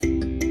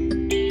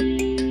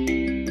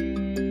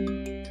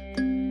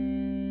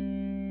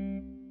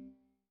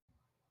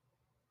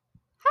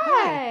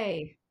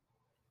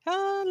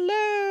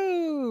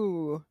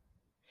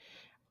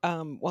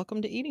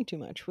Welcome to Eating Too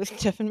Much with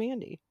Tiff and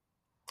Mandy.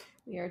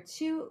 We are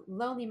two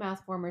lonely mouth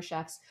former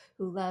chefs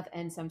who love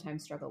and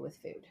sometimes struggle with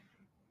food.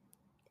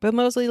 But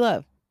mostly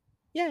love.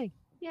 Yay.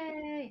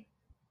 Yay!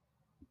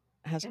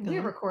 How's it And we're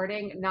going?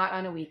 recording not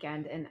on a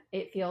weekend, and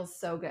it feels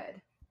so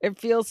good. It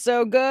feels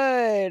so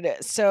good.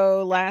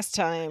 So last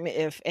time,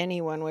 if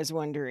anyone was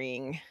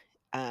wondering,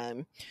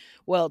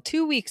 well,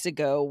 2 weeks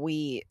ago,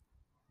 we,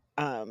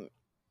 um,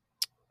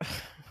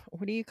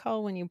 what do you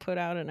call when you put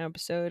out an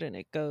episode and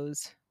it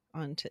goes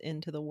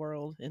into the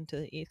world, into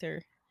the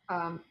ether?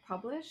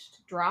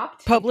 Published,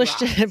 dropped, Published,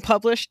 dropped.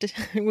 published.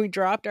 We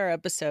dropped our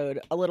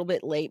episode a little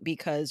bit late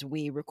because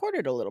we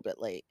recorded a little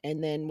bit late,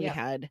 and then we Yep.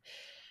 had,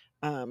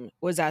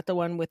 was that the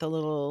one with a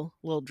little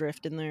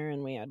drift in there,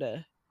 and we had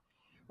to,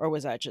 or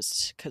was that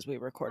just because we I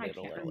recorded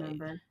a can't little late?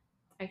 remember.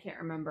 I can't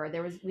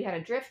remember. We had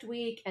a drift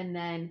week, and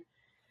then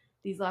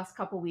these last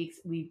couple weeks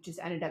we just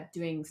ended up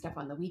doing stuff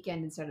on the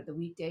weekend instead of the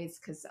weekdays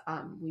because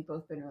we've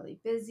both been really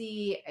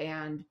busy.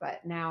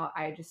 But now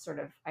I've sort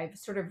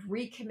of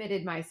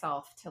recommitted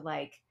myself to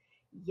like,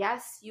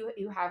 yes,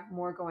 you have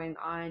more going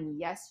on.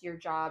 Yes, your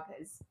job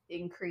has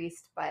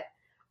increased, but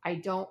I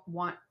don't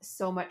want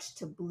so much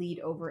to bleed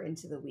over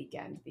into the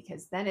weekend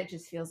because then it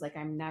just feels like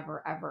I'm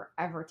never ever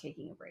ever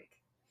taking a break.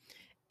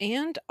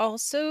 And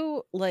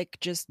also, like,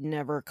 just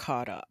never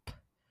caught up.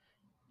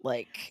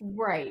 Like,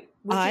 Right,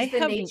 which I is the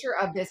have, nature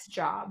of this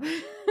job.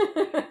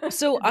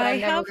 so Is that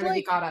I'm never going to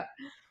be caught up.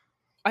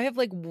 I have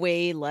like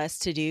way less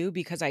to do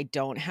because I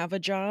don't have a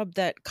job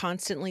that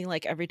constantly,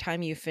 like, every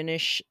time you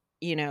finish,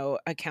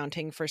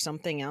 accounting for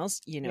something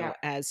else, Yeah,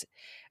 as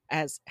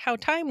how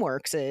time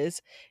works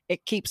is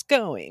it keeps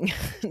going.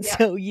 yeah,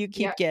 So you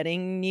yeah, keep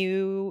getting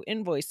new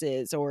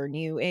invoices or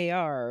new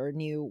AR or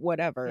new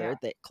whatever yeah.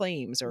 that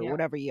claims or Yeah.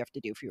 whatever you have to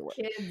do for your work.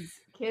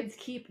 Kids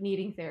keep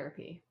needing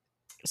therapy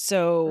for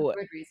So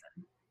good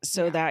reason.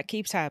 so Yeah. that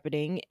keeps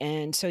happening,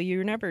 and so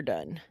you're never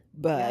done.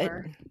 But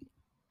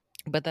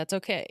Never. that's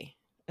okay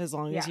as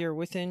long as Yeah. you're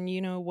within,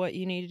 what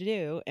you need to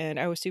do. And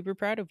I was super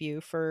proud of you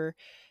for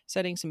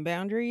setting some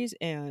boundaries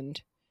and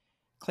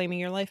claiming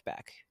your life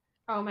back.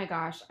 Oh my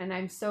gosh. And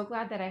I'm so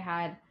glad that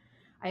I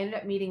ended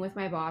up meeting with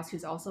my boss,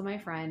 who's also my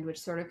friend, which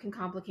sort of can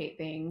complicate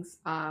things.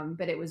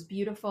 But it was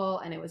beautiful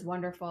and it was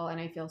wonderful. And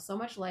I feel so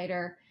much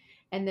lighter.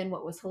 And then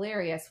what was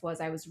hilarious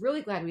was I was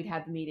really glad we'd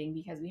had the meeting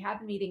because we had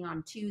the meeting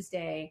on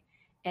Tuesday.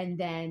 And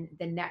then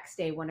the next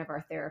day, one of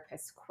our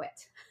therapists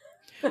quit.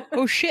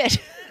 Oh shit.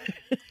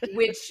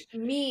 Which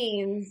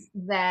means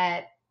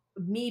that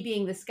me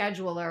being the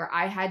scheduler,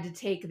 I had to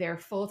take their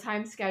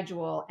full-time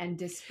schedule and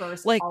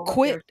disperse Like, all of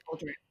their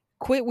children.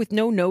 quit with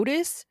no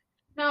notice?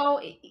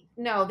 No,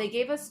 no, they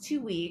gave us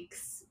 2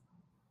 weeks,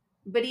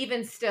 but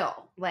even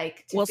still,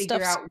 like to Well, figure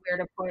stuff's, out where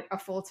to put a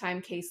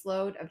full-time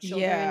caseload of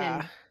children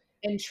yeah.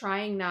 and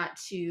trying not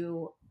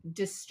to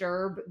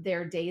disturb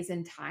their days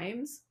and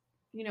times,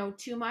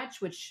 too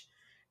much, which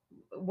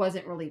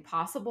wasn't really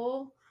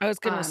possible. I was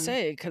gonna Um,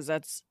 say, because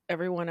that's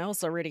everyone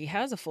else already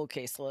has a full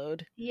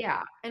caseload.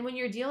 Yeah. And when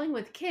you're dealing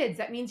with kids,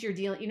 that means you're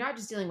not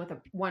just dealing with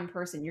one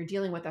person, you're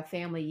dealing with a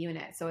family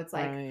unit. So it's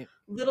like Right.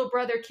 little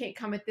brother can't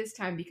come at this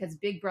time because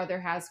big brother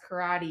has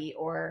karate,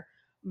 or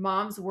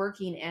mom's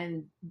working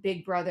and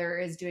big brother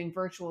is doing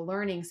virtual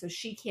learning. So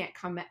she can't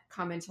come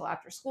until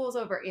after school's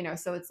over,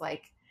 so it's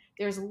like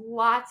there's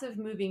lots of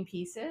moving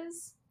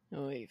pieces.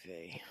 Oy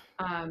vey.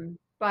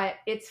 But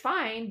it's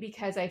fine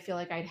because I feel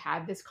like I'd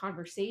had this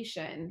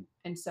conversation.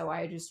 And so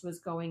I just was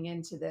going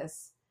into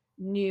this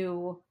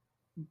new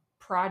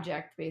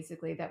project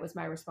basically that was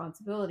my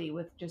responsibility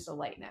with just a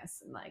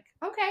lightness and like,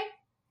 okay,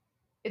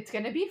 it's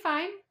going to be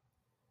fine,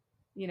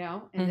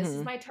 and this is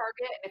Mm-hmm. my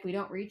target. If we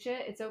don't reach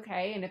it, it's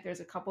okay. And if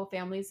there's a couple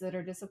families that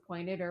are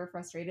disappointed or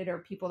frustrated or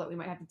people that we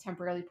might have to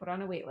temporarily put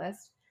on a wait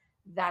list,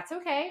 that's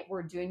okay.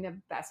 We're doing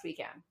the best we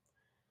can.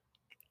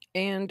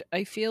 And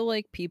I feel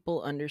like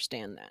people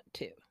understand that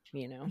too.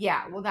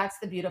 Yeah, well, that's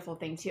the beautiful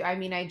thing too. I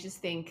mean, I just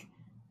think,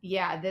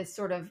 yeah, this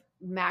sort of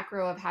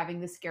macro of having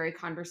this scary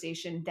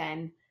conversation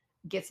then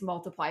gets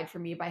multiplied for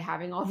me by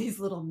having all these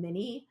little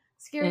mini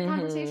scary Mm-hmm.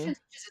 conversations.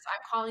 Just as I'm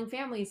calling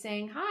families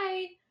saying,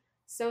 "Hi,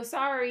 so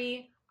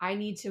sorry, I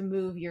need to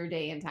move your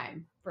day and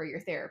time for your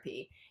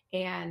therapy,"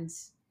 and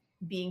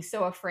being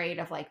so afraid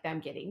of like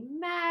them getting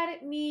mad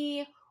at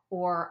me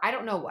or I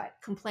don't know what,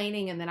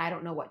 complaining, and then I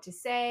don't know what to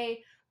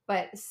say.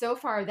 But so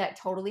far, that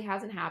totally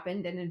hasn't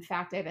happened. And in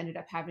fact, I've ended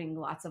up having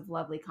lots of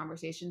lovely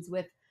conversations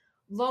with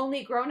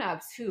lonely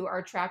grown-ups who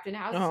are trapped in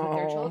houses with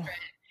their Oh, children.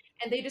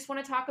 And they just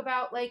want to talk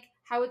about like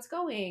how it's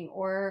going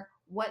or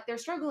what they're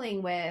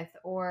struggling with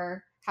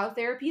or how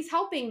therapy is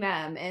helping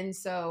them. And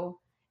so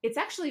it's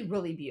actually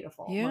really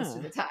beautiful most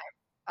of yeah. the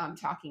time,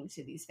 talking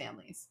to these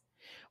families.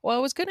 Well,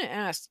 I was going to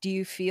ask, do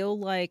you feel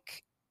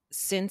like,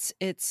 since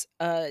it's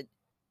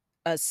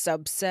a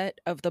subset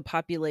of the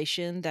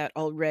population that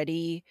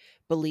already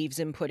believes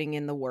in putting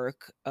in the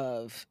work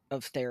of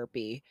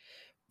therapy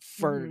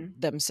for Hmm.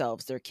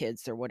 themselves, their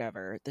kids, their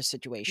whatever the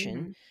situation,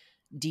 Hmm.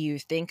 do you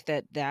think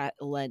that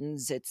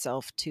lends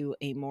itself to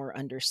a more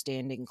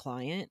understanding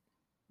client?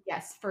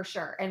 Yes, for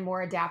sure. And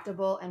more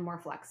adaptable and more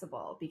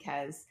flexible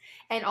because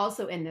and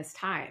also in this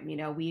time,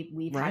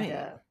 we've had Right.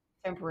 to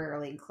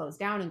temporarily close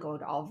down and go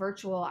to all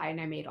virtual. And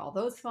I made all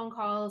those phone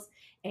calls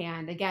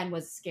and again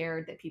was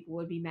scared that people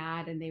would be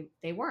mad and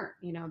they weren't.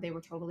 They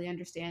were totally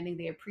understanding.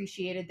 They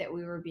appreciated that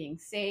we were being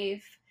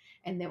safe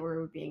and that we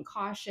were being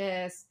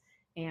cautious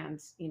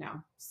and,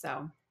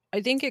 so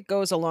I think it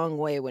goes a long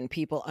way when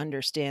people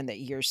understand that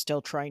you're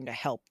still trying to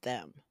help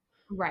them.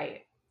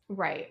 right,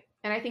 right.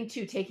 And I think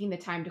too, taking the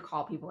time to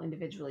call people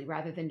individually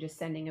rather than just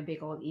sending a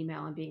big old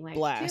email and being like, too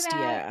Blast, bad.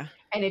 yeah.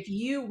 And if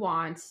you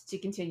want to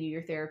continue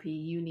your therapy,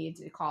 you need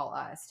to call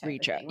us type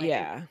Reach of out. thing. Like,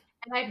 Yeah.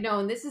 and I've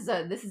known this is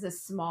a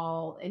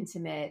small,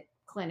 intimate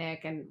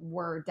clinic and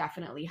we're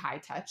definitely high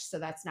touch. So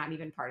that's not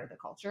even part of the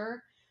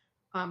culture,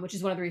 which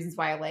is one of the reasons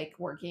why I like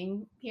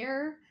working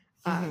here.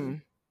 Hmm.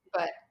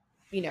 But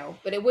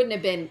but it wouldn't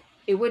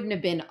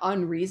have been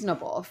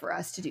unreasonable for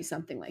us to do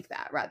something like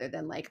that rather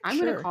than like I'm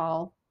going to Sure.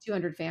 call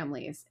 200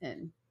 families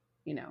in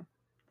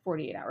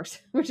 48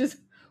 hours, which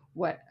is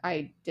what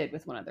I did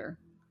with one other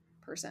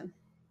person.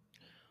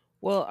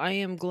 Well, I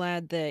am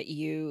glad that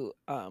you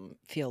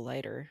feel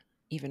lighter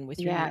even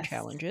with your new Yes.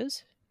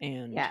 challenges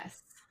and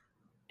Yes.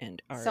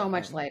 are So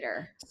much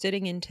lighter.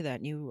 sitting into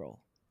that new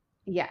role.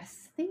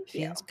 Yes. Thank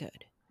you. Feels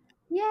good.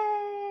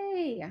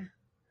 Yay.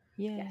 Yay.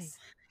 Yes.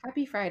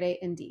 Happy Friday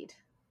indeed.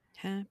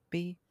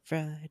 Happy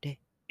Friday.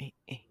 Eh,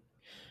 eh.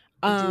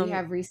 Do we Um,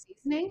 have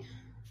reseasoning?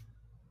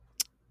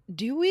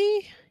 do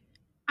we?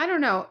 I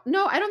don't know.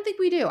 No, I don't think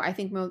we do. I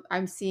think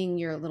I'm seeing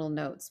your little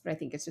notes, but I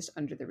think it's just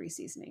under the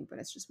reseasoning, but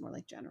it's just more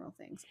like general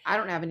things. I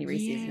don't have any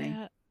reseasoning.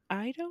 Yeah,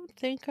 I don't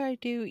think I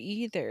do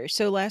either.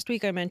 So last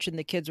week I mentioned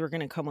the kids were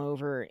going to come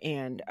over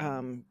and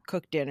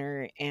cook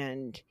dinner,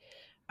 and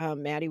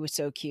Maddie was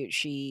so cute.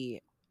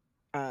 She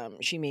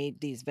made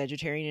these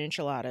vegetarian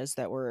enchiladas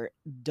that were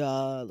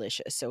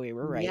delicious. So we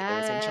were right. It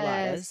was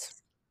enchiladas.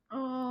 Yes.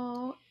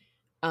 Oh,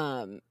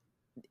 Um,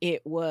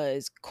 it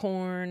was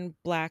corn,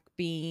 black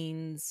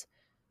beans,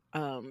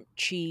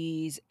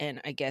 cheese,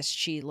 and I guess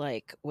she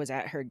like was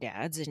at her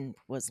dad's and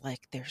was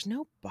like, there's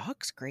no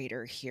box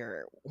grater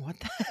here, what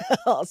the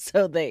hell.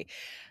 So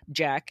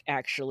Jack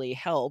actually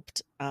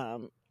helped,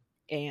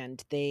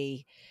 and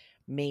they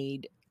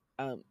made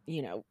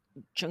you know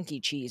chunky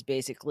cheese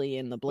basically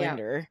in the yeah.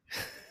 blender.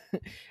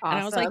 And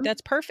I was like, Awesome.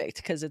 that's perfect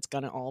because it's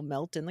gonna all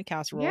melt in the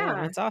casserole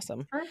and Yeah. it's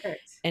awesome.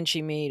 Perfect. And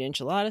she made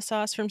enchilada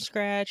sauce from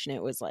scratch, and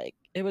it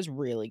was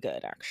really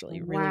good,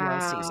 actually, really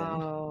well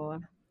seasoned. Wow.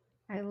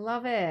 I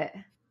love it.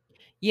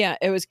 Yeah,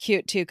 it was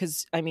cute too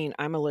because I mean,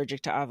 I'm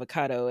allergic to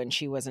avocado, and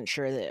she wasn't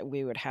sure that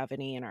we would have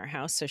any in our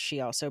house, so she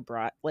also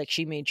brought like,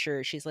 she made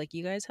sure she's like,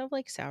 "You guys have,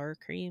 like, sour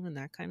cream and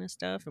that kinda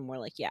stuff?" And we're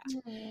like, "Yeah."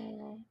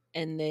 Aw.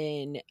 And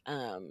then,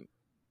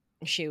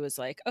 she was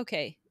like,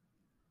 "Okay."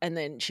 And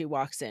then she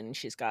walks in, and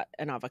she's got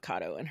an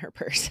avocado in her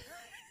purse.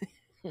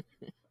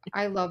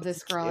 I love It was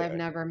this girl. I've cute.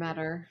 never met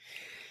her.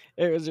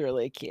 It was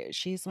really cute.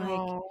 She's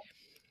like, Oh,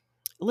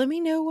 "Let me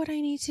know what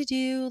I need to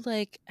do,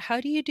 like,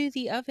 how do you do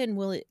the oven?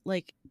 Will it,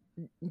 like,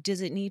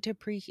 does it need to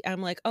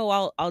I'm like,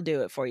 "Oh, I'll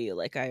do it for you,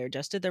 like, I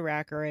adjusted the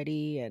rack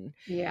already, and,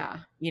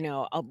 yeah.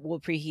 we'll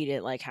preheat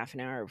it, like, half an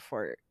hour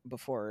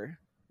before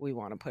we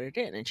wanna put it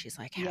in." And she's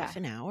like, Yeah. "Half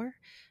an hour?"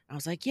 I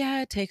was like,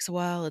 "Yeah, it takes a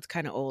while, it's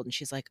kinda old." And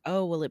she's like,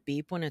 "Oh, will it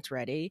beep when it's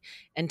ready?"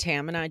 And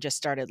Tam and I just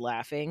started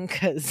laughing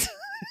because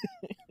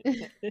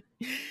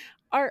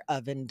our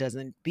oven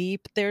doesn't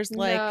beep. There's,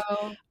 like,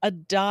 No. a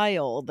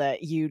dial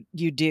that you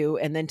do,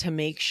 and then to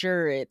make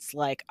sure it's,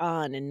 like,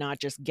 on and not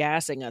just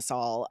gassing us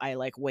all, I,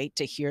 like, wait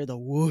to hear the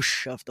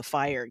whoosh of the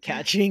fire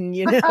catching,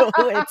 you know?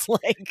 It's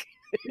like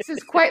This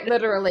is quite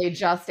literally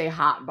just a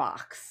hot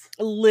box.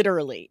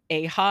 literally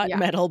a hot Yeah.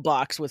 metal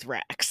box with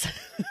racks.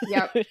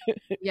 Yep.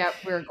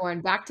 Yep. We're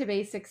going back to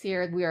basics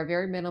here. We are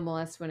very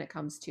minimalist when it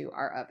comes to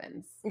our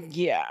ovens.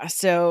 Yeah,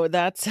 so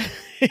that's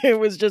it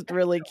was just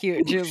really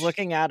cute. She was Whoosh.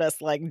 looking at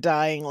us, like,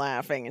 dying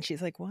laughing, and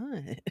she's like,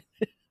 "What?"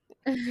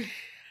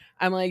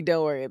 I'm like,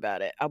 "Don't worry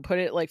about it. I'll put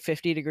it, like,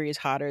 50 degrees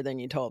hotter than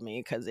you told me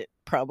because it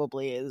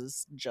probably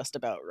is just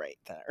about right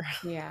there."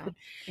 Yeah.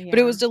 But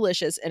it was Yeah.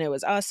 delicious, and it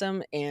was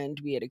awesome, and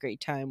we had a great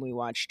time. We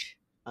watched,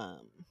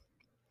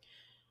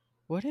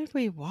 what did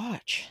we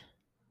watch?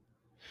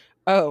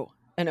 Oh,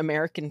 An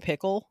American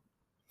Pickle.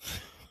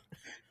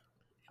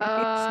 Have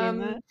you seen Um,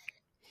 that?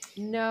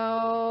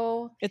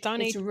 no, It's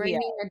on it's HBO.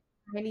 ringing a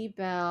tiny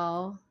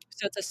bell.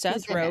 So it's a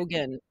Who's in it?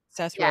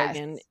 Seth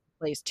Yes. Rogen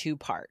plays 2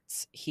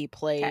 parts. He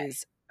Okay.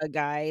 plays a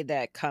guy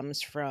that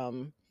comes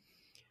from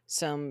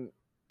some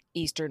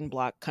Eastern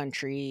Bloc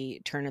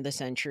country, turn of the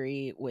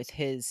century, with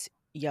his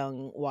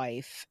young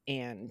wife,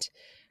 and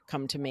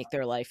come to make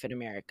their life in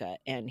America.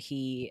 And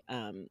he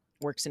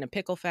works in a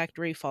pickle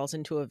factory, falls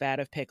into a vat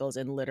of pickles,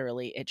 and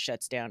literally it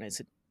shuts down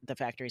as the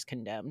factory's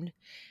condemned.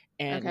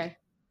 And Okay.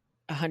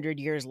 100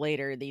 years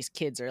later, these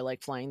kids are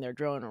like flying their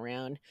drone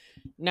around,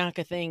 knock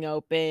a thing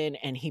open,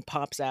 and he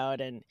pops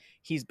out, and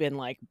he's been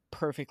like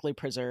perfectly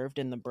preserved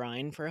in the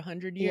brine for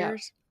 100 Yep.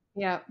 years.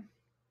 Yep.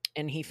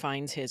 And he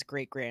finds his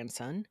great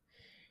grandson,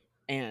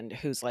 and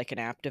who's like an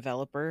app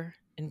developer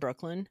in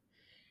Brooklyn.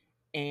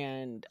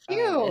 and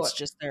it's Cute.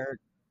 just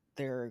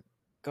they're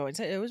going.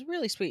 So it was a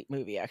really sweet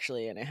movie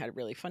actually, and it had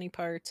really funny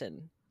parts,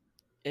 and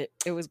it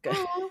was good.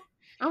 Oh,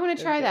 I want to It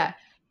was try good. that.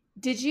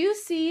 Did you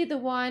see the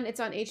one? It's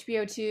on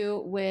HBO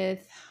too.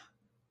 With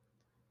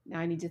now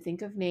I need to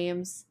think of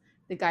names.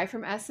 The guy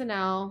from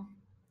SNL,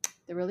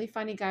 the really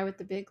funny guy with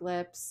the big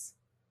lips.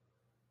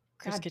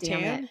 Chris God damn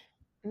it! Kattan,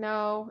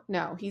 No,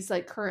 no, he's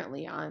like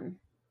currently on.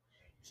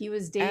 He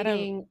was Adam.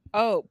 dating.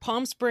 Oh,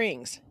 Palm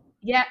Springs.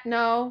 Yeah,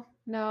 no,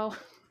 no.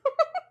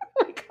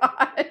 Oh my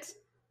god.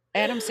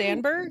 Adam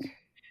Sandberg.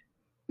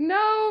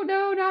 No,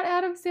 no, not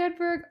Adam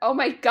Sandberg. Oh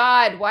my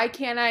god, why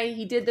can't I?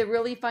 He did the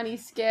really funny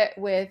skit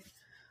with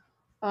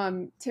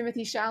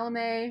Timothy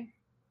Chalamet.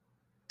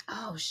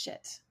 Oh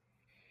shit.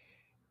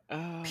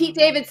 Pete Um.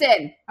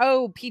 Davidson.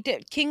 Oh,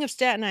 King of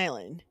Staten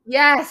Island.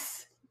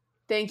 Yes.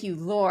 Thank you,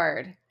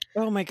 Lord.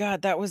 Oh my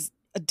God, that was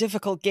a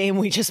difficult game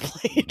we just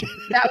played.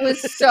 That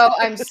was so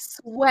I'm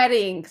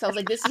sweating because I was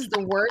like, this is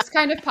the worst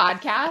kind of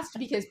podcast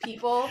because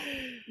people,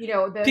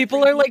 the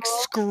People three are like people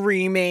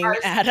screaming are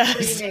at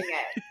us. screaming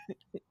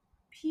it.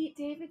 Pete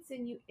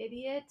Davidson, you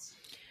idiot.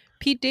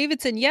 Pete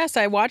Davidson, yes,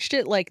 I watched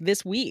it like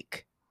this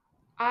week.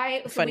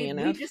 Funny We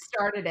enough. just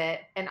started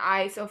it and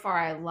so far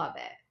I love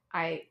it.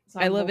 I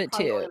I'm love it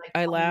probably too. only like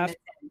I 20 laughed. minutes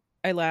in.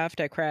 I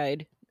laughed. I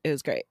cried. It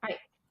was great.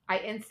 I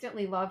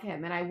instantly love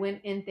him and I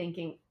went in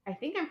thinking, I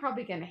think I'm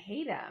probably gonna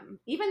hate him.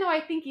 Even though I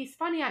think he's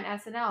funny on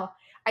SNL.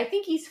 I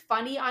think he's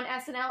funny on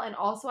SNL and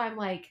also I'm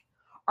like,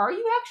 are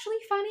you actually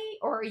funny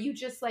or are you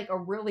just like a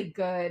really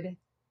good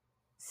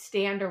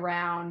stand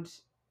around?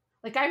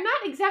 Like I'm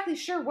not exactly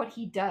sure what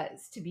he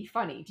does to be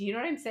funny. Do you know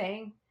what I'm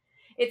saying?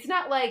 It's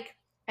not like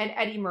an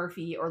Eddie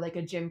Murphy or like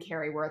a Jim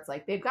Carrey where it's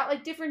like they've got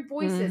like different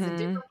voices and Mm-hmm.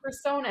 different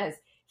personas.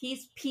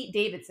 He's Pete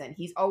Davidson.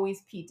 He's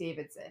always Pete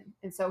Davidson.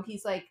 And so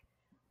he's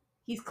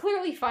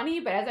clearly funny,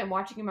 but as I'm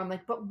watching him, I'm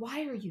like, but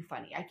why are you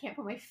funny? I can't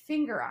put my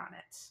finger on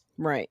it.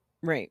 Right.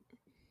 Right.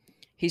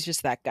 He's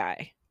just that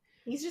guy.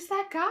 He's just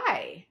that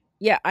guy.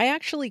 Yeah, I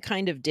actually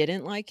kind of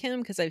didn't like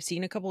him because I've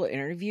seen a couple of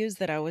interviews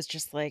that I was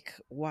just like,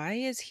 why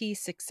is he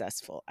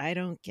successful? I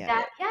don't get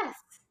it. Yes.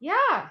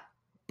 Yeah.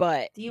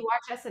 But Do you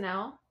watch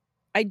SNL?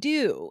 I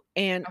do.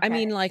 And I Okay.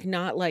 mean, like,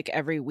 not like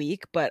every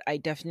week, but I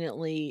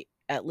definitely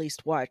at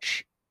least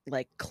watch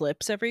like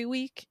clips every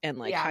week and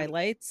like Yeah.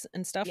 highlights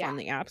and stuff Yeah. on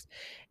the apps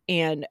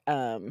and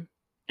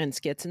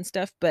skits and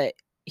stuff. But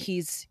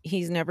he's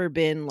never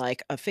been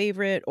like a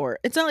favorite, or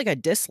it's not like I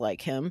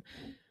dislike him.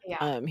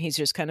 Yeah. He's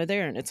just kind of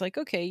there, and it's like,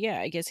 okay, yeah,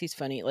 I guess he's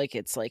funny. Like,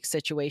 it's like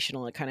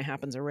situational. It kind of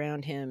happens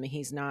around him.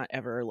 He's not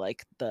ever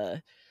like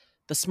the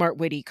smart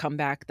witty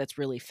comeback that's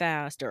really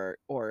fast,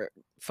 or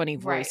funny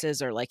Right.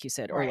 voices, or like you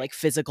said, or Right. like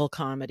physical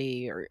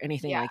comedy or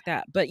anything Yeah. like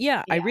that. But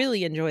yeah, I Yeah.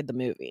 really enjoyed the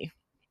movie.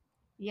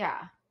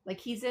 Yeah. Like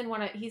he's in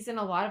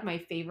a lot of my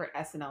favorite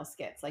SNL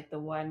skits, like the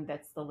one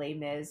that's the Les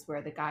Mis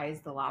where the guy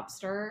is the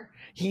lobster.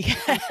 Yeah.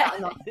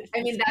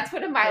 I mean, that's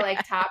one of my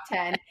like top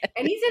 10.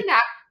 And he's in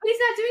that, but he's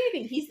not doing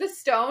anything. He's the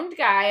stoned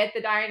guy at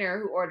the diner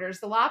who orders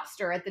the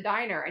lobster at the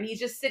diner and he's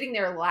just sitting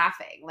there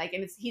laughing. Like,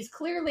 and he's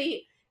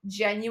clearly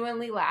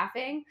genuinely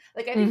laughing.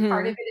 Like, I think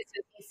part of it is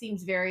that he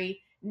seems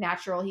very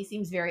natural. He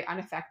seems very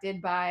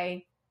unaffected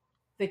by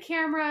the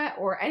camera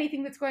or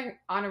anything that's going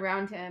on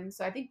around him.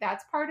 So I think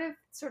that's part of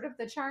sort of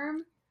the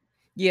charm.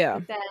 Yeah.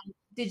 But then,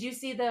 did you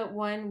see the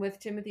one with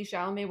Timothy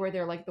Chalamet where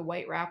they're like the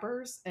white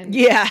rappers? And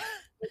Yeah.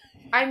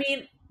 I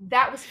mean,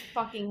 that was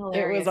fucking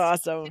hilarious. It was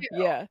awesome. Too.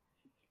 Yeah.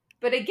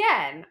 But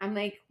again, I'm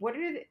like, what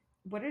are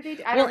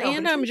they? I Well, don't know.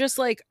 and I'm just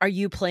like, are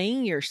you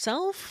playing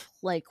yourself?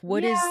 Like,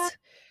 what is? Yeah.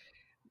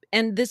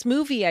 And this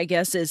movie, I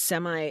guess, is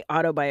semi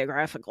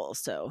autobiographical,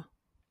 so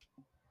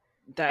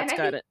that's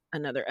got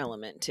another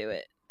element to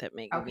it that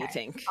made me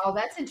think. Oh,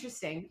 that's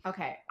interesting.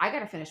 Okay, I got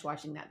to finish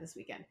watching that this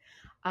weekend.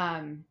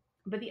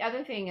 But the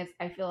other thing is,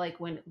 I feel like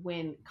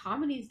when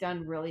comedy's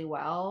done really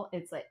well,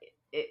 it's like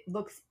it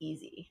looks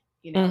easy,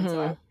 And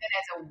so as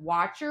a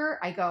watcher,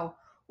 I go,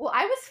 well,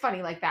 I was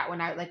funny like that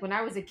when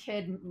I was a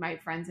kid. My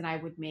friends and I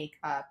would make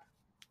up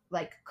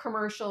like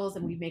commercials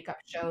and we'd make up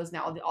shows.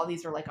 Now all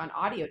these are like on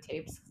audio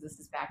tapes because this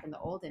is back in the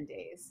olden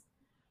days.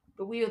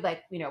 But we would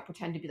like,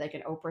 pretend to be like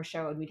an Oprah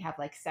show and we'd have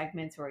like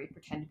segments where we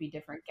pretend to be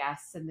different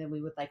guests and then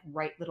we would like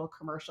write little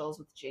commercials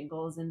with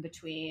jingles in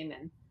between.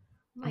 And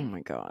I'm like, oh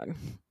my God.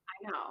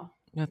 I know.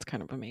 That's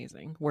kind of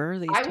amazing. Where are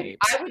these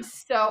tapes?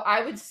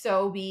 I would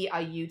so be a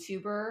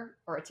YouTuber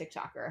or a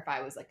TikToker if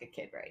I was like a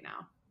kid right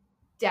now.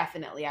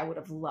 Definitely. I would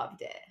have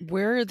loved it.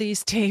 Where are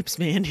these tapes,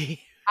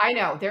 Mandy? I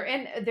know.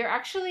 They're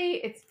actually,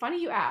 it's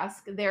funny you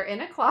ask. They're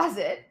in a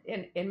closet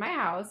in my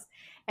house.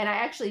 And I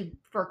actually,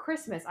 for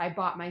Christmas, I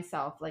bought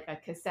myself like a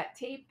cassette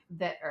tape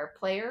or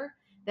player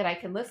that I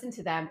can listen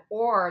to them,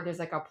 or there's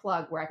like a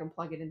plug where I can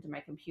plug it into my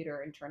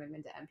computer and turn them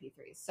into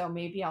MP3s. So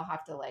maybe I'll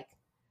have to like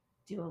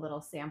do a little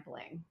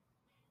sampling.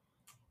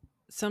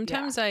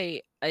 Sometimes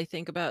I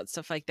think about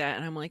stuff like that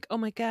and I'm like, oh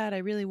my God, I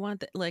really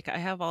want that. Like, I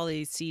have all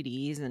these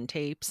CDs and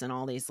tapes and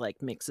all these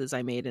like mixes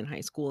I made in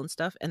high school and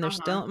stuff, and they're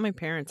still at my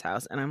parents'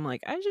 house. And I'm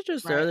like, I should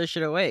just throw this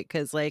shit away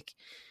because like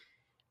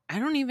I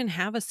don't even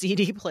have a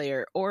CD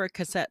player or a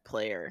cassette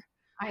player.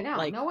 I know.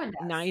 Like, No one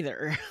does.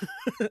 neither.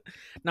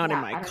 Not in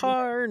Yeah, my I don't either.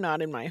 car,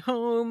 not in my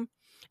home.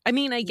 I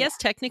mean, I Yeah, guess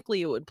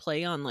technically it would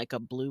play on like a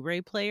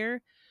Blu-ray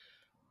player,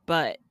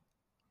 but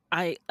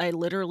I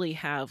literally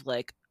have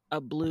like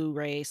a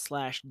Blu-ray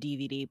slash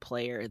DVD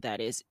player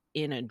that is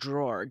in a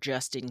drawer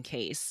just in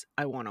case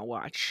I want to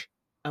watch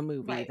a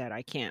movie right. that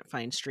I can't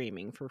find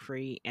streaming for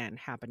free and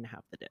happen to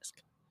have the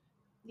disc.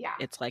 Yeah.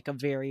 It's like a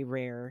very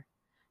rare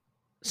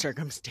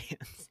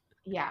circumstance.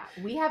 Yeah.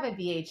 We have a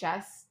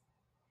VHS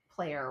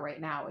player right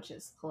now, which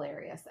is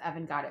hilarious.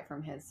 Evan got it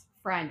from his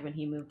friend when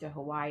he moved to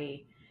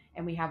Hawaii,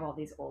 and we have all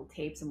these old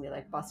tapes, and we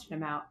like busted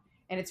them out.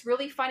 And it's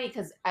really funny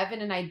because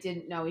Evan and I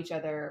didn't know each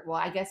other. Well,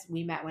 I guess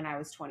we met when I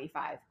was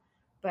 25,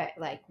 but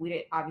like we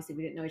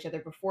didn't know each other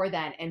before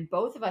then. And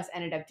both of us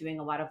ended up doing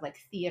a lot of like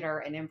theater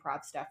and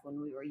improv stuff when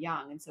we were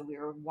young, and so we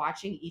were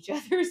watching each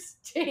other's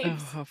Oh,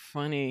 tapes. how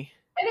funny.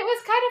 And it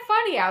was kind of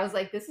funny. I was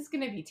like, this is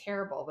going to be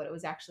terrible, but it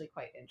was actually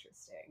quite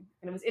interesting.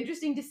 And it was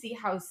interesting to see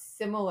how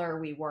similar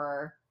we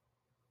were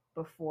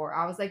before.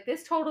 I was like,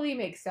 this totally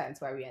makes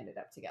sense why we ended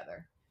up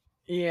together.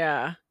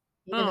 Yeah.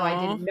 Even though I Oh,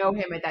 didn't know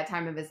him at that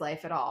time of his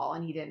life at all,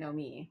 and he didn't know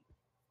me.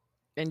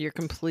 and you're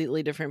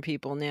completely different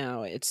people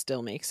now. It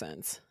still makes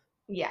sense.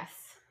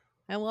 Yes,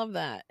 I love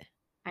that.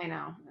 I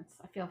know.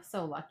 I feel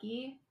so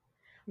lucky.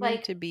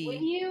 Meant Like to when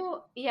be.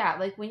 you, yeah,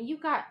 like when you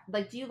got,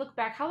 like, do you look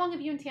back? How long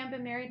have you and Tam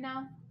been married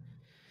now?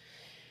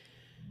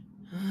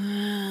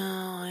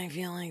 I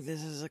feel like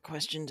this is a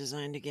question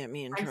designed to get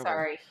me in I'm trouble.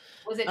 sorry.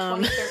 Was it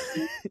Um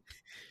 2013?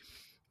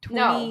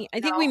 No, 20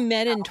 I think we no.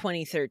 met in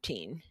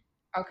 2013.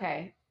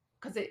 Okay.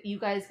 Because you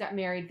guys got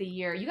married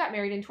you got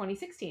married in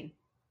 2016.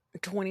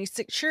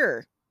 26,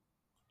 sure.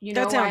 You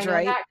That know why I sounds know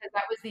right. that? Because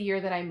that was the year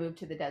that I moved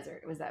to the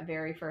desert. It was that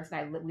very first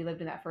night. We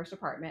lived in that first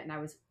apartment, and I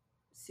was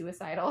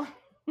suicidal.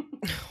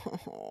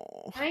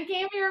 Oh, And I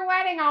came to your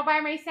wedding all by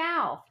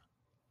myself.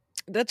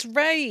 that's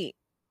right.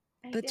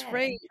 I That's did.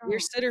 right. I'm Your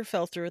drunk. sitter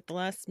fell through at the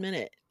last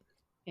minute,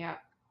 Yeah,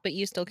 but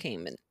you still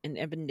came and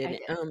Evan I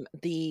didn't.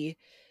 did. The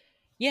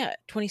yeah,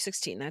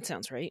 2016. That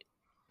sounds right.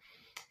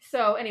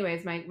 So,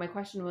 anyways, my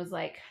question was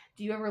like,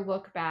 do you ever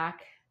look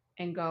back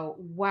and go,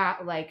 wow,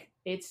 like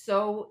it's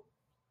so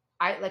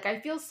I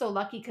feel so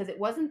lucky because it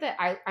wasn't that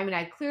I mean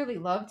I clearly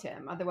loved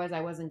him, otherwise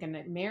I wasn't going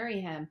to marry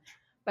him.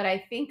 But I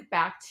think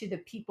back to the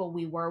people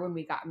we were when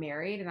we got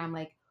married, and I'm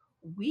like,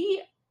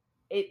 we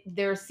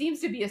there seems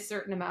to be a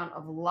certain amount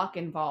of luck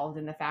involved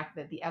in the fact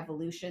that the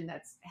evolution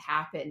that's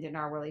happened in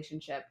our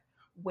relationship,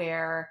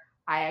 where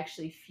I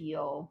actually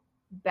feel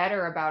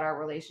better about our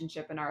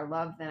relationship and our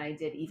love than I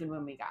did even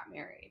when we got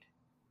married.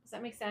 Does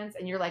that make sense?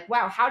 And you're like,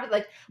 wow, how did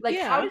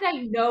how Yeah, did I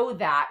know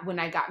that when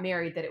I got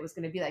married that it was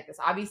going to be like this?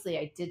 Obviously,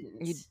 I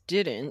you didn't,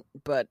 didn't,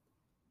 but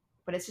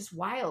but it's just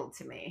wild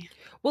to me.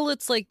 well,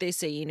 it's like they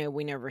say,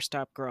 we never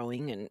stop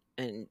growing,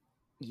 and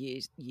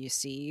you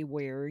see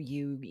where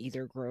you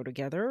either grow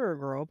together or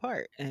grow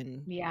apart.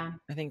 And Yeah,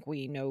 I think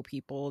we know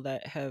people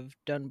that have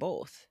done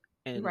both,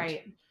 and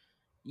right.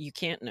 you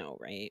can't know,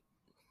 right?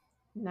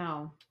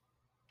 No.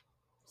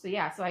 So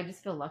yeah, so I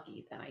just feel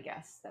lucky then I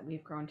guess that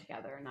we've grown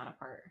together and not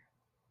apart.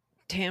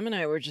 Tam and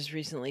I were just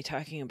recently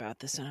talking about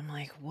this, and I'm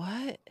like,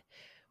 what?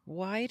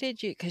 Why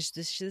did you? Because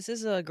this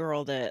is a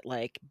girl that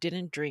like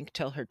didn't drink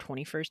till her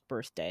 21st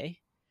birthday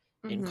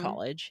in Mm-hmm.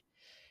 college,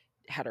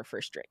 had her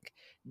first drink,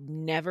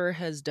 never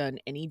has done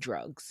any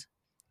drugs,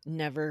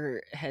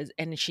 never has.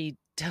 And she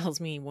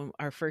tells me when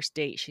our first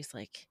date, she's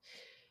like,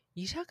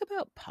 you talk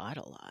about pot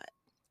a lot.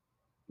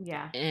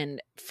 Yeah.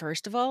 And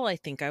first of all, I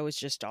think I was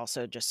just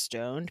also just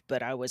stoned,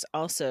 but I was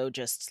also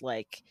just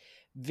like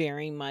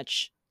very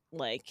much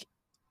like,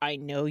 I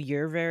know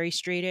you're very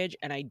straight edge,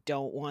 and I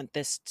don't want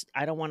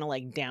I don't want to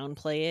like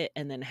downplay it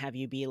and then have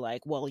you be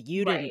like, well,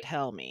 you didn't Right.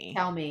 tell me.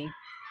 Tell me.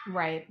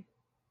 Right.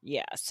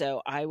 Yeah.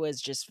 So I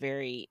was just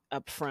very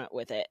upfront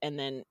with it. And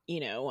then,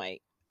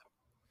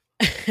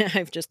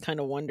 I've just kind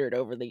of wondered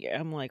over the year.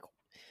 I'm like,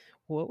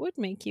 what would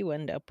make you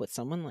end up with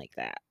someone like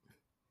that?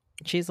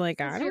 She's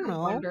like, I Because don't you're know.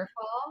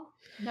 wonderful.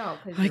 No,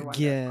 because I you're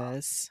wonderful.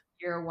 guess.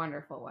 You're a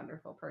wonderful,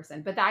 wonderful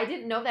person. But I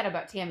didn't know that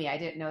about Tammy. I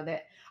didn't know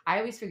that. I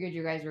always figured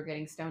you guys were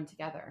getting stoned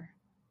together.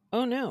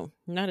 Oh no,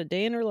 not a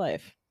day in her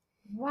life.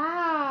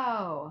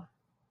 Wow.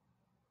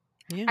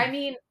 Yeah. I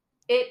mean,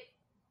 it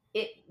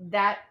it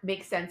that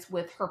makes sense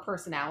with her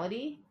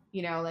personality.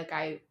 You know, like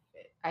I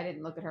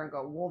didn't look at her and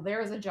go, well,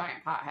 there's a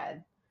giant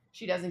pothead.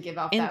 She doesn't give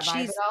off And that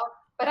vibe at all.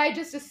 But I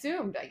just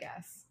assumed, I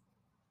guess.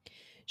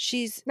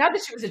 she's Not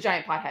that she was a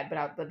giant pothead,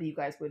 but that you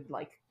guys would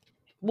like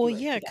well, do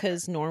it yeah, together.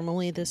 because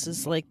normally this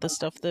is like the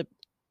stuff that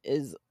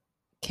is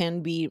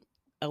can be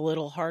a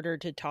little harder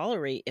to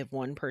tolerate if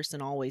one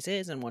person always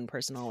is and one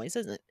person always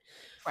isn't.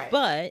 Right.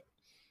 But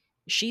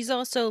she's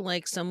also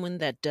like someone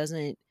that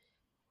doesn't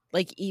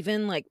like,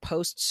 even like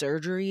post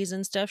surgeries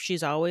and stuff,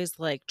 she's always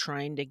like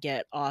trying to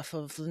get off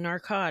of the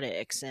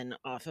narcotics and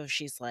off of,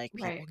 she's like,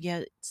 Right. people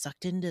get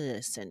sucked into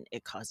this and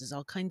it causes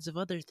all kinds of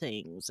other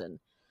things. And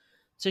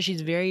so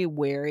she's very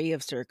wary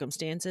of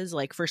circumstances.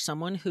 Like, for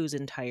someone whose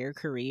entire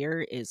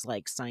career is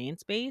like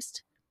science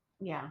based,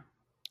 Yeah.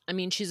 I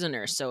mean, she's a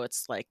nurse, so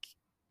it's like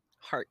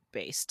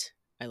heart-based,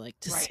 I like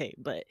to Right. say,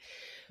 but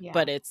Yeah.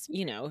 it's,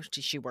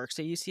 she works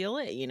at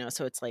UCLA,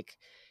 so it's like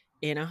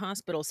in a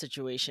hospital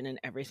situation and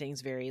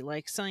everything's very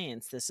like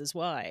science. This is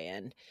why.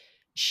 And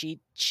she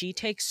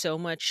takes so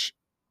much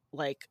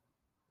like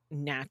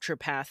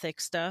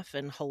naturopathic stuff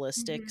and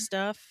holistic Mhm.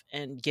 stuff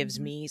and gives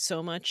Mhm. me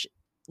so much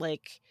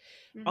like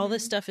all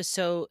this Mhm. stuff is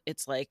so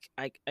it's like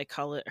I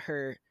call it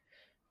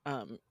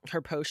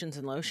her potions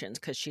and lotions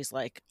because she's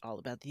like all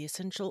about the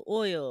essential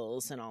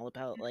oils and all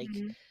about like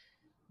Mhm.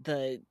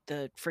 the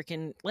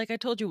freaking like I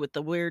told you with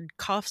the weird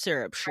cough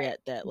syrup Right.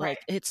 shit that Right.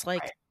 like it's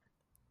like Right.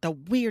 the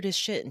weirdest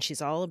shit and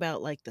she's all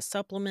about like the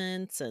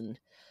supplements and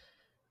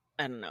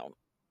I don't know.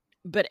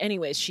 But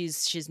anyways,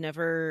 she's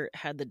never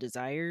had the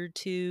desire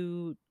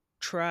to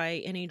try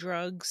any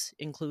drugs,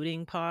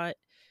 including pot.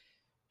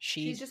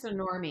 She's She just a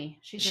normie.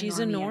 She's a she's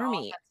a normie in all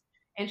normie. sense,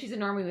 and she's a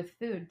normie with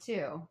food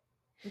too,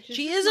 which is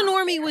She just is a not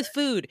normie with fair.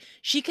 food.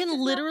 She It's can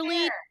just not literally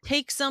fair.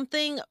 take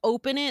something,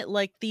 open it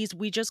like these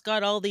we just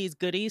got all these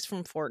goodies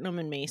from Fortnum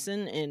and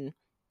Mason in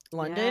Yes,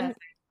 London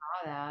I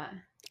saw that.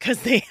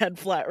 cuz they had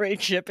flat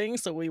rate shipping,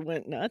 so we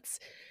went nuts.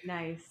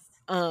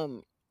 Nice.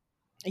 Um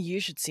You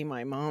should see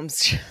my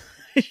mom's.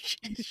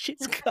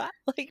 She's got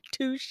like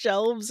 2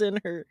 shelves in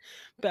her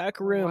back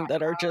Wow. room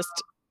that are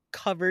just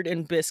covered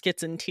in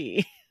biscuits and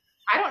tea.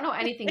 I don't know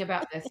anything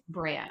about this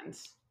brand.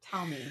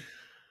 Tell me.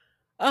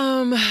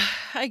 Um,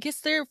 I guess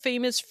they're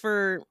famous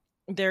for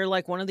they're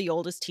like one of the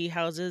oldest tea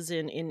houses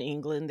in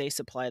England. They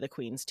supply the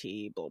Queen's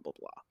tea, blah blah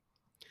blah.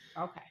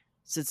 Okay.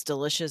 So it's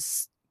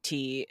delicious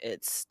tea,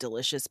 it's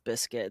delicious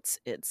biscuits.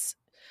 It's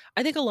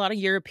I think a lot of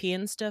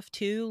European stuff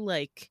too,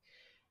 like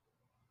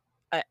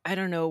I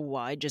don't know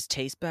why just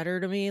tastes better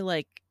to me,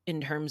 like, in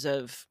terms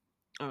of,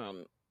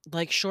 um,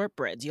 like,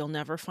 shortbreads. You'll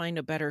never find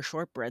a better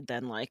shortbread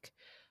than, like,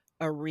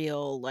 a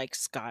real, like,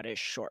 Scottish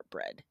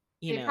shortbread,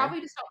 you They know?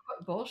 probably just don't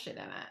put bullshit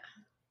in it.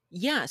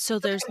 Yeah, so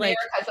Like there's, like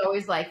America's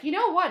always like, you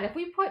know what? If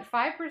we put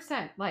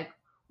 5% like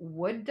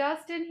wood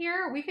dust in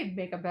here, we could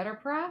make a better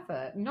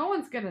profit. No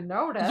one's gonna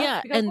notice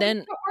yeah, because and we'll just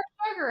then put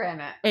more sugar in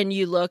it. and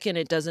you look and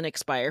it doesn't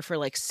expire for,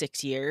 like,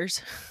 6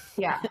 years.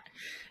 Yeah.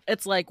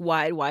 It's like,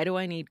 why do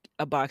I need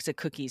a box of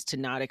cookies to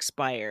not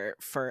expire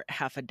for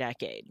half a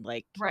decade?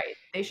 Like Right.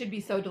 They should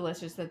be so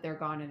delicious that they're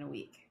gone in a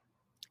week.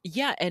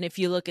 yeah, and if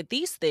you look at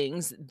these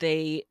things,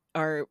 they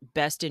are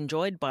best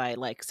enjoyed by,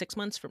 like, 6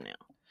 months from now.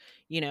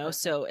 Perfect.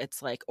 So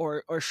it's like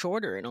or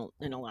shorter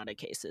in a lot of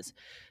cases.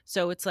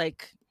 So it's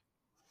like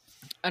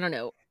I don't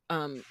know.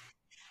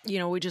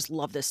 We just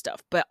love this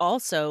stuff. But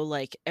also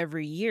like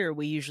every year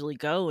we usually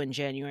go in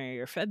January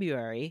or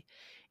February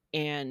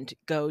and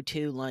go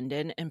to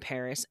London and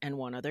Paris and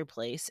one other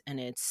place and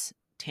it's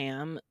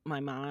Tam, my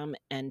mom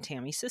and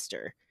Tammy's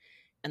sister.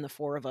 And the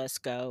four of us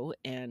go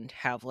and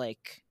have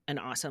like an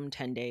awesome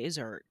 10 days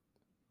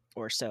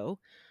or so.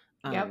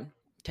 Yep. Um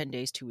 10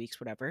 days, 2 weeks,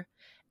 whatever.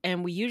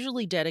 And we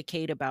usually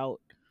dedicate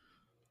about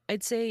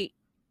I'd say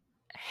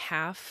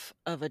half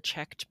of a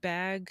checked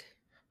bag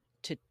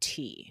to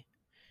tea.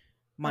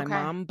 My Okay.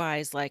 mom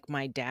buys like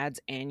my dad's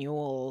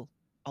annual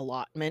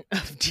allotment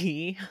of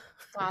tea.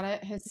 Got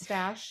it. His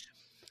stash.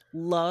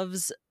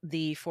 Loves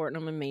the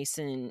Fortnum and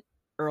Mason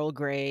Earl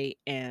Grey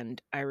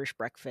and Irish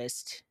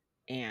breakfast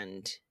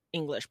and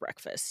English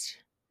breakfast.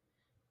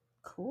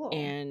 Cool.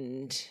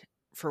 And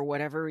for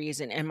whatever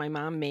reason, and my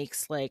mom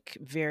makes like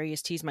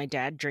various teas. My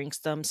dad drinks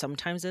them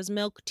sometimes as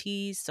milk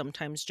teas,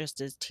 sometimes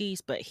just as teas,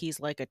 but he's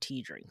like a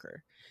tea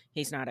drinker.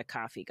 He's not a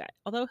coffee guy,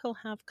 although he'll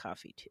have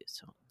coffee too.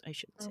 So I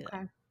shouldn't say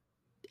that. Okay.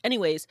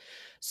 Anyways,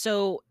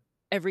 so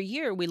every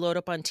year we load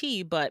up on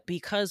tea, but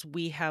because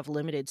we have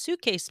limited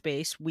suitcase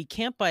space, we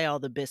can't buy all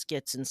the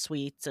biscuits and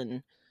sweets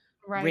and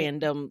Right.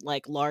 random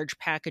like large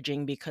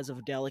packaging because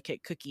of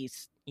delicate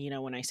cookies.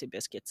 When I say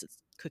biscuits, it's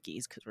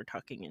cookies because we're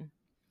talking in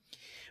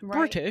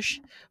Right.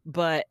 British.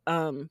 But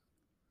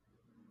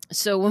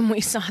so when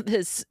we saw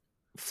this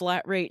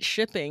flat rate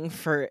shipping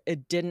for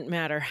it didn't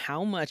matter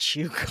how much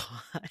you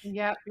got,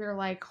 Yep. You're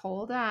like,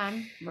 hold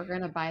on. We're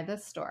gonna buy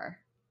this store.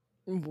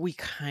 we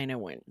kind of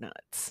went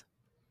nuts.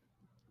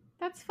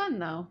 That's fun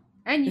though.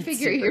 And you It's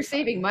figure super you're fun.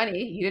 saving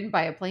money. You didn't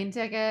buy a plane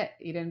ticket.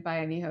 You didn't buy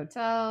any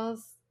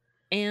hotels.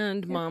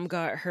 And It's mom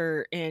got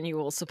her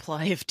annual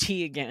supply of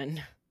tea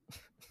again.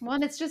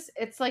 one.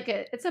 It's like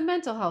it's a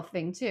mental health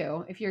thing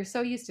too. If you're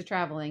so used to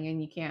traveling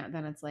and you can't,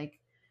 then it's like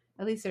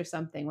at least there's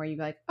something where you're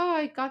like, oh,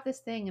 I got this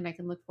thing and I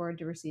can look forward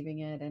to receiving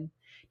it. And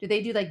do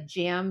they do like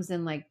jams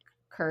and like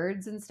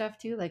curds and stuff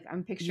too? Like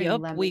I'm picturing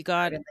Yep, lemon we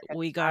got curd in like a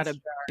we got glass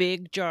a jar.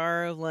 big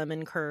jar of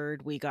lemon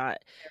curd. We got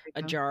There we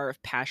a go. jar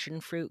of passion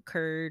fruit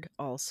curd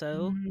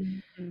also.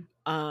 Mm.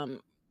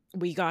 Um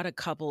we got a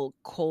couple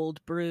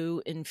cold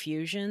brew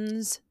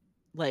infusions.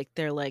 Like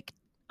they're like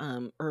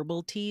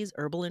herbal teas,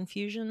 herbal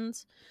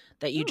infusions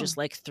that you Oh, just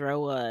like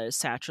throw a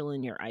satchel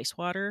in your ice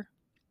water.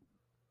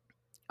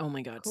 Oh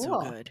my god, so cool.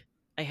 good.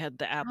 I had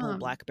the apple Yum.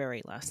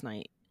 blackberry last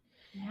night.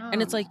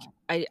 And it's Yum. like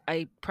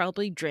I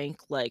probably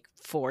drank like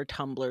 4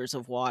 tumblers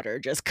of water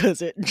just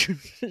cuz it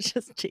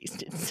just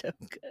tasted so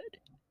good.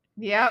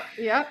 Yep.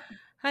 Yep.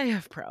 I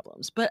have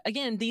problems. But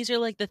again, these are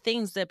like the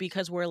things that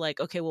because we're like,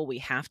 okay, well, we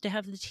have to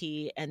have the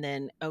tea, and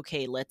then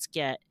okay, let's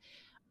get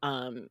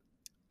um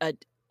a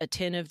a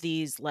tin of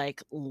these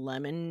like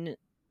lemon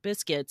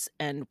biscuits,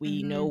 and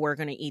we know Hmm. we're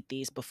going to eat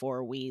these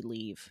before we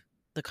leave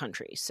the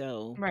country.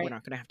 So we're Right.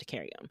 not going to have to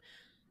carry them.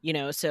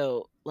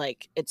 So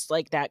like it's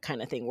like that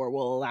kind of thing where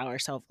we'll allow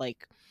ourselves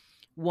like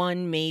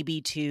one,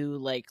 maybe two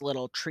like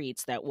little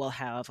treats that we'll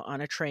have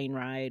on a train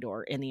ride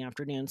or in the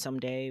afternoon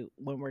someday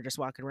when we're just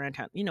walking around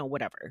town,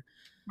 whatever.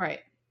 Right.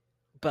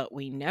 But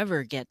we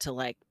never get to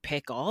like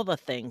pick all the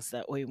things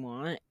that we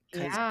want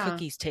because Yeah.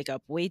 cookies take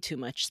up way too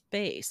much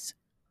space.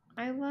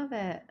 I love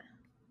it.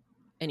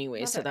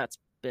 Anyway, Love so it. that's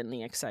been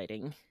the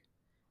exciting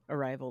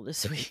arrival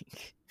this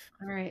week.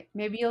 All right.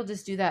 Maybe you'll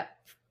just do that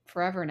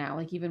forever now.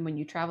 Like even when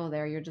you travel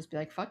there, you'll just be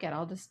like, fuck it,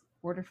 I'll just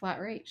order flat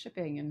rate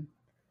shipping and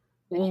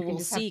then you Well, can we'll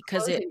just have see the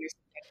because clothes in your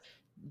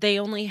they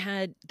only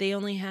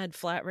had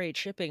flat rate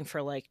shipping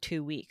for like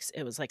 2 weeks.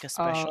 It was like a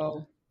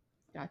special. Oh,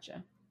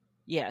 gotcha.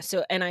 Yeah.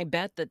 So, and I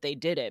bet that they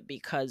did it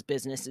because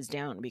business is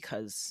down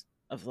because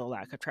of the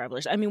lack of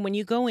travelers. I mean, when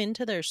you go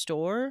into their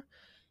store,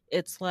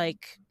 it's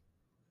like,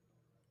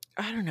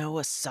 I don't know,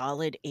 a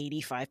solid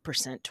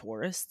 85%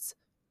 tourists.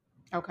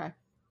 Okay.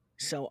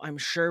 So I'm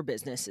sure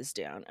business is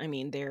down. I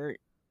mean, they're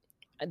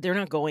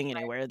not going Right.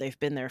 anywhere. They've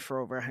been there for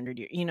over 100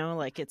 years.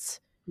 Like it's,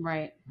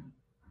 Right.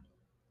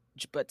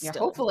 but Yeah,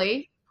 still,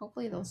 hopefully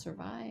they'll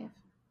survive.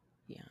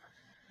 yeah.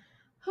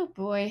 Oh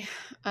boy.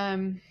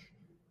 Um,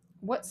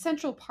 what's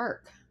Central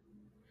Park?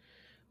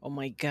 Oh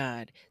my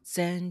God,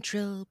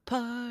 Central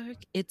Park.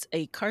 It's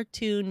a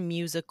cartoon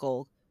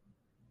musical,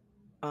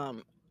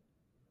 um,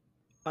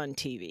 on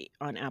TV,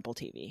 on Apple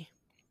TV,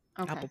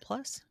 Okay. Apple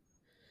Plus.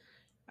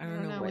 I I don't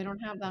don't know know. We what. don't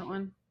have that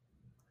one.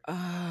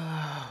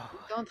 Oh,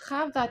 We don't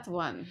have that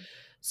one.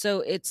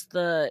 so it's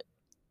the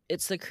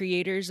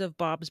creators of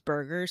Bob's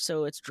Burgers,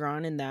 so it's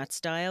drawn in that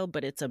style,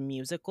 but it's a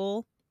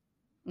musical,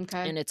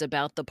 Okay. and it's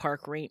about the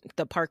park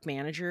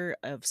manager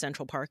of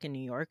Central Park in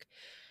New York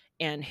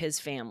and his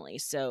family.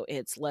 So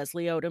it's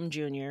Leslie Odom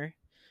Jr.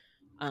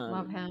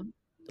 Love Um, him.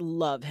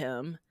 love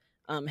him.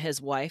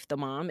 His wife, the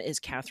mom, is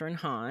Catherine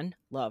Hahn.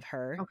 Love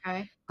her.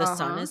 Okay. The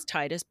son Uh-huh. is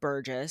Titus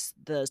Burgess.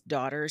 The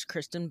daughter is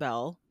Kristen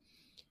Bell.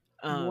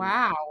 Um,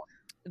 Wow.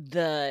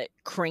 the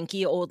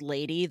cranky old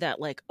lady that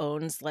like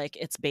owns like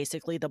it's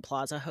basically the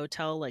Plaza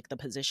Hotel, like the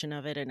position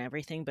of it and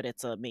everything, but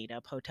it's a made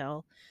up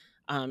hotel.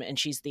 And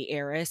she's the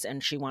heiress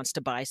and she wants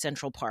to buy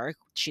Central Park.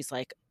 She's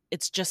like,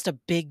 it's just a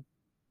big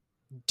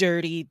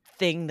dirty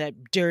thing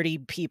that dirty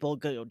people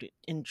go to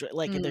enjoy.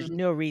 Like there's Mm.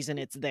 no reason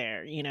it's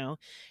there.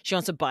 She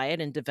wants to buy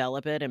it and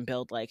develop it and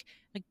build like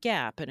a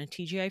Gap and a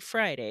TGI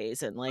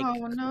Fridays and like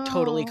Oh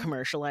totally no.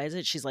 commercialize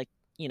it. She's like,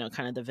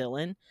 kind of the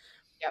villain.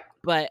 Yep.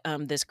 But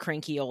this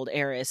cranky old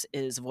heiress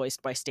is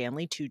voiced by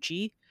Stanley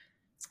Tucci.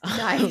 Um,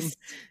 Nice.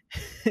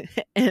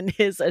 and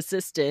his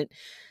assistant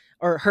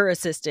or her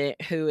assistant,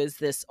 who is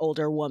this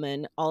older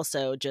woman,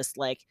 also just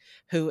like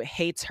who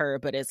hates her,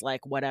 but is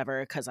like,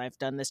 whatever, because I've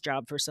done this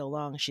job for so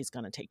long, she's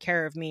going to take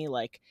care of me,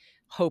 like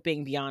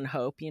hoping beyond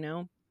hope.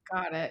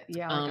 Got it.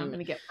 Yeah, like I'm Um,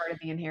 gonna get part of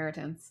the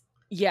inheritance.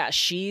 yeah,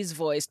 she's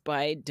voiced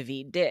by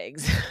David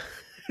Diggs.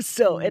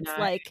 So it's Nice.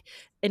 like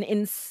an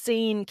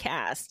insane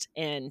cast.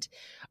 And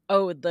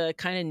oh, the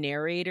kind of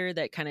narrator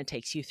that kind of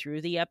takes you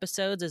through the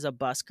episodes is a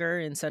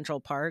busker in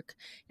Central Park,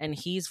 and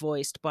he's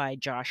voiced by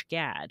Josh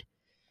Gad.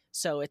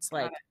 So it's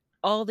Got like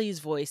all these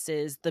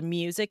voices. The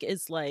music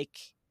is like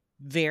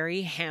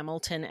very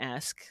Hamilton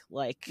esque, it.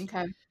 like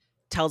Okay.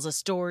 tells a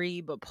story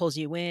but pulls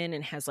you in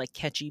and has like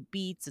catchy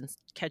beats and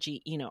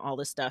catchy, all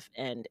this stuff.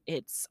 And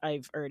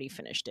I've already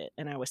finished it.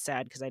 And I was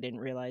sad because I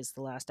didn't realize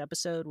the last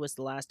episode was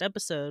the last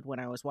episode when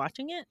I was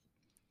watching it.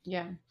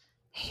 Yeah.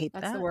 Hate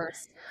That's the that.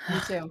 worst. Me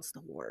too. It's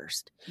the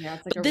worst. Yeah,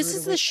 it's like But a this rude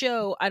is the awakening.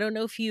 show. I don't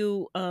know if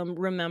you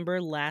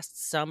remember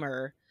last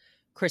summer,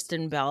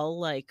 Kristen Bell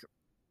like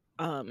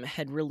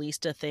had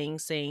released a thing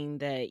saying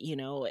that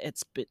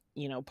it's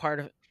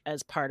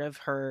part of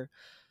her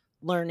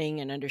learning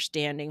and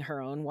understanding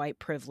her own white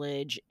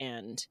privilege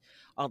and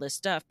all this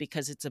stuff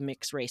because it's a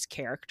mixed race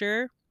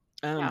character.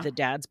 Yeah. The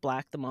dad's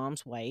black, the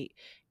mom's white,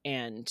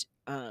 and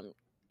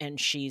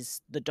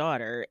she's the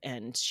daughter,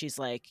 and she's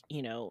like,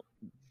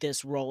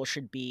 this role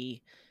should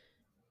be,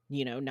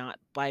 not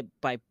by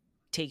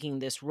taking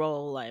this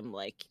role, I'm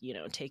like,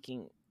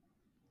 taking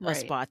a Right.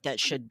 spot that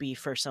should be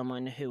for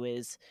someone who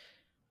is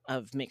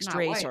of mixed Not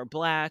race white. or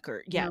black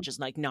or yeah, Yeah. just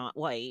like not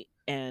white.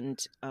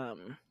 And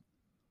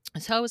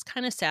so I was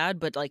kind of sad,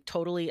 but like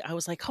totally I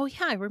was like, oh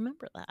yeah, I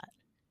remember that.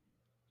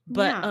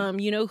 But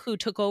Yeah. who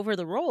took over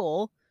the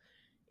role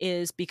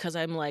is because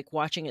I'm like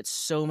watching it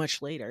so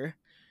much later.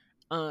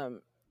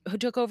 Who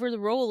took over the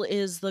role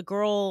is the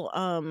girl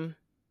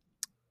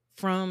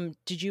from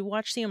did you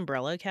watch The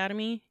Umbrella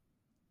Academy?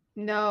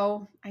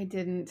 No, I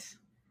didn't.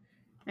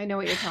 I know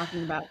what you're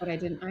talking about, but I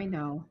didn't. I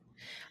know.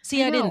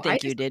 See, I I know. didn't I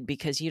think you just did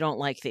because you don't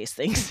like these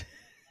things.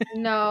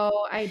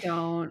 no, I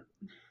don't.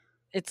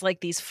 It's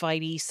like these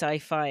fighty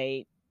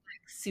sci-fi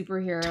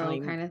Superhero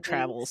time kind of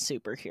travel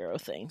things. superhero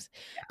things.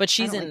 But I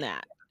she's don't in like.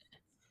 that.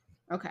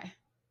 Okay.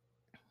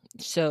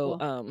 So,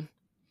 Cool.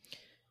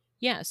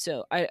 yeah,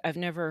 so I've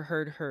never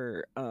heard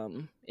her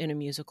in a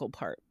musical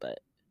part, but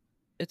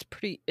it's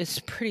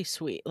pretty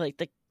sweet. Like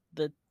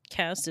the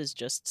cast is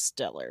just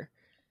stellar,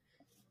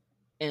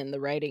 and the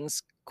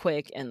writing's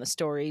quick, and the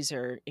stories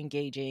are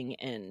engaging,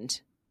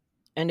 and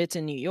it's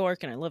in New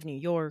York, and I love New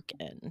York,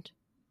 and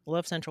I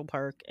love Central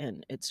Park,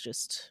 and it's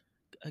just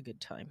a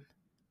good time.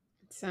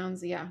 It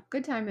sounds, yeah.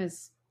 Good Time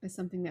is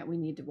something that we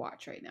need to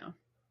watch right now. At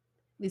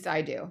least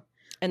I do.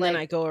 And then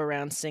I Like go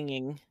around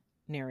singing,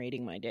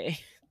 narrating my day.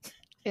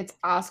 it's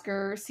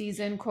Oscar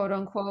season, quote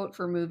unquote,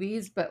 for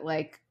movies, but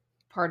like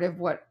part of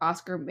what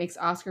Oscar makes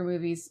Oscar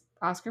movies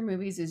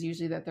is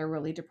usually that they're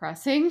really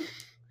depressing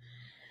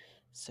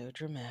So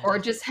or dramatic.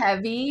 just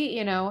heavy,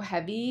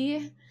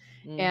 heavy.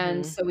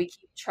 And Mhm. so we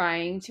keep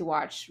trying to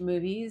watch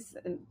movies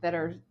that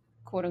are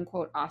quote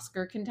unquote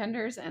Oscar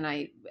contenders,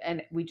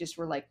 and we just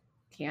were like,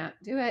 can't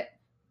do it.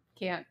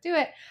 Can't do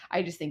it.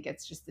 I just think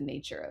it's just the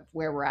nature of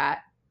where we're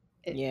at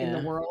in the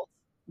Yeah. world,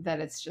 that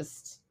it's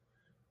just,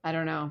 I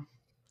don't know.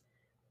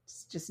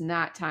 It's just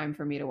not time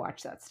for me to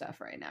watch that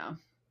stuff right now.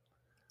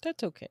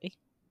 That's okay.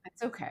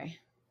 It's okay.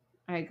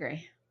 I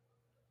agree.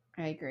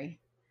 I agree.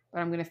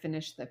 But I'm going to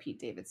finish the Pete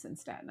Davidson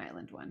Staten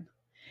Island one.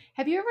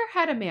 Have you ever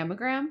had a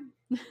mammogram?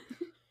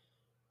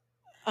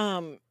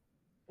 Um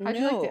How'd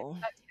you like that?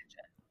 no.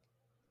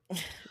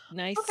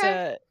 Nice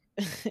Okay.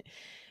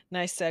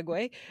 nice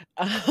segue.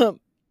 Um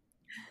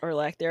or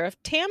lack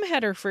thereof. Tam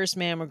had her first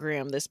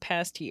mammogram this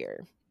past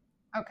year.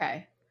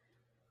 Okay.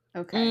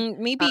 Okay.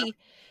 Um, Maybe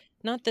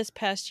not this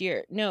past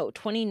year. No,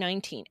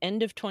 2019.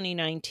 End of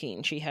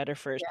 2019 she had her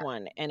first yeah.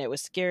 one, and it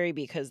was scary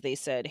because they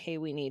said, "Hey,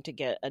 we need to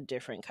get a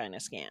different kind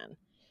of scan."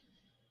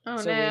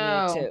 Oh So we need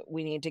no.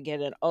 to get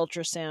an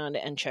ultrasound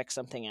and check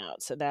something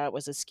out. So that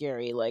was a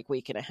scary like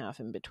week and a half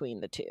in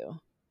between the two.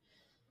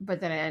 But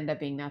then it ended up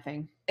being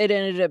nothing. It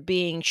ended up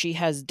being she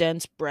has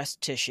dense breast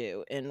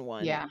tissue in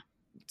one Yeah.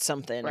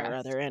 something or Breast.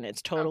 other, and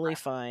it's totally Okay.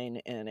 fine,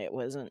 and it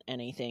wasn't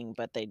anything,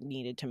 but they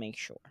needed to make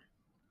sure.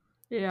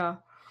 Yeah.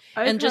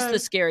 I've And just the had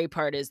scary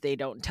part is they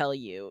don't tell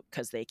you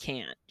because they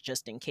can't,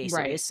 just in case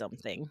it is right.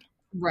 something.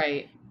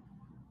 Right.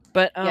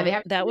 But Yeah, they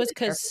have to be that was really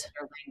careful because with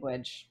their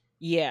language.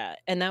 yeah,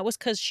 and that was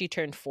because she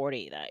turned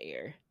 40 that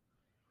year,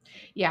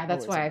 Yeah, or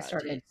was about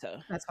to.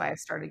 So that's why I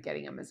started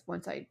getting them, is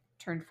once I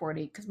turned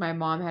 40, because my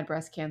mom had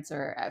breast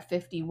cancer at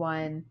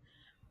 51,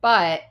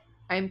 but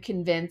I'm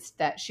convinced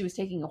that she was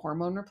taking a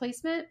hormone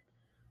replacement,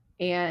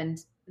 and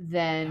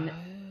then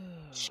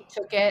she oh,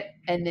 took it,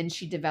 and then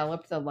she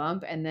developed the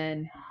lump, and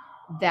then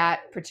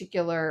that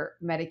particular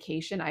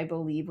medication, I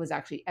believe, was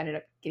actually ended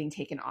up getting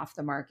taken off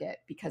the market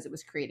because it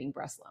was creating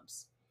breast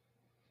lumps.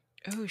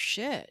 oh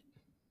shit,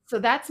 So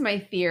that's my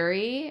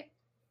theory,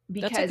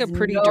 that's like a because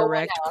pretty no one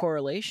direct else,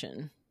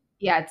 correlation.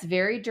 yeah, it's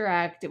very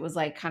direct. It was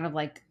like kind of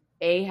like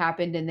A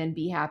happened and then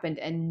B happened,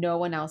 and no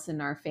one else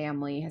in our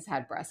family has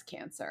had breast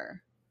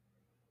cancer.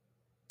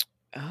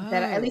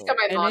 That, at least on Oh,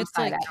 my and mom's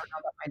side, I don't know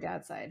about my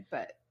dad's side,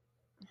 but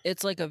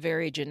it's like a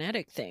very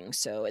genetic thing.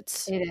 So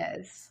it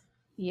is.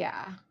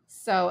 Yeah.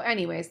 So,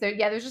 anyways,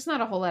 there's just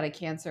not a whole lot of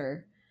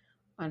cancer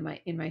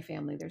in my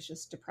family. There's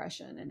just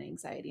depression and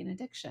anxiety and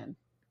addiction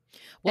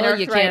and well,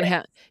 you arthritis.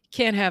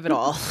 can't have it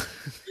all.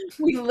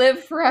 We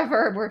live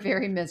forever. We're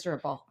very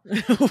miserable.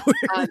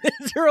 We're Um,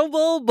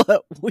 miserable,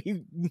 but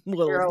we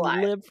will you're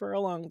alive. live for a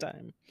long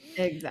time.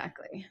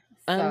 Exactly.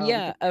 So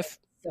Yeah, just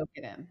soak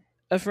it in.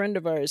 a friend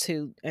of ours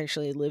who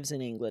actually lives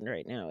in England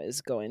right now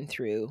is going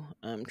through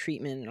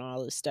treatment and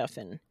all this stuff,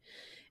 and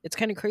it's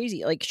kind of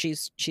crazy. Like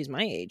she's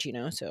my age,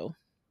 so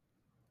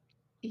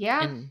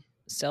Yeah, and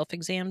self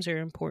exams are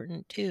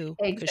important too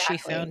because she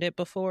found exactly. it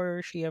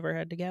before she ever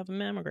had to have a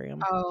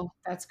mammogram. Oh,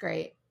 that's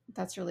great.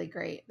 That's really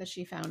great that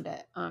she found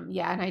it.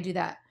 Yeah, and I do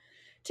that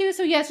too.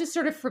 So yeah, it's just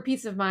sort of for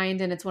peace of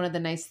mind, and it's one of the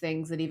nice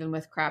things that even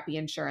with crappy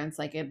insurance,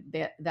 like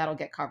that'll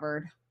get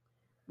covered,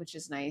 which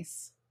is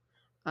nice.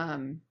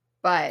 Um,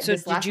 but So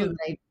this last one,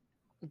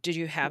 did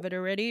you have it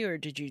already, or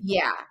did you?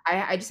 yeah,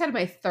 I just had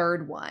my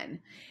third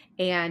one,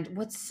 and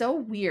what's so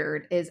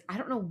weird is I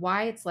don't know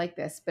why it's like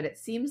this, but it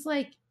seems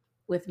like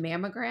with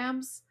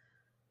mammograms,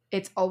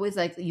 it's always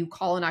like you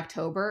call in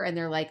October and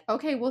they're like,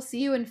 okay, we'll see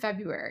you in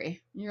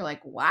February. And you're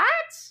like,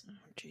 what?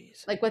 Oh,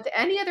 jeez. Like with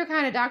any other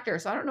kind of doctor.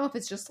 So I don't know if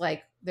it's just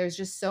like there's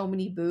just so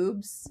many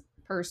boobs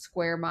per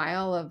square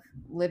mile of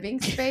living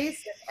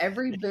space.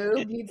 Every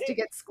boob needs to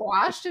get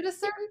squashed at a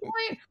certain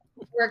point.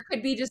 Or it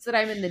could be just that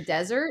I'm in the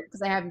desert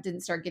because I haven't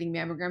didn't start getting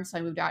mammograms. So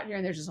I moved out here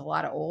and there's just a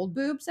lot of old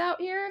boobs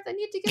out here that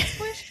need to get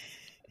squished.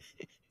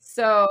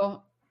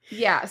 So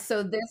yeah,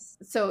 so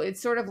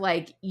it's sort of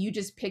like you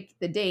just pick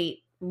the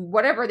date,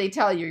 whatever they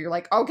tell you, you're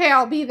like, okay,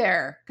 I'll be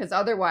there. Cause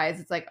otherwise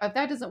it's like, if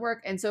that doesn't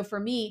work. And so for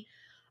me,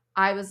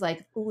 I was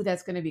like, ooh,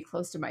 that's gonna be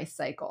close to my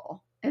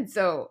cycle. And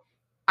so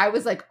I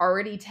was like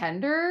already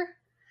tender.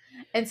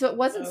 And so it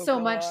wasn't Oh so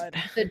much God.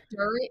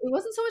 it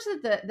wasn't so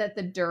much that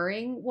the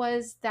during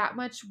was that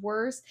much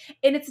worse.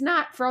 And it's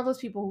not, for all those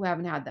people who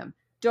haven't had them,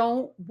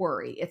 don't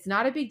worry. It's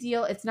not a big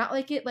deal. It's not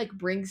like it like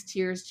brings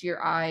tears to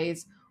your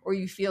eyes or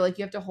you feel like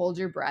you have to hold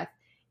your breath.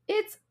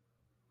 It's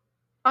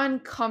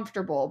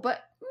uncomfortable,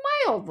 but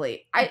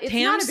mildly. It's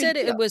Tam not a big said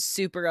deal. it was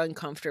super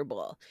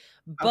uncomfortable,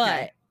 but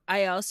Okay.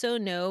 I also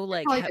know, It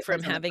like, probably from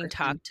depends on the having person.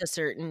 talked to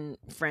certain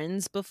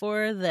friends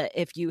before, that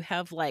if you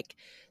have, like,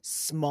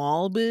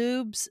 small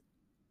boobs,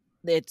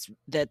 it's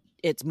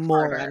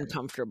more Harder.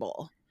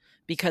 uncomfortable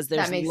because That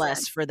there's makes less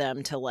sense. for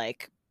them to,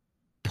 like,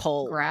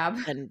 pull Grab.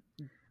 and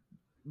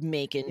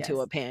make into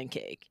Yes. a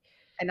pancake.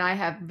 And I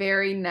have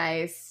very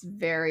nice,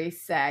 very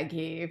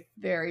saggy,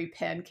 very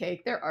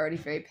pancake. They're already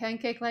very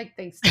pancake-like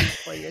thanks to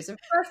 4 years of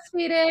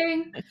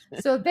breastfeeding.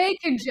 So they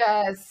can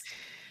just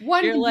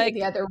one You're can be in the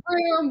like other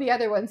room, the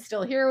other one's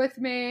still here with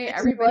me. you're like,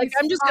 Everybody's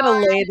 "I'm just gonna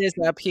fine. lay this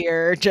up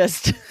here,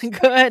 just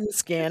go ahead and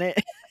scan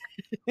it."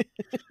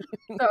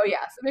 So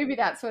yeah, so maybe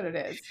that's what it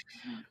is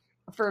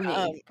for Um,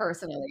 me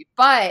personally.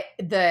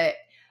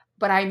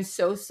 But I'm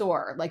so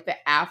sore. Like the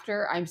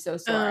after, I'm so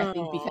sore. I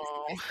think because of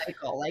oh. my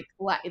cycle.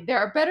 Like they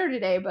are better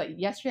today, but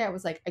yesterday I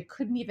was like I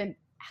couldn't even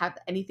have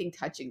anything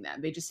touching them.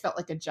 They just felt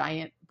like a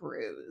giant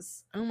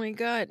bruise. Oh my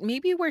god,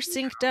 maybe we're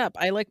synced up.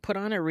 I, like, put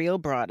on a real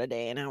bra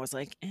today, and I was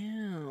like,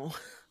 "Ew,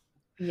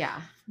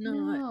 Yeah. not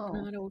No.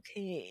 not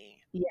okay."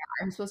 Yeah,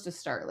 I'm supposed to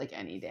start like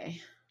any day.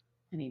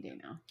 Any day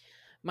now.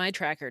 My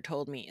tracker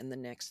told me in the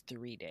next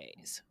 3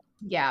 days,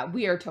 Yeah,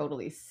 we are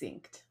totally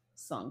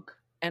sunk.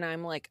 and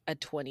I'm, like, a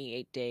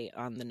 28-day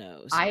on the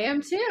nose. I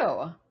am too.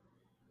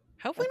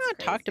 That's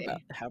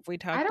crazy. Have we I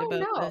talked don't about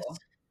know. this?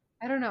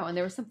 I don't know. And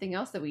there was something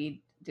else that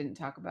we didn't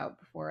talk about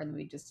before and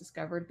we just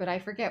discovered, but I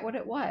forget what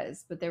it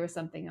was. But there was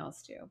something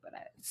else too, but I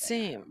don't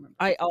Same. remember.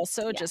 I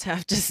also Yeah. just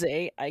have to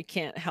say, I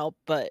can't help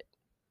but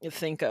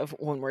think of,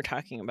 when we're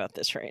talking about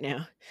this right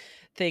now,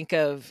 think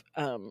of,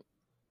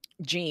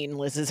 Gene,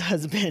 Liz's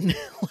husband,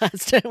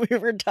 last time we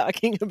were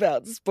talking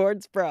about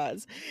sports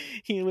bras.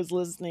 He was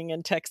listening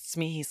and texts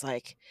me. He's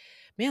like,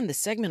 "Man, this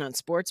segment on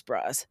sports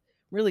bras.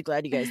 Really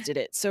glad you guys did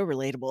it. So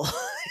relatable."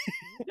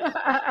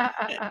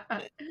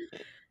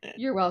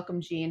 You're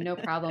welcome, Jean. No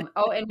problem.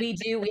 Oh, and we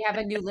have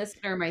a new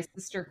listener, my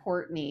sister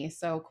Courtney.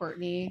 So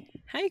Courtney,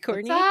 Hi, what's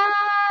Courtney.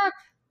 up?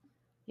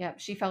 Yep,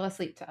 she fell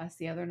asleep to us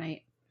the other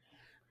night.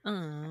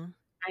 Aw.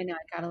 I know.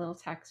 I got a little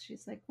text.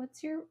 She's like,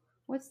 what's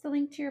the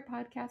link to your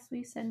podcast? Will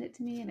you send it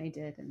to me?" And I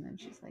did. And then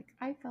she's like,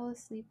 "I fell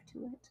asleep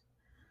to it."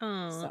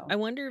 Aw. So, I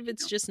wonder if you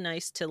it's know, just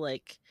nice to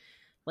like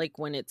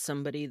when it's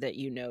somebody that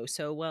you know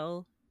so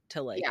well,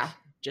 to yeah,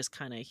 just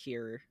kind of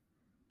hear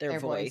their their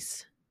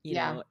voice. voice,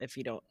 Yeah. if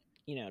you don't,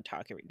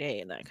 talk every day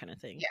and that kind of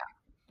thing. Yeah.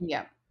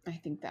 Yeah. I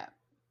think that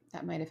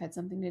might have had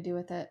something to do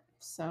with it.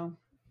 So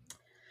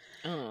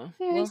Oh,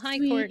 very well, hi,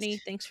 sweet. Courtney.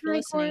 Thanks for Hi,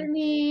 listening.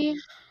 Courtney.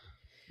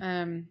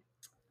 Um,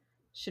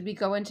 should we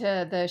go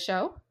into the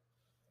show?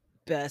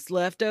 Best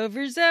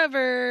leftovers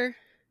ever.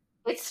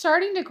 It's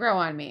starting to grow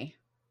on me.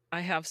 I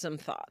have some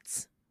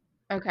thoughts.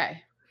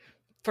 Okay.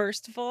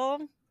 First of all,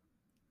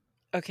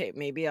 okay,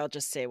 maybe I'll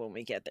just say when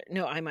we get there.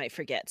 No, I might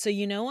forget. So,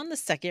 on the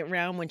second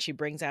round, when she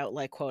brings out,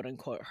 like, quote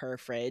unquote, her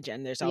fridge,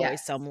 and there's always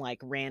Yes. some, like,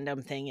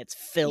 random thing it's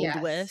filled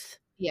Yes. with.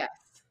 Yes.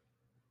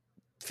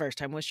 First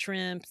time was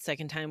shrimp.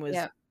 Second time was,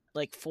 Yep.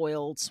 like,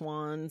 foiled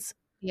swans.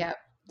 Yep.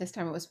 This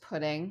time it was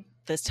pudding.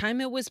 This time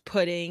it was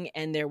pudding,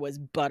 and there was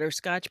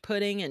butterscotch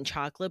pudding and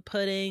chocolate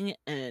pudding,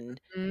 and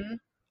Mm.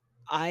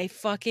 I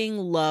fucking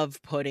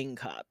love pudding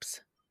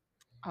cups.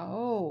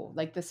 Oh,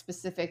 like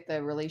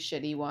the really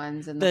shitty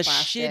ones in the The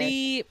plastic.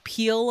 shitty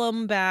peel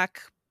 'em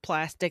back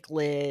plastic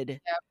lid,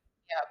 Yep.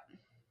 Yep.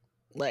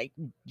 like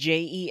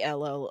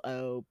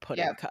JELLO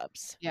pudding Yep.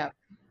 cups. Yep.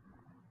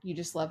 You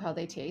just love how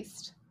they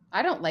taste.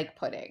 I don't like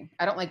pudding.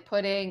 I don't like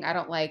pudding. I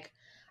don't like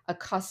a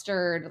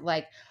custard.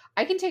 Like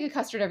I can take a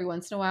custard every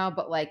once in a while,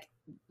 but like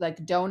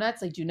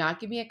donuts, like do not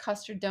give me a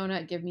custard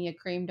donut, give me a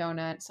cream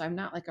donut. So I'm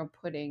not like a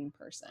pudding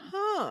person.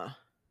 Huh.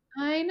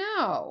 I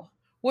know.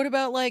 What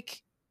about,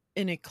 like,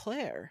 an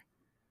eclair?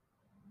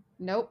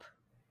 Nope.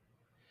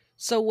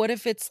 So what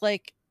if it's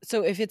like,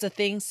 so if it's a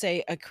thing,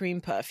 say a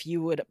cream puff,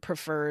 you would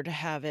prefer to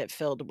have it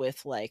filled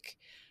with, like,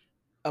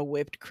 a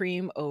whipped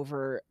cream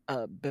over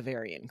a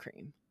Bavarian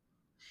cream?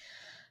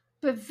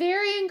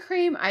 Bavarian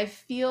cream, I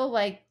feel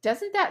like,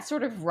 doesn't that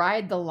sort of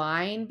ride the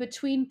line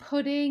between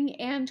pudding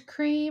and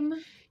cream?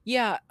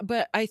 Yeah,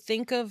 but I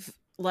think of,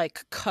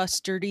 like,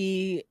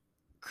 custardy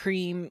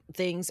cream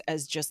things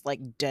as just,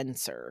 like,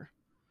 denser.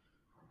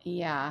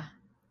 Yeah.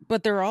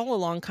 But they're all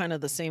along kind of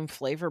the same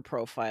flavor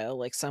profile,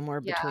 like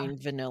somewhere Yeah. between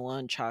vanilla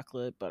and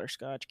chocolate,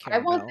 butterscotch, I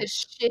want the caramel.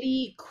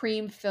 shitty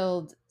cream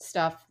filled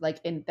stuff like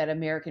in that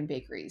American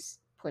bakeries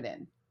put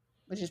in,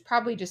 which is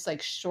probably just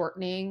like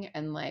shortening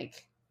and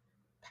like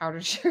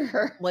powdered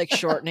sugar. Like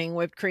shortening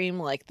whipped cream,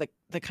 like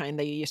the kind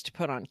that you used to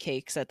put on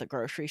cakes at the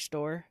grocery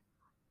store.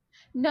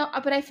 No,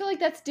 but I feel like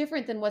that's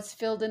different than what's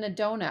filled in a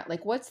donut.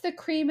 Like, what's the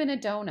cream in a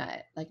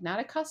donut? Like, not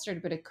a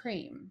custard, but a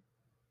cream.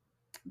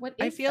 What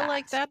I is feel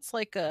like that?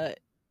 that's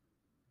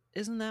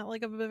isn't that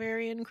like a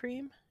Bavarian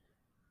cream?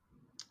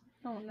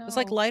 Oh It's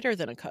like no. lighter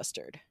than a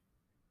custard.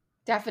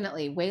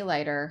 Definitely way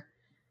lighter.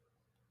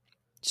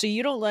 So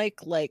you don't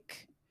like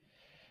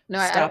No,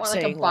 I don't stop want like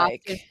a saying Boston.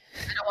 like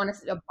I don't want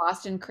a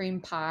Boston cream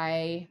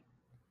pie.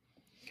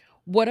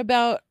 what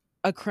about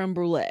a creme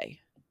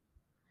brulee.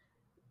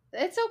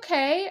 It's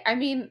okay. I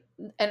mean,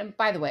 and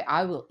by the way,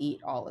 I will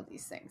eat all of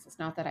these things. It's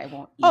not that I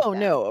won't eat Oh,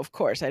 them. no, of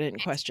course, I didn't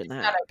It's question just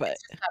not that, a but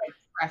it's just not a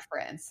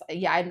preference.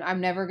 Yeah,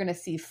 I'm never gonna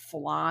see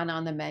flan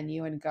on the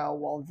menu and go,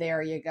 well,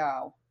 there you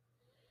go.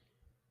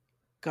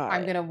 got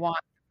I'm it. gonna want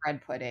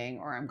bread pudding,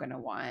 or I'm gonna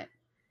want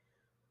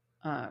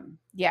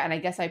yeah, and I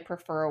guess I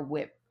prefer a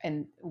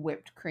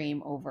whipped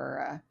cream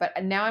over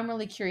but now I'm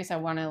really curious. I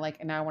want to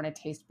like now I want to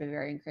taste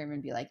Bavarian cream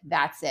and be like,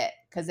 that's it,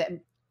 because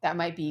that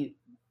might be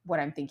what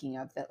I'm thinking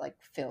of that like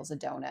fills a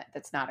donut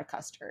that's not a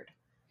custard.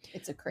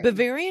 It's a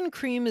cream. Bavarian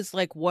cream is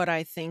like what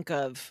I think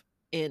of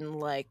in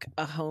like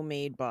a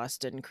homemade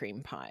Boston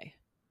cream pie,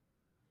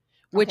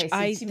 which Okay,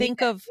 so I to me,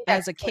 think of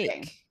that's as a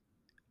pudding. cake.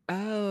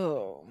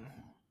 Oh,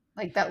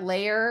 Like that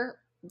layer,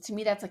 to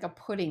me, that's like a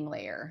pudding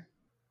layer.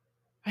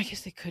 I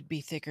guess it could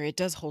be thicker. It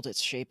does hold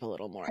its shape a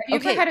little more.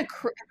 Have you ever Okay, had have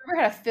you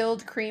ever had a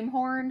filled cream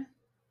horn?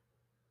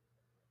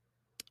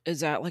 is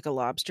that like a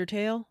lobster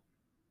tail?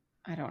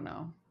 I don't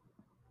know.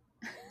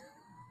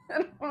 I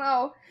don't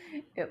know.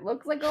 It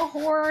looks like a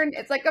horn.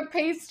 It's like a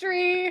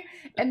pastry,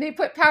 and they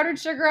put powdered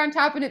sugar on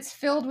top, and it's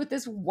filled with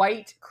this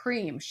white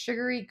cream,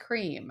 sugary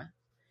cream.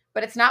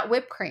 But it's not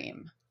whipped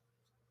cream.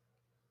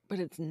 But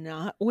it's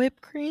not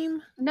whipped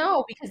cream?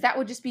 No, because that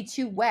would just be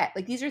too wet.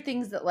 Like these are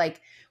things that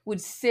like would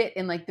sit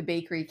in like the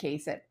bakery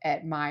case at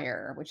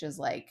Meijer, which is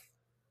like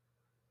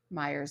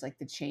Meijer's like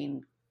the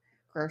chain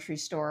grocery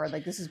store.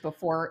 Like this is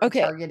before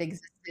Okay, Target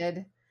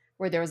existed,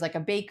 where there was like a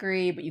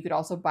bakery, but you could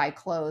also buy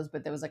clothes,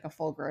 but there was like a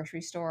full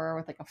grocery store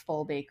with like a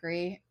full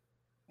bakery.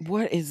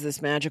 what is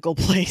this magical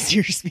place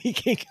you're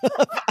speaking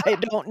of? I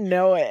don't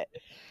know it.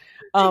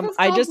 It was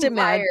I called just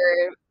imagine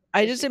Meijer,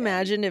 I just Michigan.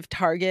 imagined if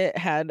Target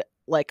had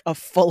like a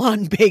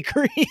full-on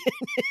bakery.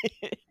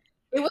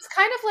 It was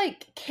kind of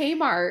like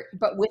Kmart,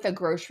 but with a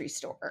grocery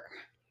store.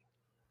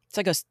 It's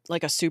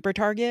like a super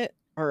Target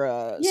or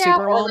a Yeah,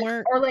 super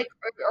Walmart. or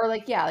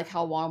like yeah, like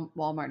how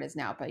Walmart is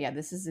now. But yeah,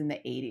 this is in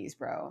the 80s,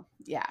 bro.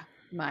 Yeah,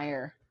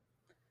 Meijer.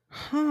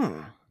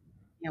 Huh.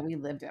 Yeah, we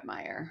lived at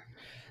Meijer.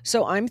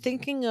 So I'm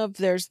thinking of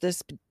there's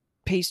this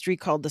pastry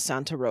called the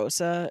Santa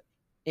Rosa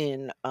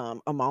in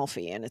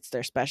Amalfi, and it's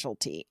their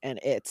specialty, and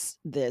it's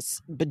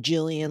this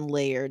bajillion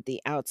layered.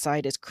 The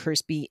outside is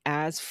crispy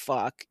as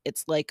fuck.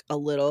 It's like a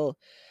little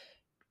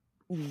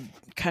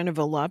kind of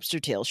a lobster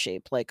tail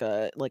shape, like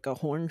a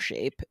horn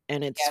shape,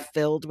 and it's Yep.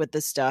 filled with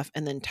this stuff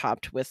and then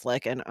topped with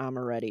like an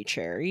amaretti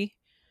cherry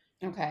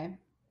Okay.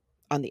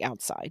 on the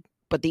outside.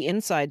 But the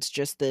inside's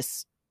just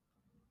this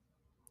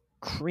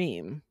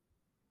cream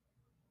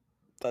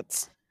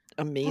that's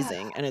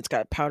amazing, and it's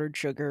got powdered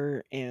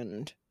sugar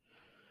and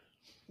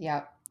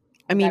Yep.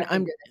 I We got mean, to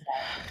figure this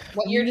out.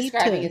 What we you're need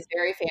describing to is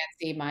very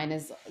fancy. Mine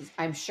is,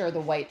 I'm sure,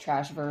 the white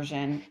trash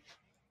version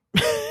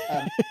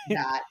of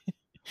that,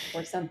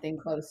 or something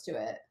close to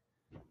it.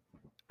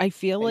 I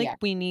feel But like yeah,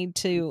 we need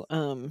to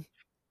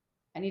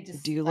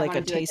do I like want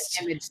a to do like taste.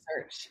 an image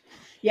search.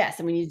 Yes,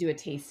 and we need to do a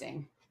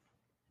tasting.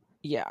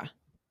 Yeah.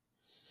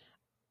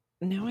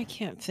 Now I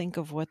can't think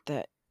of what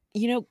that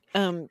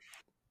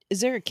is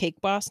there a Cake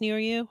Boss near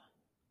you?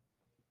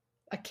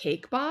 A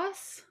cake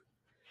boss?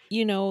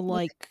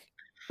 What? Like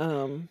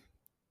um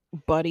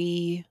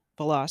Buddy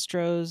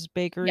Velastro's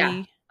Yeah.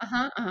 bakery?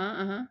 Uh-huh. Uh-huh.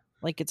 Uh-huh.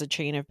 Like it's a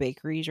chain of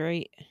bakeries,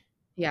 right?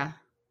 Yeah.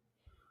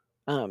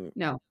 Um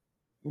No,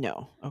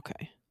 no.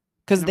 Okay.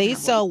 I Cuz don't they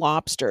have one. sell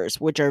lobsters,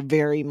 which are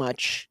very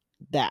much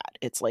that.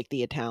 It's like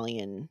the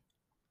Italian.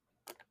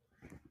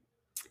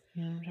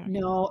 You know what I'm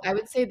talking about? No, I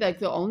would say like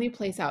the only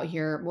place out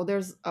here, well,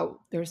 there's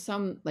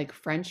some like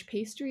French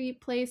pastry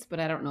place, but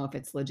I don't know if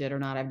it's legit or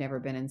not. I've never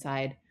been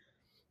inside.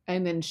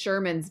 And then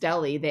Sherman's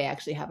Deli, they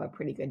actually have a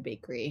pretty good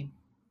bakery.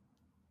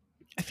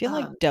 I feel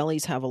like Um,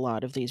 delis have a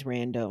lot of these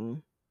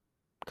random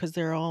because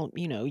they're all,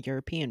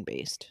 European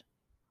based.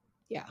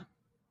 yeah,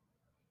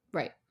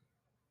 right.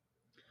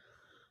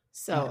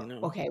 I don't So,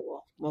 know. okay,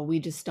 well, we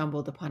just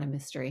stumbled upon a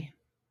mystery.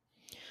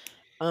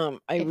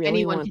 I If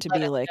really anyone want can to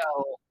let be us like,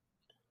 know,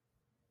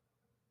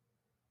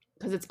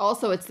 because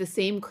it's the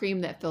same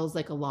cream that fills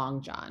like a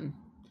Long John.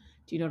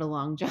 Do you know what a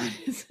Long John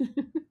is?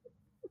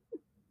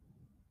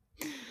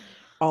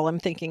 all I'm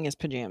thinking is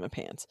pajama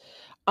pants.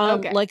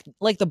 Okay.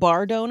 Like the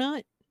bar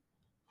donut.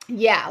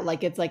 Yeah,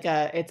 like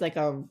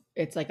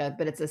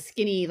but it's a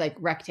skinny like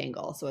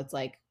rectangle, so it's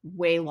like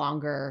way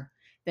longer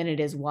than it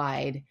is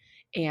wide,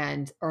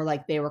 and or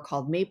like they were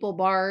called maple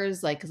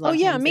bars, like because a Oh lot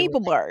of yeah, times they were maple like,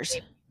 bars.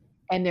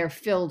 and they're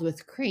filled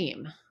with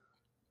cream.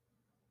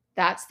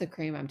 That's the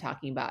cream I'm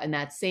talking about, and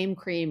that same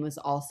cream was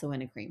also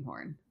in a cream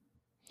horn.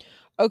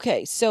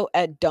 Okay, so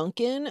at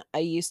Dunkin', I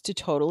used to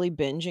totally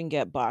binge and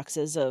get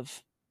boxes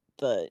of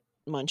the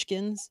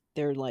Munchkins,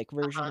 their like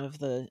version Uh-huh. of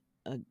the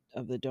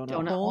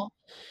donut Donut hole, hole.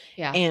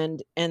 Yeah.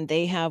 and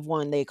they have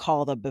one they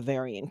call the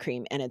Bavarian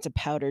cream, and it's a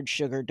powdered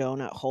sugar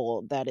donut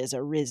hole that is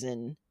a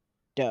risen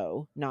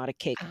dough, not a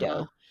cake Uh-huh.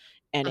 dough,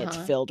 and it's Uh-huh.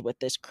 filled with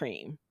this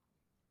cream.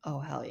 Oh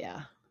hell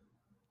yeah.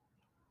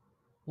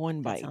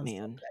 One That bite, sounds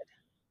so man. good.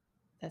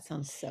 That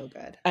sounds so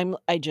good.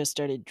 I just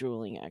started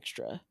drooling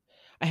extra.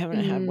 I haven't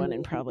had one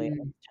in probably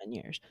Mm. 10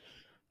 years.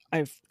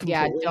 I've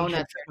Yeah, completely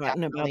had donuts are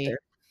forgotten about definitely their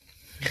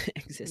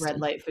red existence.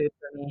 light food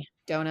for me.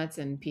 Donuts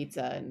and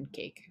pizza and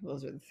cake.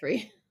 Those are the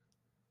three.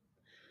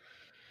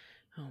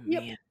 Oh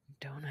Yep. man,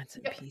 donuts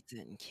and Yep. pizza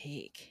and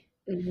cake.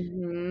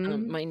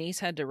 Hmm. My niece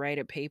had to write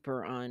a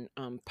paper on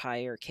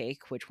pie or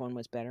cake, which one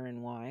was better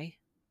and why.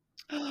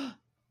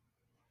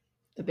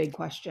 The big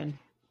question.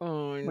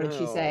 Oh What did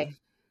she say? no.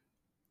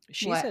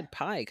 She What? said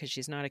pie because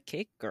she's not a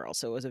cake girl,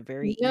 so it was a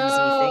very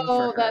easy thing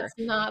for No, her. that's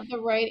not the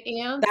right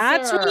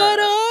That's what answer.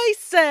 I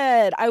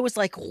said. I was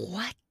like,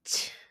 "What?"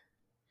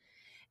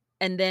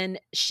 And then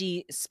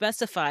she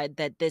specified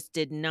that this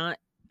did not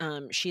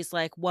she's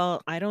like,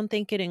 "Well, I don't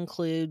think it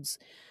includes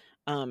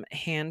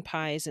hand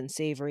pies and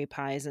savory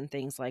pies and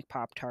things like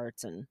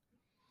Pop-Tarts and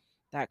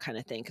that kind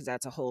of thing because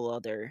that's a whole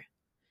other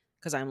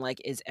because I'm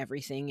like, is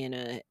everything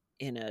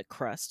in a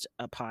crust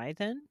a pie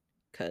then?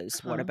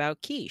 Because what Huh.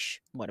 about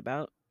quiche? What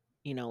about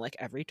like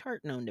every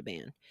tart known to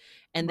man?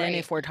 And then Right.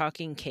 if we're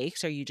talking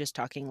cakes, are you just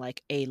talking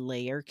like a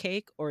layer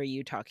cake, or are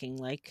you talking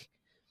like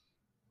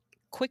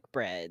quick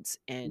breads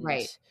and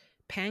Right.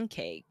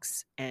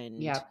 pancakes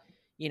and Yep.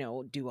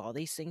 do all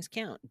these things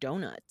count?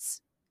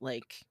 Donuts,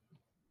 like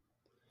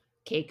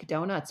Cake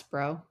donuts,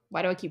 bro.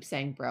 Why do I keep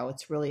saying bro?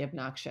 It's really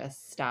obnoxious.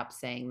 Stop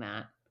saying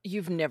that.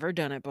 you've never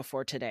done it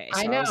before today,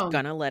 I so I was know.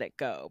 gonna let it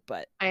go,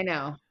 but I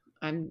know.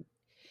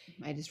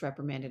 I just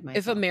reprimanded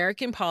if myself.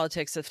 American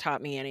politics have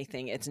taught me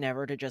anything, it's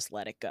never to just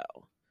let it go.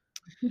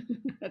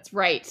 That's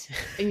right.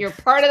 And you're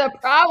part of the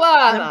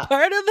I'm problem.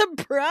 part of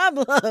the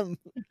problem.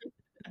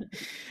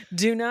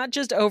 Do not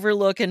just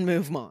overlook and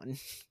move on.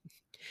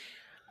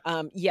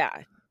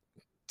 Yeah,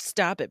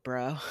 stop it,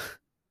 bro.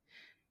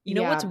 You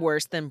know what's Yeah.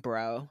 worse than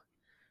bro?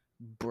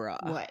 Bruh.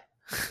 What?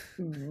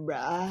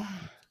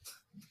 Bruh.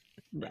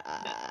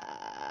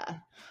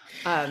 Bruh.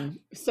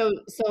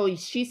 So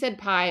she said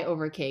pie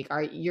over cake.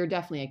 You're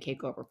definitely a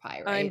cake over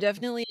pie, I'm right?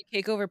 definitely a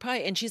cake over pie.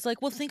 And she's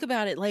like, well, think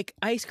about it. Like,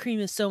 ice cream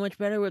is so much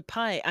better with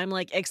pie. I'm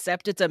like,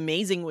 except it's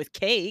amazing with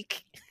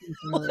cake.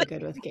 It's really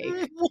good with cake.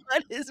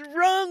 What is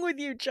wrong with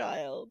you,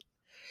 child?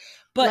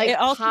 But it Like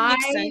also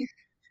makes pie, sense.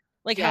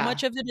 Like, how yeah,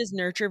 much of it is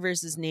nurture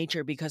versus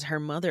nature because her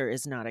mother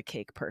is not a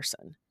cake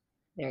person.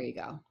 there you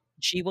go.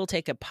 She will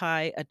take a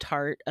pie, a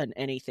tart, an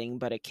anything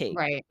but a cake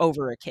Right.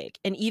 over a cake.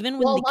 And even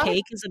when Well, a the lot of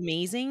cake is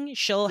amazing,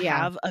 she'll yeah,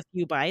 have a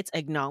few bites,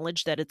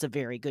 acknowledge that it's a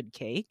very good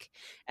cake,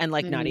 and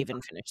like and not move even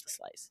on. finish the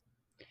slice.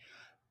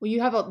 Well, you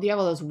have all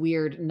those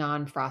weird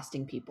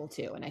non-frosting people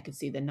too, and I could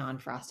see the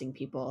non-frosting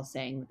people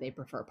saying that they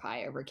prefer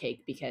pie over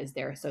cake because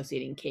they're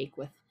associating cake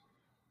with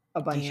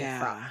a bunch of Yeah.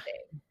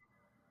 frosting.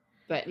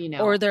 But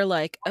Or they're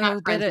like, I'm not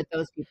 "Oh, but friends with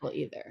those people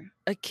either.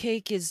 a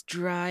cake is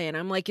dry." And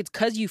I'm like, "It's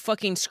cuz you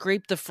fucking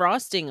scraped the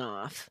frosting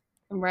off."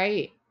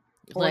 Right.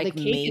 Or the Like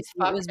cake maybe is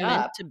it was fucked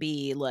meant up. to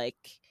be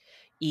like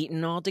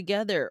eaten all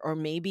together, or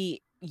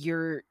maybe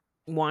you're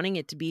wanting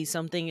it to be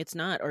something it's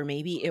not, or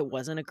maybe it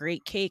wasn't a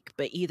great cake,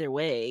 but either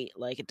way,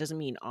 like it doesn't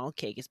mean all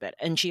cake is bad.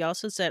 And she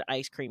also said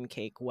ice cream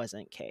cake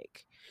wasn't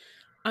cake.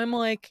 I'm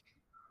like,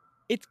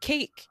 it's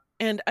cake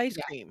and ice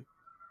Yeah. cream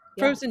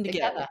Yeah. frozen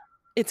together. Together.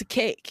 It's a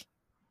cake.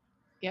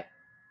 Yep.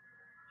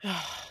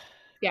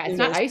 Yeah, it's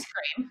not Anyways, ice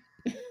cream.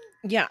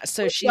 yeah,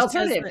 so What's the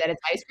alternative? That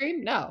it's ice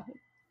cream? No.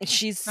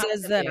 she Not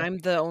says with that you. I'm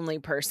the only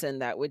person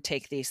that would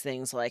take these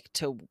things like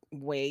to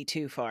way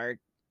too far,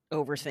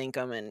 overthink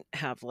them, and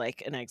have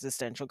like an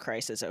existential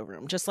crisis over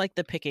them. Just like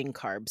the picking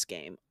carbs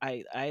game.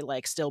 I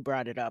like still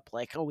brought it up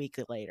like a week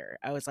later.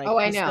 I was like, Oh,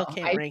 I I know. still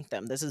can't rank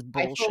them. This is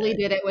I fully bullshit.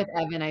 did it with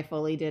Evan. I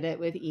fully did it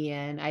with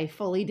Ian. I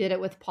fully did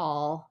it with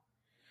Paul.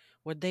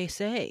 What'd they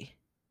say?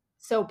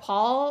 So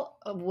Paul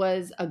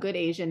was a good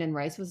Asian and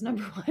rice was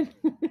number one.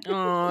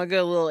 Oh,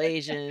 good little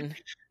Asian.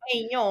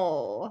 I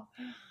know.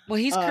 Well,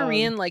 he's Um,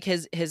 Korean. Like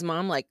his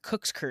mom like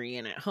cooks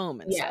Korean at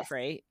home and yes, stuff,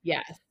 right?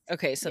 yes,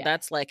 Okay, so yes,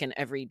 that's like an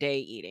everyday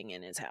eating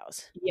in his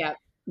house. yep,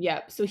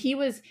 yep. So he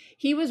was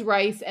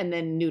rice and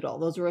then noodle.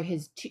 Those were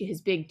his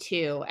big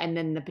two, and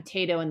then the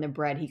potato and the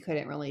bread. He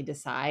couldn't really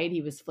decide.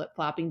 He was flip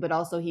flopping, but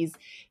also he's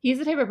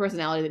the type of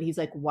personality that he's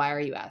like, why are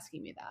you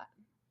asking me that?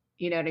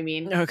 You know what I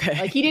mean?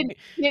 Like Okay. he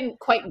didn't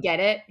quite get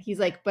it. He's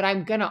like, but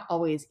I'm gonna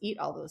always eat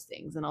all those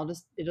things, and it'll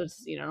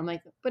just I'm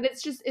like, but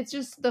it's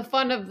just the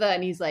fun of the.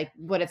 And he's like,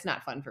 but it's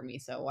not fun for me.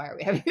 So why are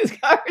we having this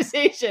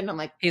conversation? I'm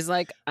like, He's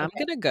like, I'm okay,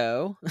 gonna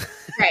go.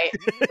 right,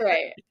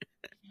 right.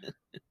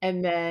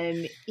 And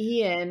then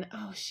Ian,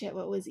 oh shit,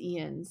 what was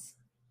Ian's?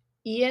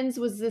 Ian's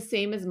was the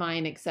same as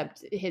mine,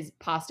 except his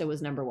pasta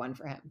was number one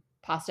for him.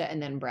 Pasta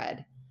and then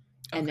bread,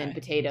 and then Okay.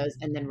 potatoes,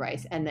 and then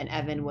rice. And then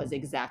Evan was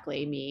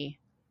exactly me: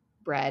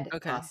 bread,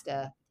 Okay.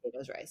 pasta,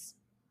 potatoes, rice.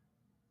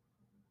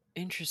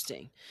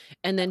 Interesting.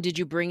 And then did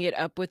you bring it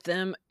up with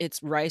them?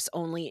 It's rice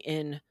only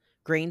in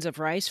grains of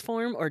rice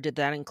form, or did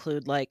that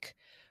include like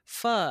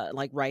pho,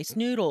 like rice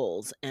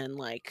noodles and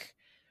like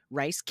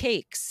rice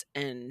cakes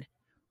and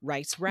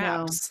rice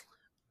No, wraps?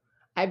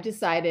 I've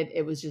decided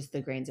it was just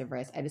the grains of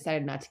rice. I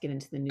decided not to get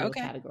into the noodle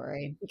Okay.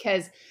 category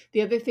because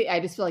the other thing, I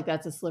just feel like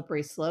that's a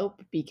slippery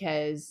slope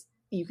because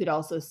you could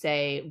also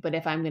say, but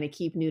if I'm going to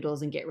keep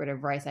noodles and get rid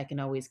of rice, I can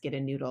always get a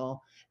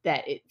noodle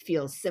that it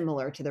feels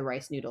similar to the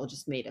rice noodle,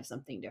 just made of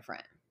something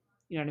different.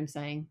 You know what I'm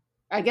saying?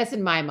 I guess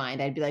in my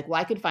mind, I'd be like, well,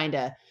 I could find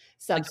a Like a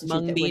substitute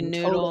mung bean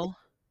noodle,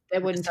 that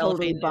like a wouldn't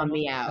totally cellophane bum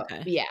noodle. me out.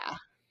 Okay. Yeah.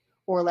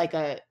 Or like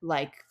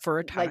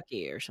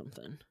Furikake or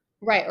something.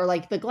 right, or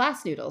like the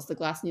glass noodles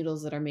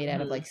that are made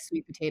out of Mhm. like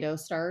sweet potato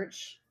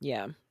starch.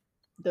 Yeah.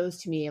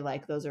 Those to me,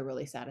 like those are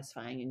really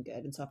satisfying and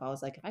good. And so if I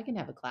was like, if I can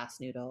have a glass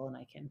noodle and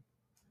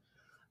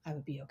I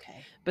would be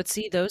okay. But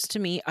see, those to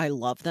me, I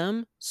love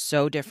them.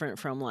 So different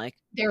from like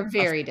They're a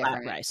very flat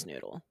different. rice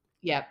noodle.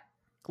 Yep.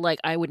 Like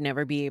I would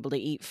never be able to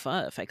eat pho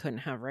if I couldn't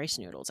have rice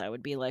noodles. I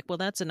would be like, well,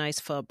 that's a nice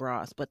pho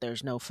broth, but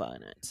there's no pho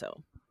in it.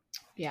 So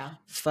Yeah.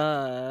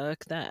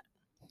 fuck that.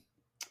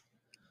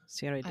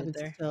 See what I did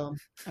there?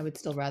 I would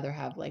still rather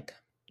have like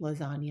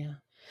lasagna.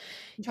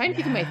 I'm trying to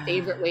think of my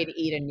favorite Yeah. way to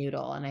eat a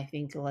noodle, and I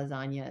think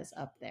lasagna is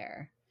up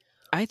there.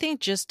 I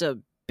think just a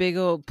big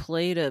old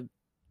plate of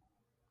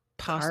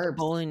pasta Carbs.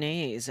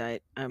 bolognese.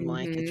 I'm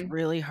like, it's Mhm.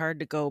 really hard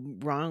to go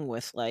wrong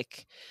with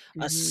like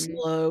a Mhm.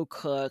 slow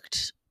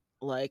cooked,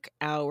 like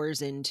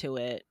hours into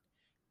it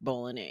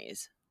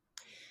bolognese.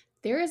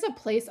 There is a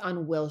place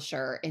on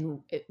Wilshire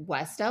in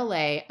West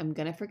LA. I'm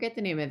going to forget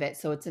the name of it.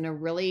 So it's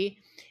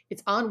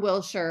on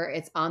Wilshire.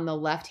 It's on the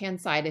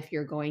left-hand side if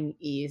you're going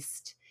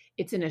east.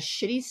 It's in a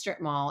shitty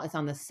strip mall. It's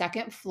on the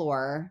second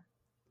floor.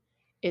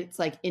 It's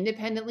like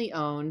independently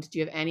owned. Do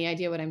you have any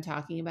idea what I'm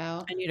talking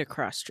about? I need a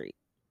cross street.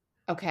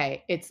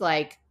 Okay. It's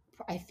like,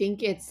 I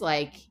think it's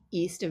like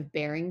east of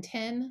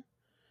Barrington,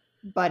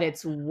 but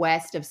it's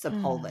west of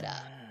Sepulveda.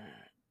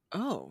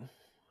 Oh.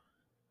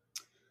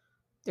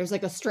 There's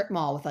like a strip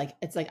mall with like,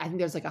 it's like, I think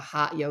there's like a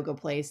hot yoga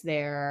place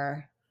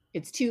there.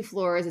 It's 2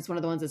 floors. It's one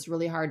of the ones that's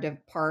really hard to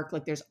park.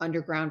 Like there's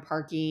underground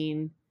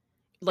parking.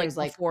 Like There's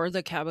like, before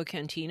the Cabo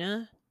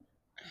Cantina?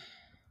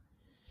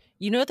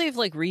 You know they've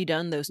like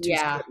redone those two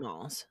yeah. strip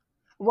malls.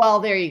 Well,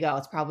 there you go.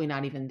 It's probably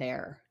not even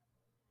there.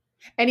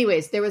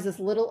 Anyways, there was this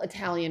little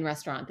Italian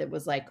restaurant that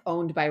was like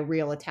owned by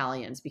real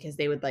Italians because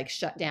they would like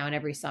shut down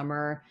every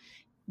summer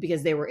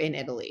because they were in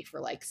Italy for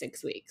like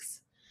 6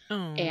 weeks.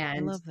 Oh, I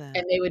And love that.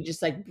 they would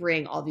just like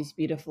bring all these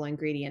beautiful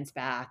ingredients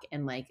back,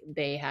 and like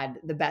they had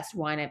the best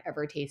wine I've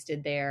ever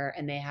tasted there,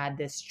 and they had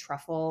this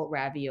truffle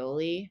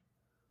ravioli.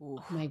 Oh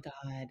Oof. my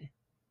god.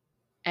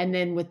 And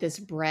then with this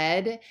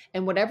bread,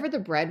 and whatever the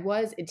bread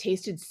was, it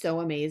tasted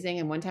so amazing.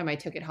 And one time I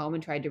took it home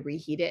and tried to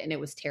reheat it, and it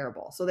was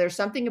terrible. So there's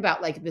something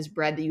about like this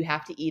bread that you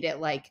have to eat it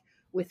like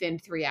within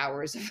 3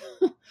 hours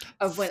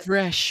of when,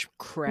 Fresh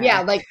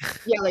crack. like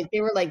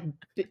they were like,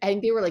 I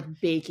think they were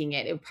like baking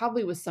it. It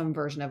probably was some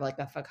version of like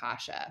a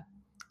focaccia.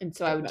 And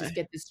so I would just Okay.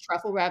 get this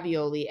truffle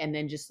ravioli and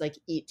then just like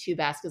eat 2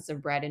 baskets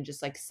of bread and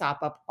just like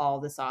sop up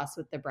all the sauce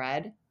with the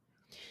bread.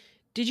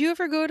 Did you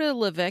ever go to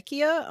La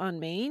Vecchia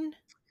on Maine?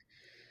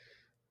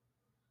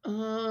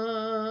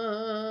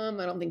 I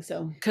don't think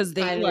so. Because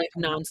they I don't like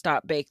even know.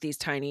 nonstop bake these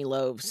tiny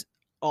loaves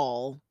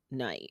all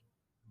night.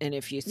 And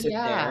if you sit there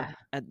Yeah.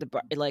 at the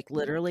bar, like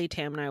literally,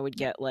 Tam and I would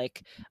get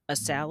like a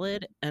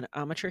salad and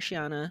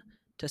amatriciana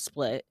to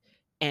split,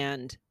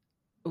 and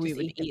we Just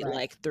would eat the eat bread.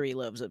 like 3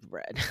 loaves of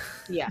bread.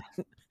 Yeah.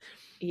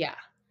 Yeah.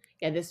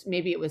 Yeah. This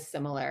maybe it was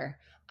similar.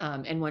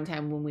 And one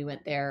time when we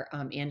went there,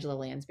 Angela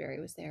Lansbury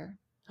was there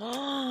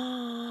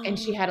and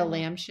she had a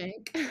lamb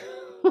shank.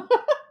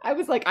 I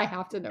was like, I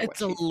have to know what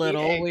It's a she's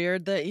little eating.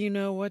 weird that you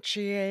know what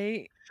she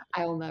ate.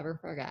 I will never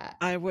forget.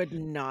 I would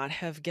not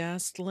have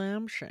guessed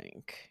lamb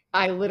shank.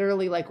 I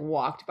literally like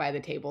walked by the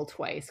table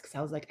twice because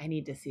I was like, I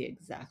need to see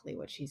exactly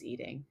what she's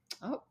eating.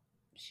 Oh,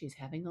 she's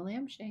having a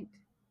lamb shank.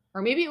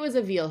 Or maybe it was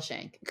a veal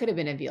shank. It could have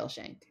been a veal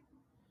shank.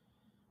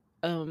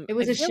 It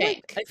was a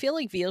shank. I feel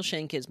like veal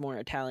shank is more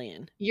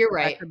Italian. You're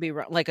I right. could be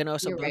wrong, like an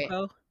You're right.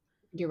 ossobuco.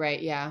 You're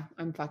right. Yeah,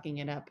 I'm fucking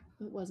it up.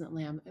 It wasn't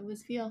lamb. It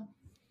was veal.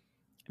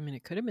 I mean,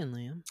 it could have been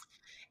lamb.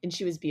 And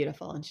she was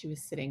beautiful, and she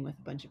was sitting with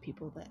a bunch of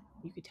people that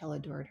you could tell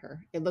adored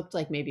her. It looked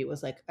like maybe it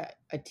was like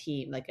a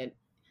team, like a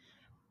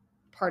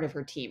part of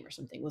her team or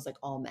something. It was like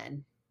all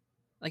men.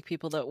 Like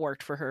people that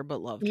worked for her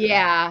but loved her.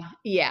 Yeah,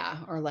 yeah,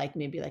 or like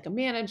maybe like a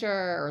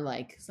manager or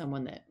like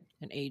someone that,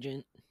 An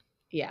agent.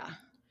 yeah,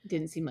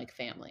 didn't seem like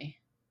family.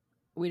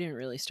 We didn't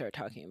really start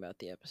talking about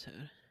the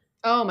episode.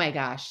 Oh my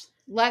gosh,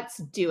 let's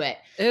do it.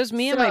 It was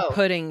me and my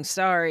pudding.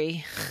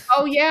 Sorry.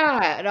 Oh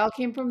yeah, it all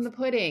came from the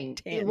pudding.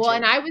 Tangent. Well,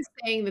 and I was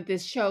saying that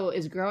this show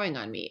is growing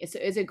on me. Is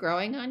it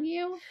growing on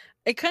you?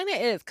 It kind of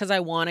is because I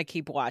want to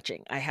keep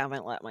watching. I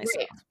haven't let myself.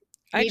 Right.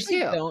 I Me actually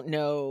too. don't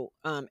know.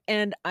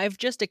 And I've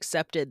just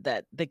accepted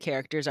that the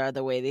characters are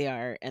the way they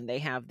are, and they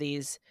have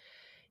these,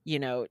 you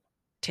know,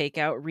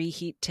 takeout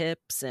reheat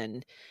tips.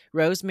 And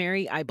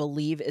Rosemary, I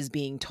believe, is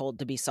being told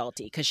to be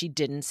salty because she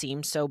didn't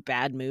seem so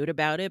bad mood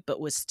about it, but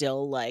was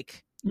still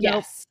like, nope,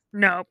 Yes.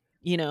 nope.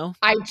 you know?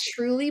 I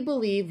truly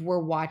believe we're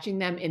watching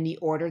them in the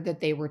order that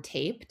they were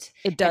taped,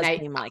 It and does I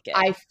seem like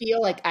it. I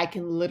feel like I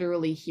can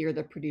literally hear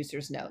the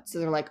producer's notes. So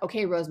they're like,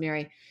 "Okay,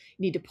 Rosemary, you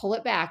need to pull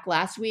it back.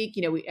 Last week,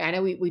 I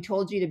know we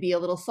told you to be a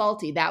little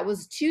salty. That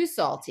was too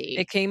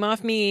It salty. came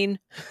off mean.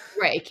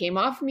 Right, it came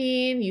off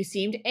mean. You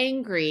seemed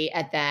angry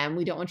at them.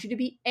 We don't want you to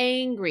be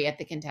angry at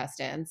the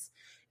contestants."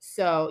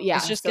 So,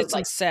 Let's yeah, just so, get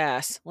some like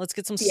sass. Let's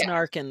get some yeah,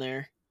 snark in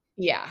there.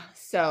 yeah.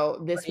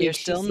 So But this you're week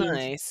still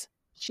nice.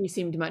 she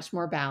seemed much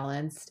more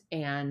balanced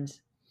and,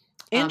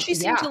 And she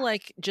seemed yeah, to,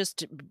 like,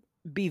 just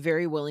be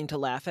very willing to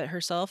laugh at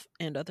herself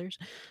and others.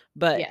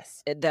 But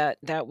yes.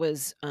 that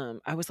was,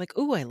 I was like,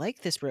 "Ooh, I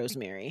like this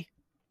Rosemary."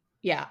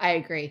 Yeah, I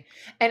agree.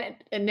 And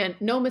then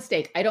no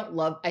mistake, I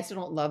still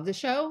don't love the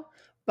show,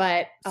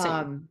 but,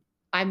 Same.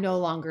 I'm no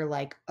longer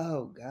like,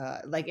 "Oh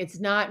god," like, it's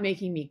not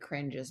making me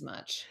cringe as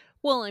much.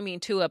 Well, I mean,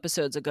 2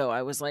 episodes ago,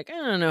 I was like, "I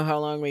don't know how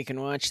long we can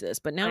watch this,"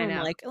 but now I I'm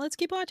know. like, "Let's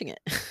keep watching it."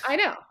 I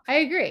know. I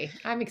agree.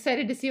 I'm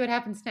excited to see what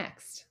happens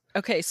next.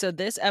 Okay, so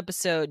this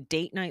episode,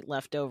 date night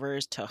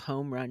leftovers to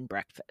home run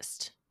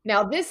breakfast.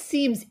 Now this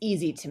seems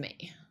easy to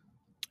me.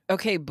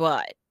 Okay,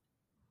 but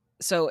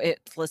so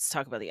let's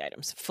talk about the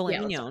items. Filet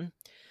Yeah, let's talk. mignon,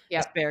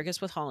 Yep.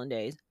 asparagus with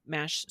hollandaise,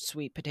 mashed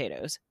sweet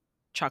potatoes,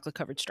 chocolate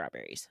covered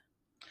strawberries.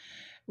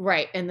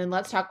 Right, and then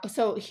let's talk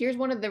so here's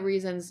one of the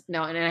reasons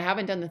no, and I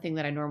haven't done the thing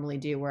that I normally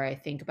do where I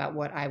think about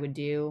what I would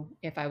do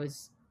if I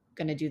was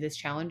gonna do this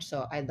challenge,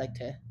 so I'd like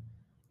to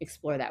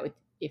explore that with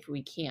if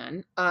we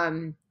can.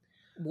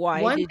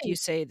 Why One did you thing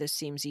say this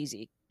seems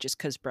easy? Just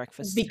because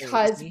breakfast's so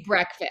because easy?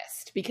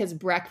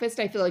 breakfast,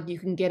 I feel like you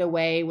can get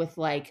away with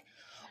like,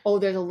 oh,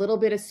 there's a little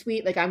bit of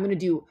sweet. Like I'm gonna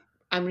do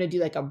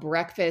like a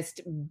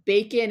breakfast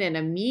bacon and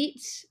a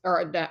meat,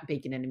 or not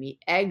bacon and a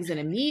meat, eggs and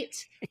a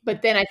meat.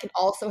 But then I can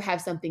also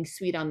have something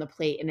sweet on the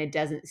plate, and it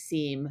doesn't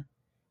seem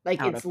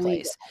like Out it's of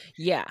legal. place.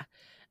 Yeah,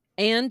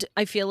 and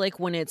I feel like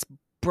when it's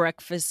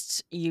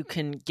breakfast, you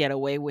can get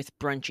away with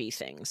brunchy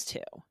things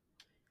too,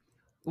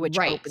 which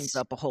Right. opens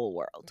up a whole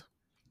world.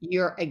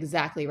 You're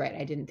exactly right.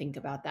 I didn't think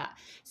about that.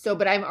 So,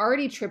 but I'm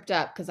already tripped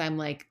up because I'm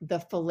like the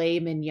filet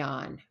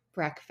mignon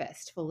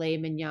breakfast, filet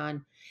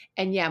mignon.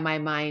 And yeah, my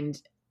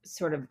mind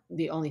sort of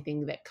the only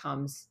thing that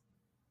comes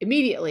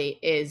immediately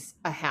is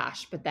a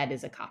hash, but that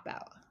is a cop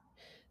out.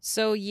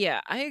 So,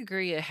 yeah, I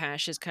agree a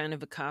hash is kind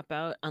of a cop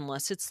out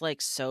unless it's, like,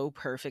 so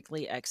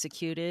perfectly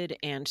executed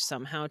and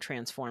somehow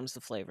transforms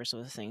the flavors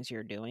of the things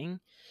you're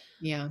doing.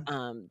 Yeah.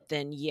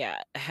 Then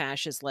yeah, a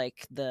hash is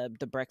like the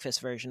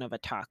breakfast version of a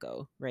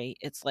taco, right?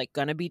 It's like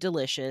gonna be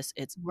delicious.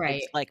 It's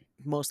Right. like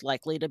most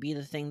likely to be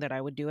the thing that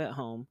I would do at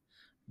home,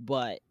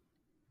 but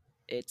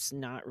it's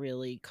not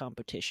really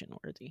competition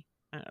worthy.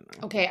 I don't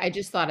know. Okay. I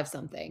just thought of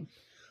something.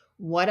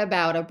 What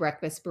about a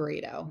breakfast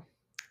burrito?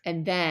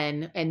 And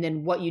then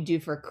what you do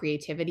for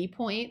creativity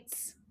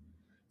points.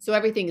 So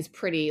everything is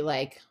pretty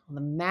like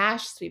the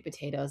mashed sweet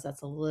potatoes.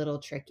 That's a little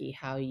tricky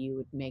how you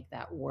would make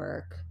that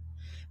work.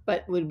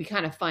 But it would be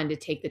kind of fun to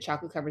take the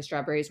chocolate covered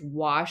strawberries,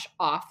 wash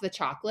off the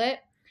chocolate,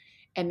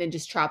 and then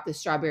just chop the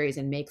strawberries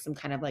and make some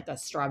kind of like a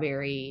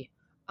strawberry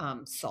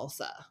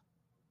salsa.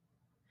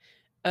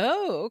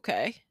 Oh,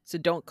 okay. So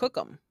don't cook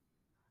them.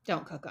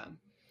 Don't cook them.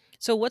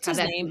 So what's Have his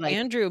that be name? like,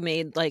 Andrew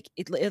made like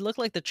it looked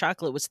like the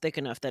chocolate was thick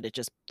enough that it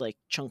just like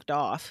chunked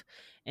off,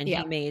 and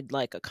he yeah, made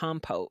like a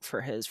compote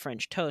for his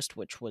French toast,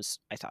 which was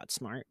I thought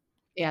smart.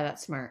 yeah,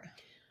 that's smart.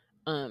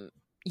 Um,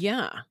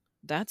 yeah,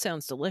 that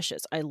sounds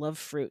delicious. I love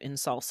fruit in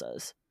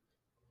salsas.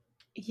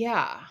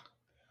 Yeah.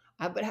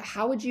 But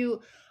how would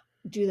you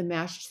do the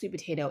mashed sweet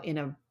potato in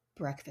a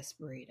breakfast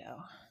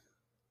burrito?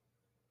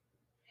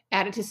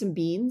 Add it to some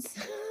beans.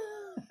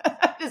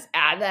 Just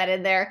add that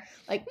in there.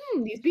 Like,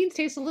 these beans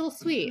taste a little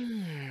sweet.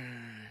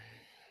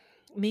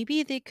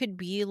 Maybe they could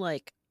be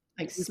Like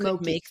you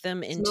could make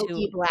them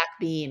smoky into black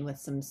bean with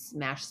some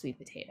mashed sweet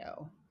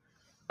potato.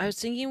 I was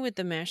thinking with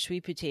the mashed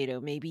sweet potato,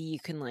 maybe you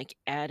can, like,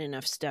 add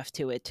enough stuff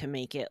to it to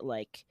make it,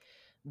 like,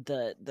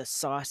 the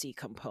saucy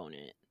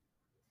component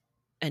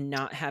and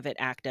not have it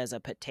act as a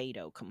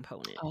potato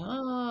component.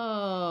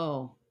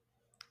 Oh,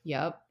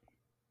 yep,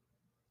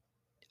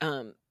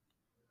 Um,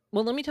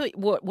 well, let me tell you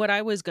what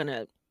I was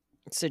gonna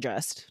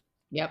suggest,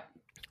 yep.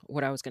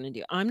 what I was gonna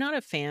do. I'm not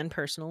a fan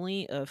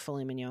personally of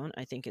filet mignon.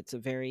 I think it's a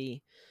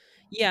very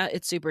yeah,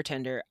 it's super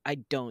tender. I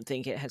don't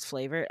think it has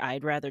flavor.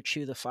 I'd rather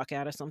chew the fuck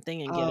out of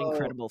something and get Oh,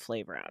 incredible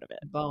flavor out of it.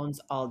 bones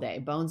all day.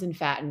 Bones and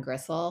fat and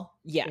gristle.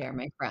 Yeah. They are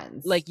my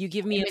friends. Like, you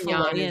give me Filet a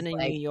mignon filet is in a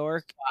like, New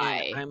York,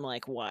 and why? I'm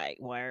like, "Why?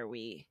 Why are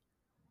we"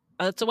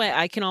 that's why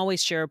I can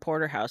always share a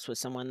porterhouse with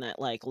someone that,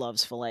 like,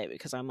 loves filet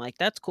because I'm like,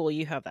 "That's cool,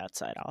 you have that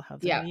side, I'll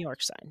have the Yep, New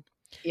York side."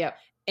 yep,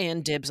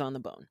 And dibs on the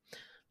bone.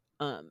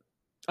 Um,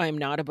 I'm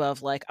not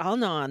above, like, I'll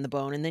gnaw on the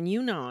bone and then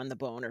you gnaw on the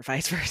bone or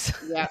vice versa.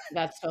 yep.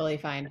 That's totally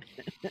fine.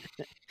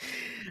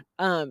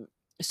 Um,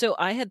 so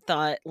I had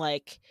thought,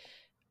 like,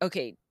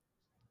 okay,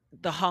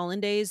 the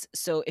hollandaise,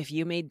 so if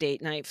you made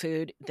date night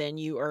food, then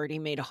you already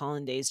made a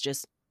hollandaise,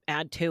 just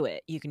add to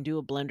it. You can do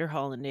a blender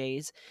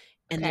hollandaise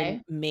and then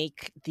Okay.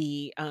 make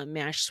the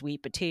mashed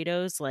sweet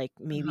potatoes, like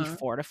maybe Uh-huh.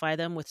 fortify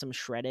them with some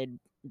shredded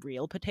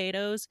real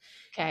potatoes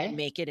and Okay.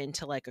 make it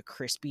into like a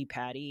crispy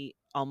patty,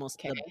 almost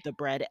Okay. the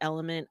bread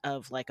element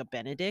of like a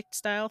Benedict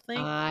style thing.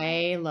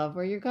 I love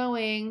where you're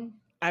going.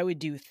 I would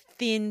do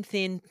thin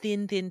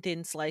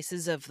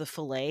slices of the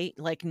filet,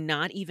 like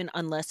not even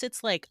unless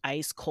it's like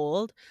ice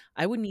cold.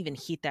 I wouldn't even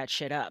heat that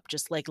shit up.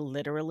 Just like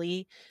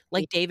literally,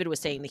 Yeah, like David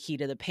was saying, the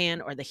heat of the pan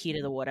or the heat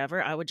of the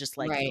whatever. I would just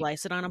like right.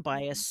 slice it on a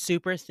bias,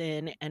 super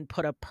thin, and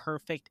put a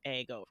perfect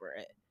egg over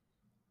it.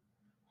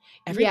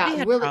 Everybody Yeah,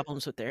 had really.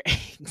 problems with their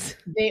eggs.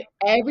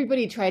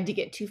 Everybody tried to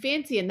get too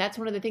fancy, and that's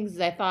one of the things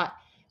that I thought,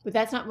 but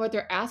that's not what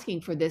they're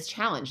asking for this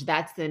challenge.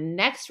 That's the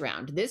next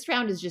round. This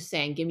round is just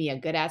saying, give me a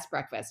good ass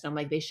breakfast. And I'm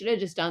like, they should have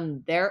just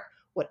done their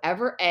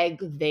whatever egg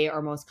they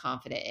are most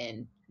confident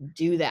in.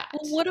 Do Well, that.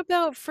 what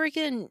about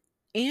freaking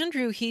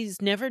Andrew?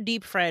 He's never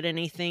deep fried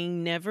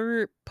anything,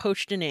 never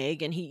poached an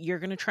egg, and you're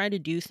gonna try to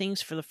do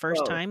things for the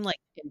first Both time, like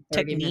in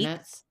 30 technique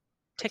minutes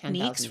for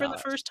techniques for the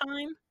 $10,000. first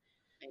time?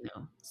 I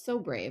know. So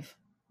brave.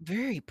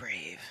 Very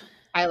brave.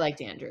 I liked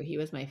Andrew. He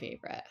was my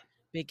favorite.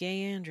 Big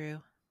gay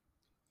Andrew.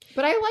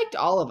 But I liked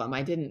all of them.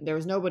 I didn't, there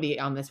was nobody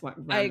on this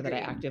one I round that I agree.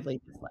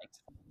 actively disliked.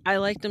 I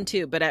liked him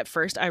too, but at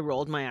first I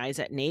rolled my eyes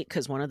at Nate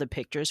because one of the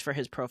pictures for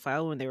his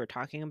profile when they were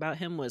talking about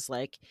him was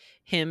like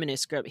him and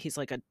his script. He's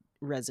like a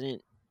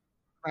resident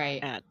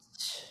Right. at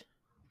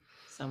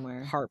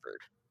Somewhere. Harvard.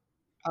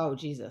 Oh,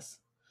 Jesus.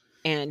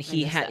 And I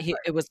missed that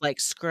it was like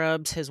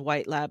Scrubs, his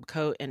white lab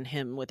coat, and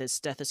him with his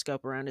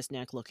stethoscope around his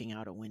neck looking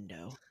out a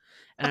window.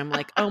 And I'm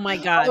like, oh my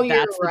Oh, God, you're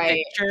that's the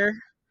right. picture.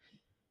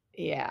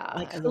 Yeah,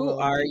 Like, as a who little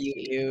are you,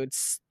 douchey. dude?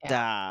 Yeah,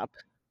 Stop.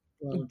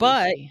 a little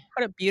But douchey.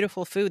 what a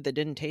beautiful food that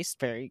didn't taste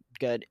very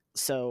good.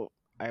 So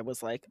I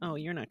was like, oh,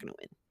 you're not going to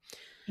win.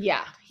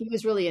 Yeah, he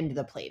was really into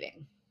the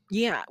plating.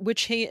 Yeah,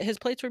 which his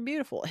plates were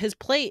beautiful. His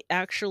plate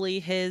actually,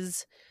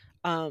 his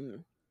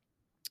um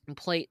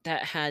plate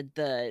that had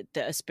the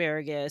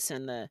asparagus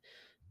and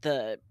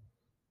the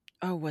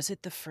oh, was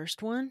it the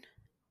first one?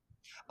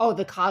 Oh,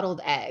 the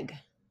coddled egg.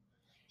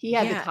 He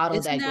had the Yeah,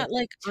 coddled isn't egg with that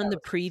like on the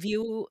toast.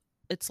 preview?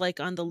 It's like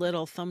on the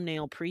little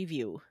thumbnail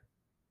preview.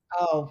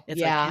 Oh,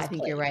 It's like yeah, I his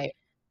think you're plate, right.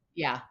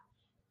 Yeah,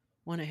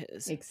 one of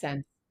his. makes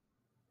sense.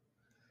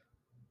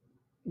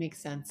 Makes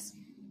sense.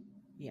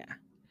 Yeah.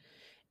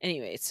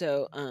 Anyway,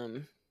 so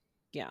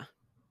yeah.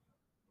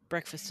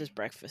 Breakfast is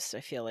breakfast.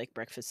 I feel like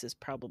breakfast is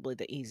probably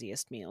the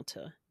easiest meal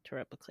to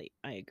replicate.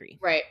 I agree.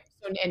 Right.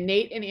 So, and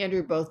Nate and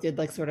Andrew both did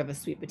like sort of a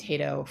sweet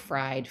potato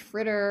fried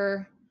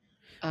fritter.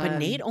 But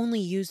Nate Um, only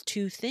used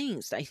 2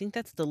 things. I think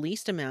that's the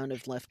least amount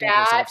of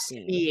leftovers that I've to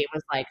seen. me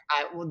was like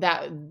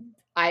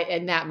I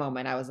in that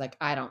moment I was like,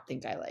 I don't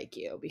think I like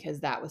you because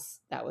that was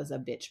a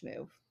bitch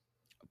move.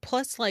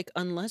 Plus, like,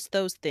 unless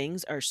those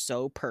things are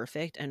so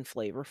perfect and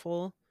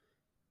flavorful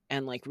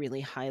and like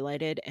really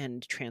highlighted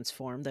and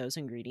transform those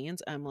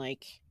ingredients, I'm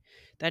like,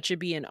 that should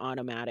be an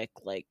automatic,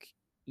 like,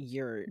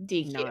 you're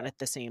DQ. not at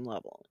the same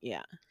level.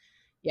 Yeah.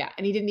 Yeah,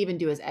 and he didn't even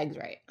do his eggs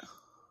right,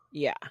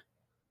 Yeah.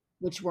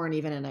 which weren't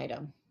even an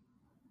item.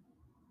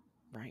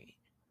 Right.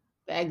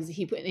 The eggs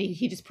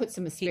he just put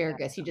some He had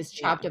asparagus. He some. just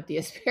Yeah. chopped up the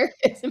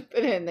asparagus and put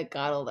it in the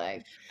coddled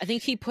egg. I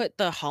think he put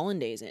the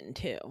hollandaise in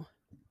too.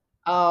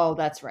 Oh,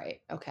 that's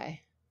right.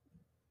 Okay.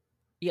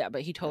 Yeah,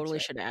 but he That's totally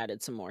right. should have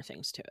added some more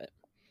things to it.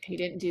 He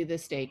didn't do the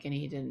steak and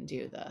he didn't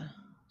do the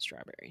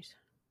Strawberries.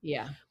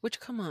 yeah. Which,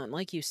 come on,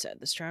 like you said,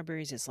 the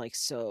strawberries is like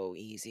so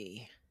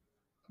easy.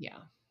 Yeah.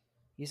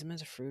 Use them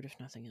as a fruit if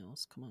nothing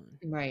else. Come on.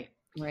 Right.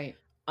 Right.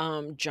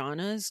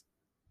 Jana's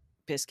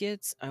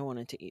biscuits, I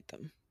wanted to eat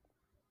them.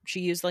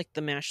 She used like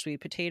the mashed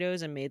sweet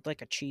potatoes and made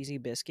like a cheesy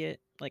biscuit,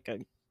 like a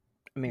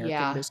American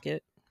Yeah.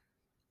 biscuit.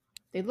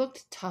 They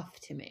looked tough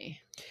to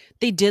me.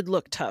 They did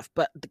look tough,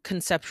 but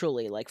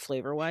conceptually, like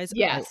flavor wise, I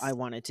Yes.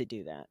 wanted to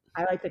do that.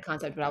 I like the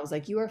concept, but I was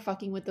like, you are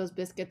fucking with those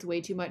biscuits way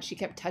too much. She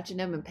kept touching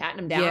them and patting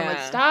them down. I'm like,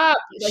 Yeah, stop.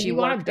 Like, she you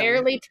want to worked them.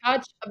 barely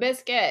touch a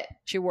biscuit.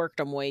 She worked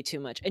them way too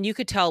much, and you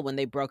could tell when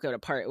they broke it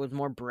apart, it was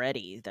more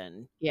bready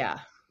than Yeah.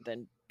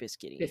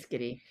 biscuity.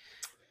 Biscuity.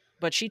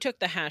 But she took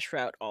the hash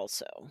route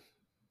also.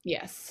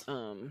 Yes.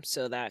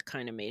 So that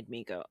kind of made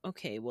me go,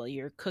 okay, well,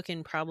 you're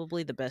cooking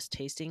probably the best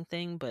tasting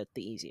thing, but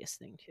the easiest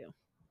thing too.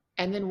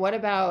 And then what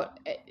about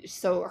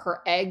so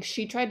her egg?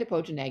 She tried to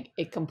poach an egg.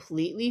 It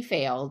completely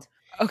failed.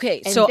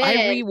 Okay, And so I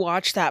then,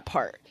 rewatched that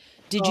part.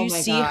 Did oh you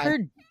my see God. her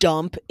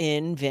dump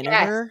in Yes.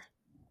 vinegar?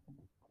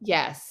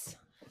 Yes.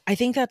 I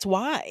think that's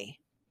why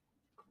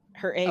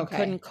her egg Okay.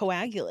 couldn't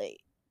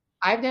coagulate.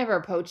 I've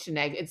never poached an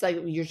egg. It's like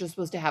you're just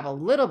supposed to have a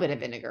little bit of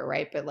vinegar,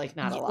 right? But like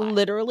not a lot.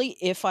 Literally,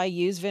 if I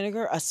use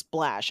vinegar, a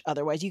splash.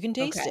 Otherwise, you can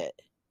taste Okay.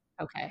 it.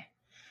 Okay.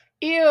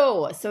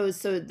 Ew. So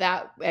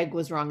that egg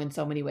was wrong in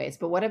so many ways.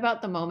 But what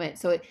about the moment?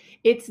 So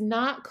it's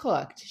not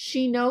cooked.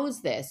 She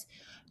knows this.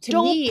 To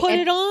Don't me, put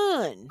and it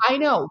on. I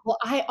know. Well,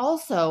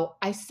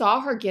 I saw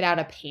her get out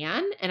a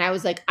pan and I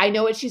was like, I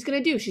know what she's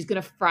gonna do. She's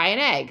gonna fry an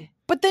egg.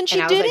 But then And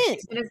she I was like,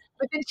 didn't.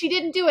 but then she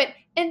didn't do it.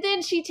 And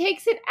then she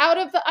takes it out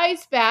of the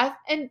ice bath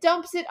and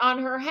dumps it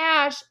on her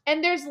hash.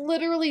 And there's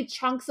literally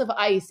chunks of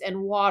ice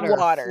and water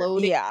Water.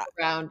 floating Yeah.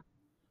 around.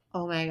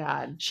 Oh my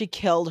God. She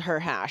killed her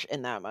hash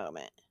in that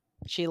moment.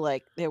 She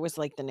it was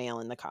like the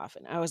nail in the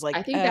coffin. I was like,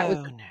 I think oh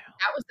no.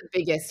 that was the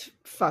biggest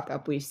fuck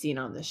up we've seen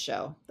on this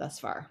show thus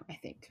far, I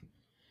think.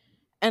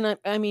 And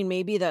I mean,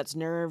 maybe that's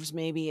nerves.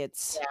 Maybe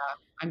it's. Yeah,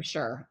 I'm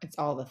sure. It's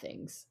all the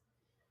things.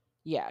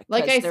 Yeah,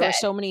 Like because I there were said,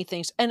 so many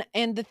things.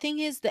 And the thing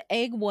is, the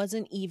egg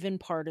wasn't even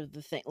part of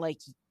the thing. Like,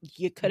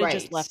 you could have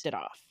just right. left it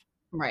off.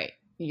 Right.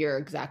 You're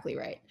exactly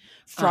right.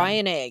 Fry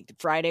an egg.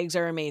 Fried eggs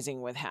are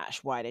amazing with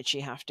hash. Why did she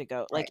have to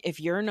go? Like, Right. if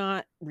you're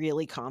not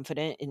really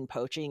confident in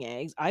poaching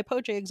eggs, I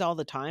poach eggs all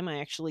the time. I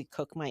actually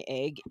cook my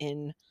egg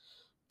in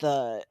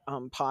the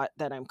pot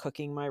that I'm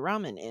cooking my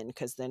ramen in,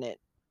 because then it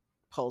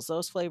pulls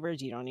those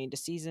flavors. You don't need to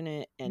season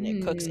it, and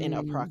it cooks in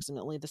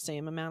approximately the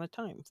same amount of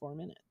time, 4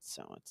 minutes.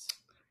 So it's.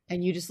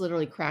 And you just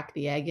literally crack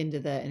the egg into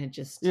and it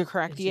just. You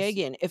crack the egg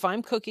in. If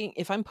I'm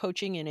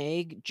poaching an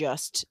egg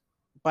just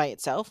by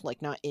itself,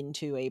 like not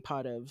into a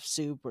pot of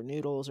soup or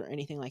noodles or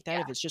anything like that,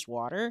 if it's just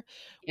water,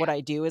 what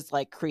I do is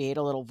like create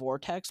a little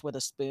vortex with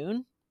a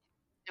spoon.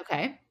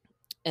 Okay.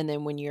 And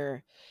then when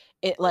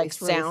it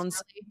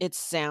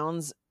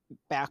sounds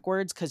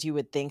backwards, because you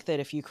would think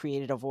that if you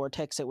created a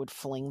vortex, it would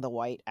fling the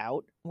white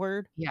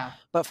outward. Yeah.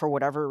 But for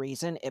whatever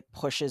reason, it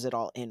pushes it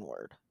all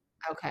inward.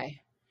 Okay.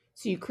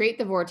 So you create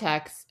the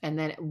vortex, and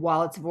then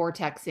while it's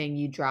vortexing,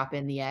 you drop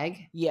in the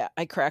egg. Yeah,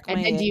 I crack my egg.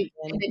 And then do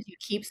you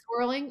keep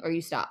swirling or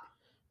you stop?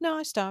 No,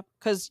 I stop,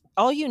 because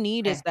all you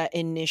need is that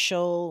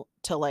initial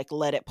to like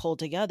let it pull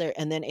together,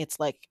 and then it's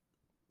like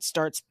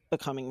starts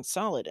becoming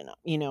solid enough.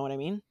 You know what I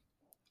mean?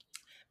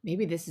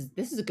 Maybe this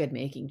is a good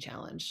making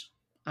challenge.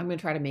 I'm going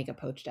to try to make a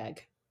poached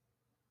egg.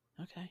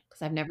 Okay.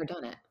 Because I've never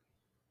done it.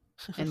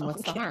 And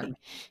what's the harm?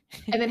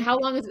 And then how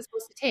long is it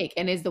supposed to take?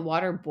 And is the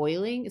water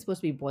boiling? It's supposed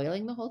to be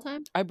boiling the whole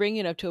time? I bring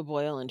it up to a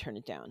boil and turn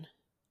it down.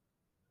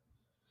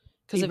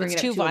 Because if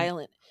it's too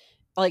violent,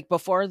 like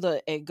before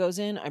the egg goes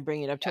in, I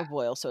bring it up to a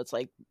boil, so it's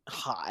like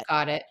hot.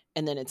 Got it.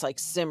 And then it's like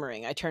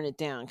simmering. I turn it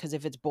down, because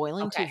if it's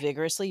boiling too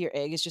vigorously, your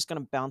egg is just going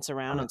to bounce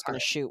around and it's going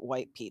to shoot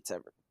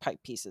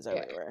pipe pieces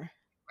everywhere.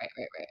 Right.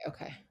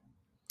 Okay.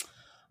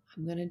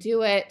 I'm going to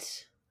do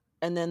it.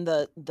 And then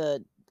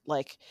the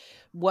like,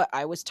 what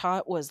I was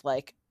taught was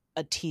like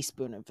a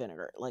teaspoon of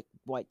vinegar, like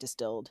white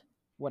distilled,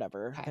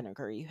 whatever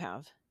vinegar you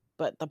have.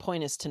 But the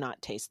point is to not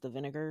taste the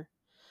vinegar.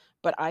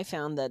 But I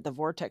found that the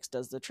vortex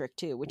does the trick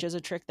too, which is a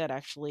trick that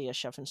actually a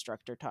chef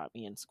instructor taught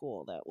me in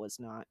school. That was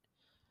not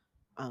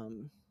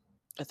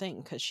a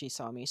thing, because she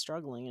saw me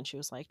struggling and she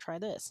was like, try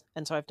this.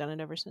 And so I've done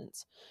it ever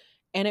since.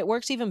 And it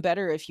works even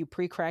better if you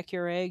pre-crack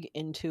your egg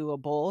into a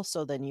bowl,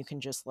 so then you can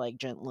just like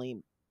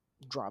gently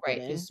drop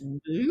it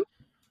in.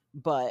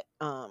 But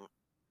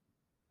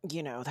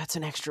that's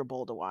an extra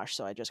bowl to wash,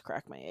 so I just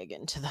crack my egg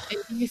into the.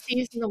 And do you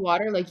season the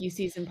water like you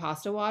season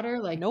pasta water?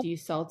 Like, nope. Do you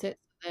salt it?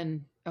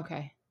 Then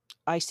okay.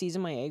 I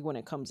season my egg when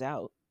it comes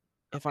out,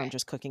 if I'm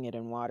just cooking it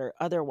in water.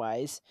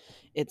 Otherwise,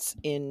 it's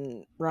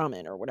in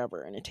ramen or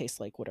whatever, and it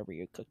tastes like whatever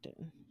you cooked it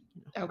in.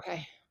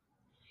 Okay.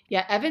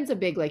 Yeah, Evan's a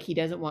big, like, he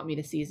doesn't want me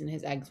to season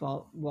his eggs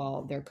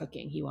while they're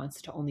cooking. He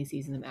wants to only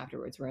season them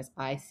afterwards, whereas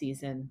I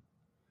season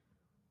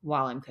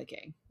while I'm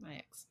cooking my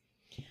eggs.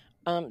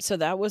 So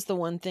that was the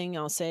one thing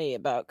I'll say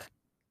about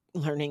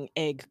learning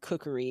egg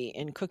cookery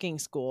in cooking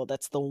school.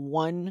 That's the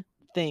one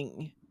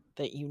thing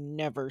that you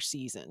never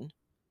season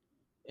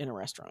in a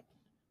restaurant.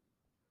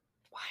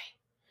 Why?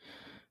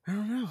 I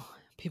don't know.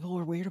 People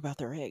were weird about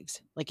their eggs.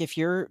 Like, if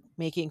you're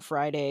making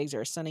fried eggs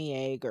or a sunny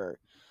egg or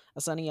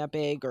a sunny up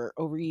egg or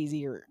over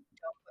easy or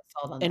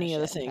any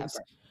of the things,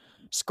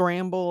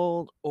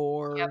 scrambled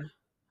or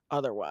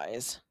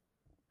otherwise,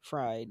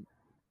 fried,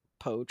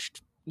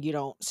 poached, you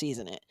don't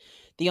season it.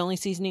 The only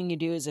seasoning you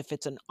do is if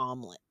it's an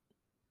omelet.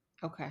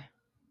 Okay.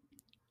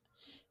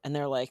 And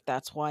they're like,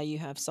 that's why you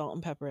have salt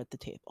and pepper at the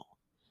table.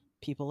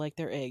 People like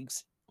their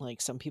eggs. Like,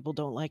 some people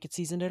don't like it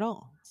seasoned at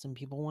all. Some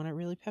people want it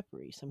really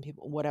peppery. Some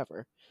people,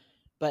 whatever.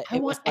 But I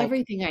want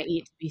everything I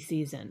eat to be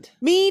seasoned.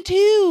 Me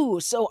too.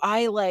 So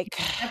I like.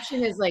 The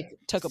exception is like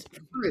took a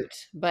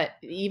fruit, but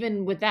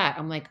even with that,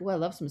 I'm like, oh, I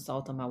love some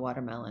salt on my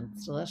watermelon.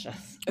 It's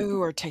delicious.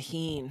 Ooh, or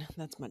tahini.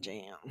 That's my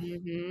jam.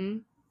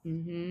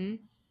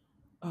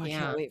 Oh, I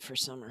can't wait for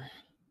summer.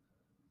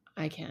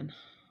 I can.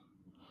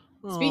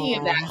 Speaking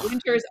of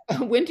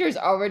that, winter's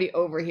already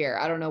over here.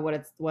 I don't know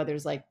what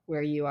weather's like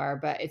where you are,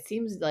 but it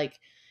seems like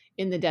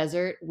in the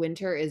desert,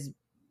 winter is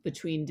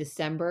between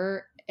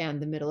December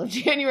and the middle of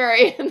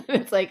January. And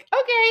then it's like,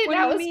 okay, what that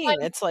do you was mean?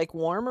 fun. It's like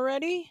warm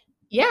already?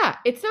 Yeah,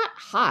 it's not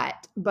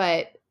hot,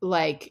 but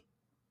like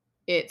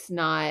it's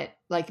not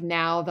like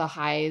now the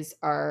highs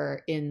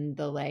are in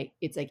the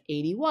it's like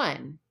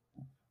 81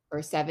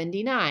 or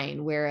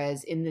 79,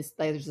 whereas in this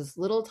there's this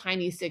little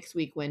tiny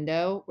 6-week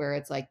window where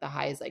it's like the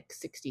high is like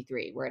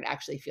 63, where it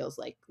actually feels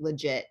like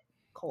legit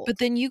cold. But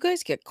then you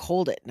guys get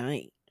cold at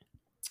night.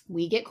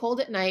 We get cold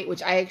at night,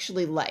 which I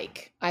actually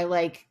like. I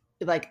like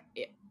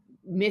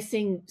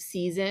missing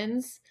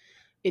seasons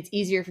it's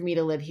easier for me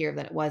to live here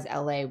than it was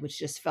LA, which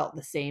just felt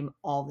the same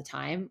all the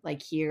time.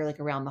 Like here, like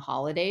around the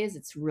holidays,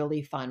 it's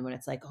really fun when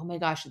it's like, oh my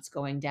gosh, it's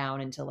going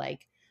down into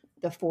like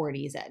the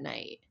 40s at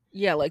night.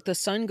 Yeah, like the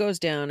sun goes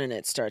down and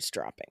it starts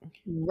dropping.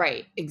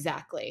 Right,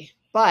 exactly.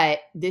 But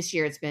this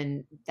year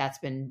that's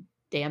been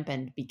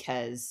dampened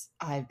because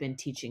I've been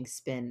teaching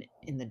spin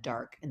in the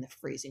dark in the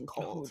freezing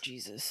Oh, cold.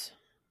 Jesus.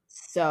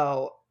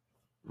 So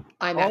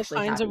I'm All actually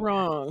kinds of happy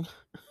wrong.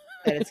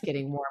 that it's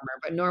getting warmer.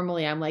 But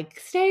normally I'm like,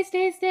 stay,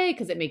 stay, stay,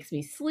 because it makes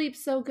me sleep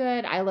so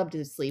good. I love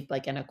to sleep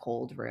like in a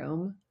cold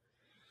room.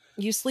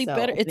 You sleep So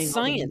better. It's opening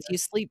all the science. You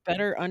windows. sleep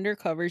better under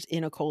covers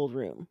in a cold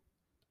room.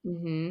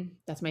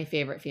 That's my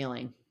favorite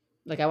feeling.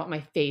 Like I want my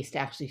face to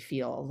actually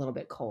feel a little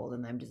bit cold,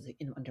 and I'm just like,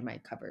 under my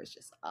covers,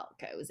 just oh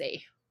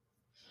cozy.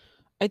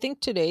 I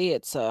think today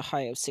it's a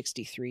high of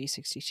 63,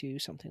 62,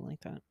 something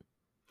like that.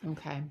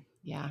 Okay,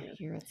 yeah. Yeah.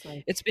 Here it's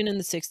It's like been in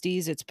the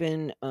 60s. It's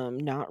been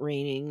not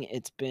raining.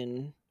 It's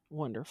been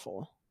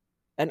wonderful.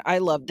 And I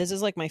love this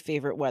is like my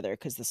favorite weather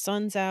because the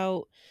sun's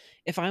out.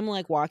 If I'm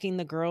like walking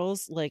the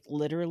girls, like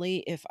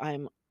literally, if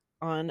I'm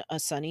on a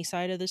sunny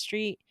side of the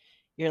street,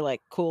 you're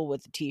like cool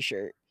with the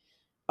t-shirt.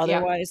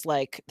 yep, Otherwise,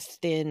 like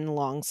thin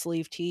long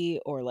sleeve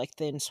tee or like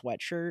thin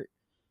sweatshirt,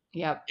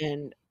 yep,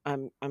 and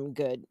I'm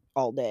good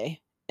all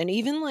day. And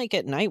even like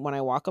at night when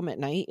I walk them at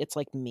night, it's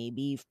like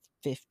maybe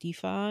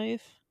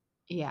 55.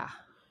 yeah,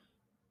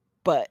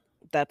 But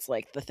that's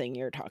like the thing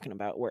you're talking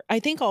about where I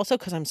think also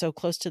because I'm so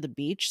close to the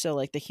beach, so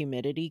like the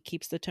humidity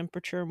keeps the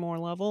temperature more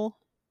level.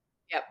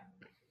 yep.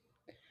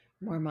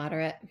 More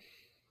moderate.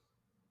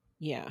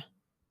 Yeah,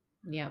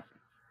 Yep.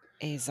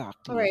 All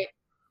exactly. right.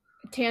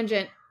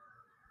 Tangent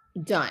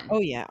done. Oh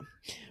yeah.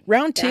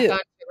 Round Back two. on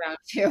to round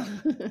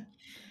two.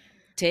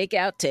 Take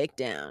out, take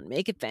down,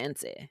 make it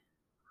fancy.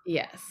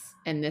 Yes.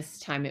 And this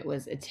time it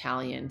was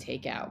Italian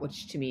takeout,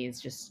 which to me is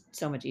just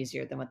so much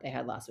easier than what they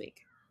had last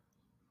week.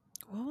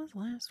 What was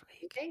last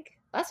You week? think?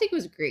 Last week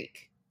was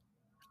Greek.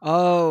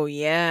 Oh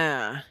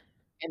yeah.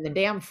 And the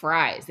damn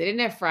fries. They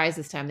didn't have fries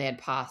this time, they had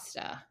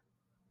pasta.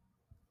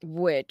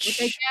 Which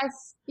I Which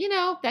guess,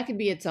 that could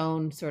be its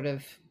own sort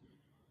of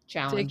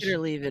take it or challenge.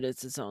 leave it,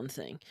 it's its own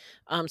thing.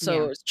 So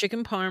Yeah. it was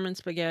chicken parm and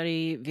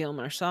spaghetti, veal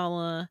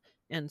marsala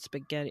and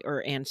spaghetti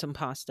and some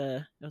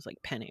pasta. It was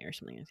like penne or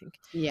something, I think.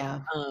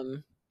 Yeah.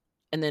 Um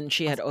and then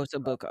she had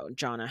Awesome. ossobuco.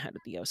 Jonna had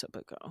the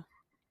ossobuco,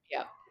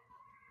 Yeah.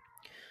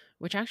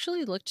 which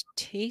actually looked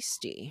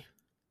tasty.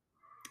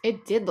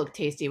 It did look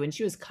tasty. When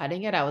she was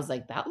cutting it, I was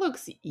like, that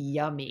looks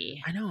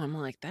yummy. I know, I'm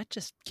like, that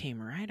just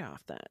came right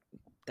off that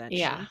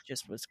Yeah. sheet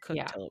just was cooked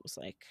Yeah. till it was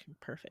like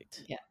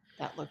perfect. Yeah.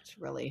 That looked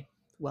really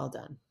well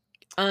done.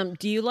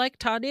 Do you like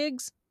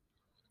Toddigs?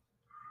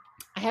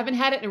 I haven't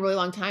had it in a really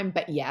long time,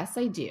 but yes,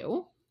 I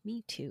do.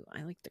 Me too.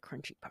 I like the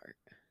crunchy part.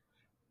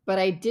 But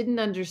I didn't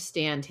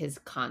understand his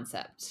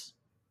concept.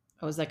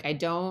 I was like, I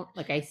don't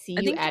like I see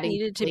I you think it adding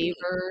needed to be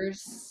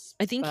flavors,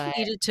 I think he but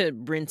needed to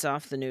rinse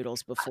off the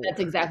noodles that's before.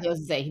 exactly what I was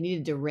gonna say. He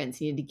needed to rinse.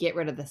 He needed to get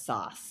rid of the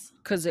sauce.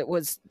 Because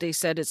they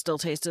said it still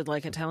tasted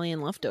like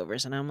Italian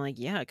leftovers. And I'm like,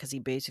 yeah, because he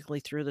basically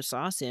threw the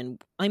sauce in.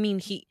 I mean,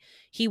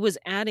 he was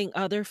adding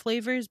other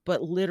flavors,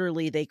 but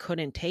literally they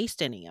couldn't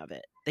taste any of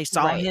it. They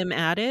saw Right. him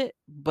add it,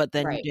 but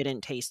then you Right.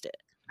 didn't taste it.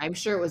 I'm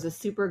sure it was a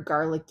super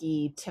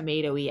garlicky,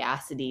 tomatoey,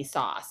 acidy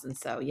sauce. And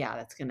so yeah,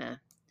 that's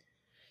gonna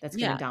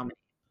Yeah. dominate.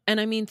 And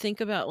I mean, think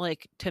about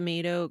like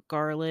tomato,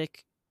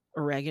 garlic,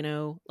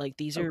 oregano. Like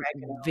these are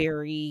Oregano,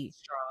 very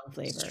strong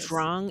flavors.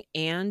 strong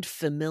and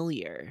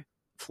familiar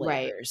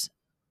Right. flavors.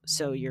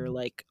 So you're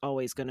like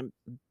always going to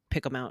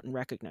pick them out and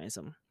recognize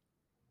them.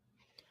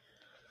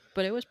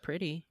 But it was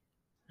pretty.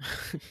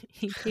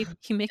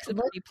 he makes It a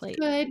pretty looks plate.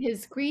 good.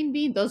 Those green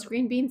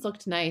beans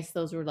looked nice.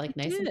 Those were like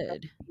They nice and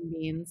did. green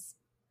beans.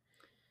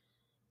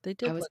 They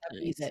I did was look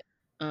happy nice. that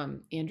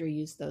Andrew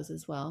used those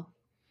as well.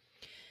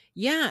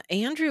 Yeah,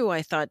 Andrew,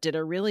 I thought, did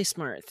a really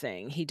smart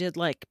thing. He did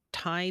like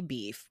Thai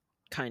beef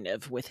kind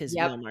of with his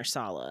Yep. veal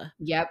marsala.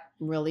 Yep.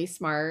 Really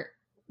smart.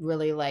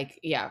 Really like,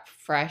 yeah,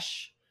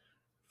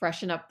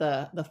 freshen up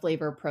the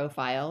flavor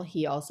profile.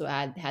 He also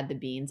had the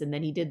beans, and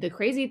then he did the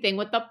crazy thing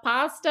with the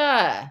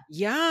pasta.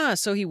 Yeah,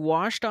 so he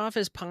washed off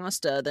his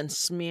pasta, then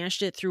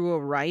smashed it through a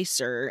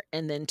ricer,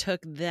 and then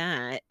took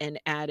that and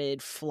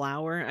added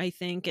flour, I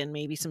think, and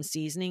maybe some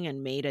seasoning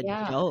and made a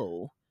Yeah.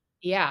 dough.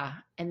 Yeah.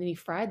 And then he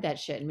fried that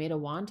shit and made a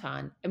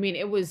wonton. I mean,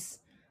 I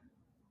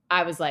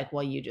was like,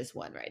 well, you just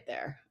won right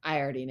there. I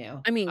already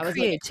knew. I mean, I was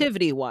like,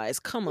 creativity wise,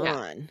 come yeah.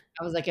 on.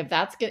 I was like, if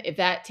that's good, if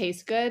that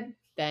tastes good,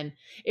 then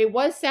it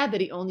was sad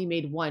that he only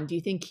made one. Do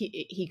you think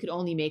he could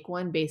only make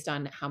one based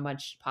on how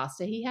much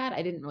pasta he had?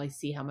 I didn't really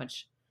see how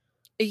much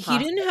He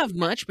pasta. didn't have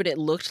much, but it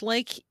looked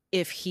like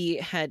if he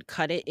had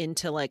cut it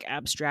into like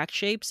abstract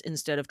shapes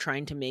instead of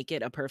trying to make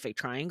it a perfect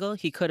triangle,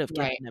 he could have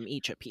given Right. them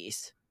each a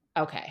piece.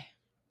 Okay.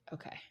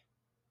 Okay.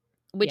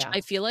 Which Yeah.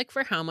 I feel like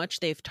for how much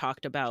they've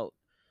talked about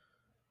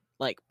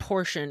like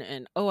portion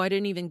and I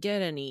didn't even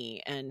get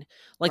any. And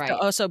like the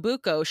Right.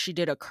 osobuco she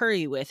did a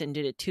curry with and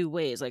did it 2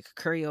 ways, like a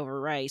curry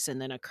over rice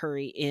and then a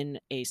curry in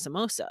a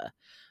samosa.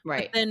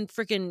 But Right. then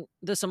freaking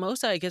the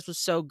samosa, I guess, was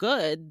so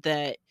good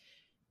that,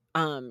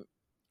 um,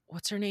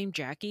 what's her name?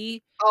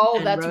 Jackie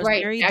Oh, and that's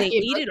right. Rosemary, they Jackie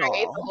and ate it Rosemary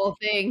ate the all. whole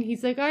thing.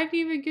 He's like, "I didn't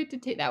even get to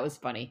taste." That was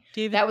funny.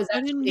 David, That was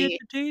I didn't get actually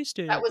to taste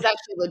that it. was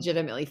actually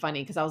legitimately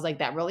funny because I was like,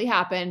 "That really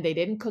happened. They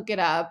didn't cook it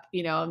up,"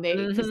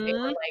 and because they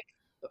were Mhm.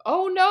 like,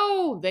 "Oh,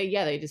 no." They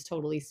just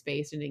totally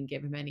spaced and didn't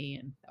give him any,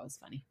 and that was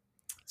funny.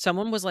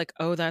 Someone was like,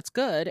 "Oh, that's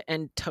good,"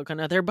 and took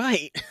another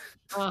bite.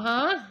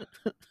 Uh-huh.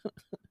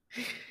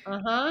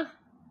 Uh-huh.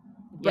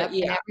 But Yep,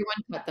 and yeah.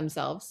 everyone cut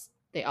themselves.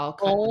 They all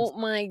cut Oh themselves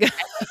my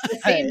at the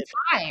same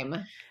god.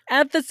 time.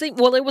 At the same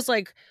well, it was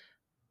like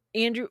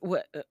Andrew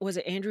what was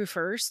it Andrew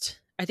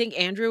first? I think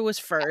Andrew was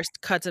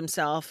first, cuts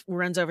himself,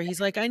 runs over,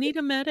 he's like, "I need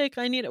a medic,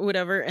 I need"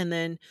 whatever, and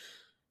then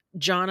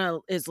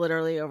Jonna is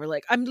literally over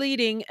like, "I'm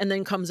bleeding," and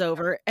then comes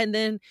over, and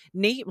then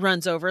Nate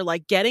runs over,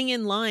 like, getting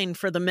in line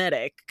for the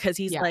medic because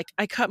he's Yeah. like,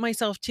 "I cut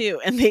myself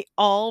too," and they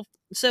all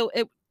so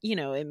it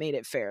made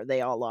it fair.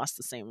 They all lost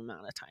the same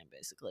amount of time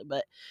basically,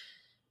 but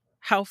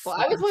how Well,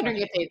 I was freaking wondering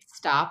funny. if they'd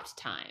stopped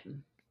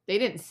time. They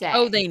didn't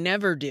Oh, say. they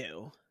never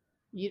do.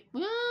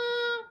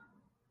 Well,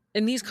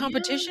 In these yeah,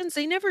 competitions,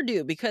 they never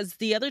do because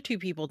the other 2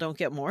 people don't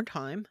get more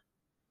time.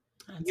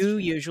 that's You true.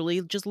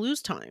 usually just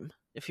lose time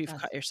if you've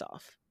That's cut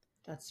yourself.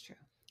 that's true.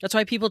 That's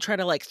why people try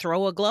to, like,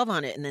 throw a glove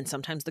on it, and then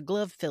sometimes the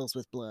glove fills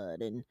with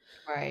blood and,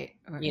 Right,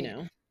 you right.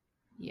 know.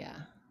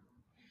 Yeah.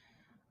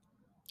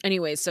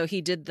 Anyway, so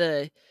he did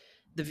the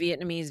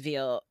Vietnamese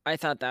veal. I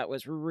thought that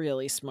was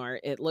really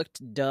smart. It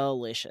looked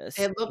delicious.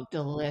 It looked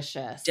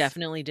delicious.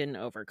 Definitely didn't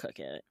overcook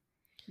it.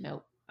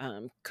 Nope.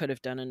 Could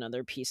have done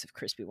another piece of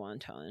crispy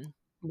wonton.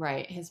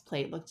 Right, his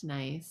plate looked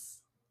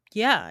nice.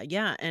 Yeah,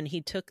 yeah, and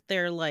he took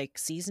their, like,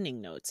 seasoning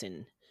notes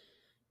and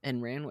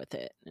ran with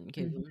it and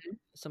gave them Mhm.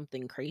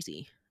 something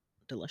crazy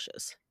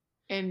delicious.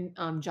 And,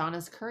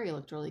 Jonna's curry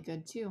looked really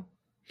good too.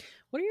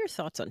 What are your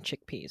thoughts on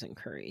chickpeas and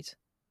curries?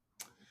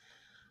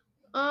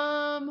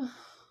 Um,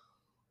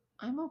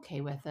 I'm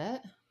okay with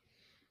it.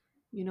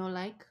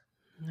 Like?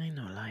 I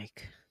know,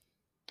 like,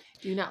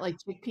 Do you not like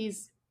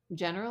chickpeas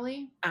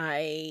generally?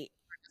 I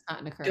Just not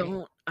in a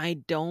curry? I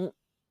don't,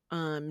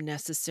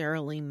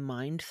 necessarily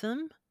mind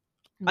them.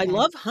 I Okay.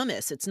 love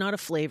hummus, it's not a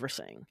flavor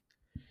thing.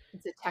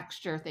 It's a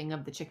texture thing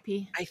of the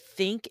chickpea? I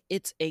think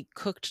it's a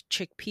cooked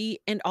chickpea,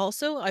 and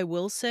also I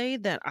will say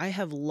that I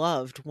have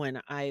loved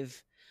when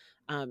I've,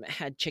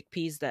 had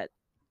chickpeas that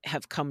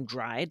have come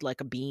dried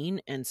like a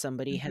bean and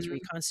somebody has Mhm.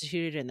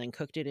 reconstituted and then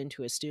cooked it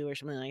into a stew or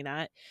something like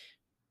that.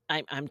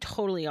 I'm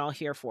totally all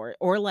here for it.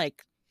 Or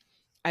like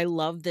I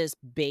love this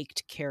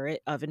baked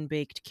carrot, oven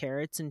baked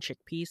carrots and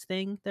chickpeas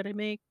thing that I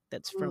make.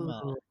 That's from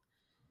Ooh,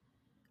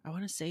 I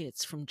want to say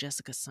it's from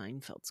Jessica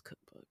Seinfeld's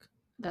cookbook.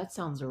 that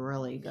sounds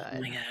really Oh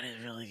my good. god, it's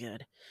really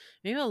good.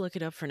 Maybe I'll look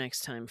it up for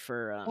next time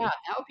for Yeah,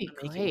 that would be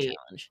a making great.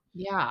 challenge.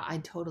 Yeah,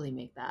 I'd totally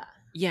make that.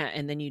 Yeah,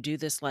 and then you do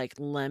this like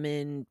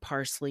lemon,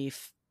 parsley,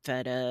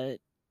 feta,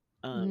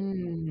 um,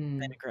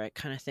 Mm, vinaigrette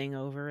kind of thing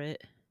over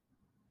it.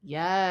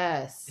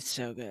 It's yes.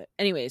 so good.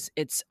 Anyways,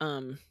 it's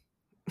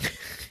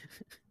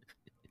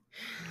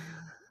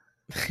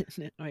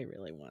no, I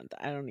really want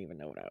that. I don't even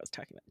know what I was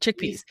talking about.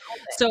 You Chickpeas.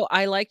 sold it. So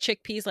I like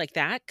chickpeas like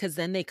that because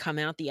then they come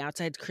out, the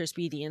outside's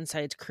crispy, the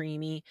inside's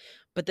creamy.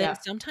 But then Yeah.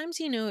 sometimes,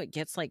 it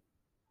gets like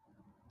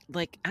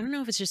I don't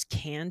know if it's just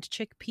canned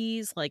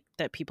chickpeas like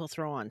that people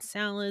throw on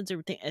salads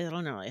or I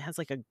don't know. It has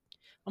like a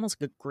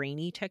almost like a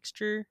grainy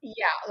texture.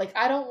 Yeah, like,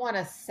 I don't want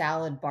a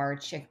salad bar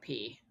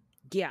chickpea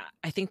Yeah,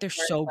 I think they're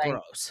where it's so like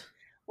gross.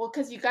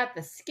 because you got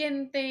the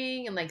skin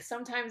thing and, like,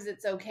 sometimes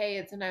it's okay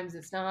and sometimes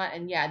it's not,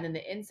 and yeah, and then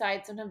the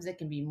inside, sometimes it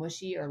can be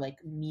mushy or,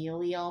 like,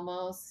 mealy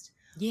almost,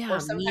 or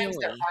Yeah,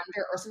 mealy.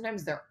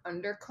 sometimes they're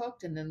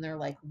undercooked and then they're,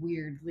 like,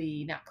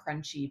 weirdly not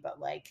crunchy, but,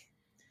 like,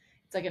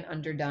 it's like an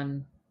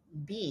underdone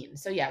bean.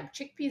 So, yeah,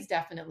 chickpeas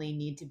definitely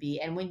need to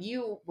be and when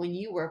you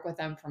work with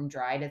them from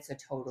dried, it's a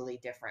totally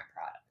different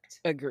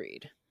product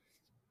Agreed.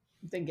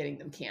 than getting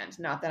them canned.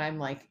 Not that I'm,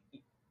 like,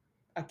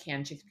 a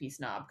canned chickpea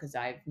snob because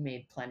I've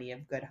made plenty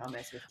of good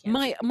hummus with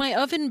canned My chickpeas. my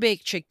oven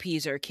baked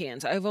chickpeas are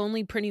cans. I've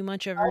only pretty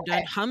much ever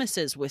done Okay.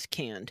 hummuses with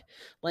canned.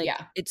 Like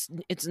Yeah. it's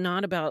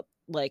not about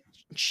like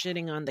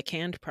shitting on the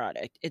canned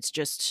product. It's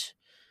just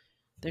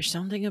there's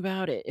something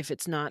about it if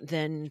it's not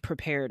then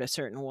prepared a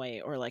certain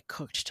way or like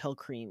cooked till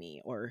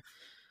creamy or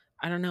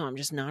I don't know. I'm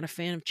just not a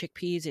fan of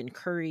chickpeas and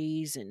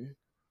curries and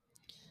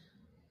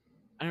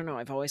I don't know.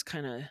 I've always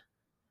kind of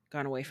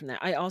gone away from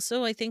that. I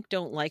also I think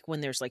don't like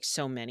when there's like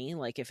so many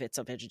like if it's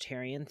a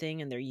vegetarian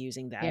thing and they're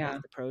using that as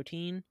Yeah. the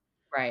protein.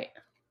 Right.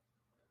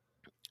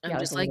 I'm Yeah,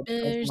 like just a like little bit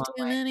goes a there's long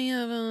too way. many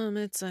of them.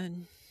 It's a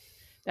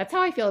That's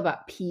how I feel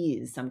about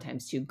peas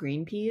sometimes too,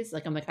 green peas.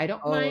 Like, I'm like, I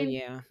don't oh mind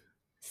yeah.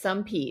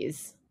 some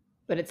peas,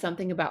 but it's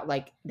something about,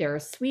 like, they're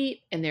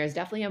sweet and there's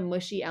definitely a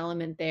mushy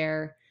element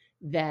there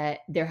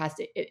that there has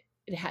to it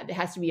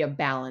has to be a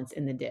balance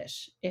in the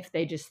dish. If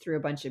they just threw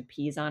a bunch of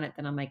peas on it,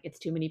 then I'm like, "It's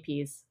too many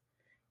peas.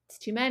 It's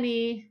too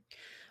many."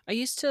 I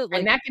used to And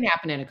like, that can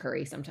happen in a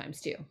curry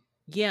sometimes too.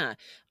 yeah,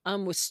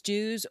 with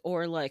stews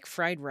or like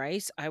fried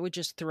rice, I would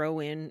just throw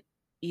in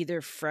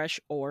either fresh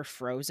or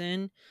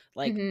frozen,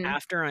 like Mhm.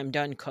 after I'm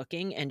done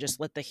cooking, and just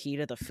let the heat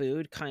of the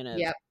food kind of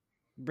Yep,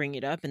 bring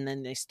it up, and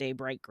then they stay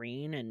bright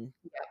green and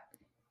yep.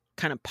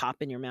 kind of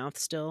pop in your mouth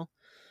still.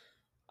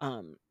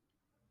 Um,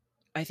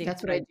 I think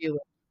That's what that, I do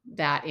with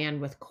that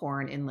and with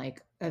corn in,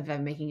 like, if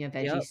I'm making a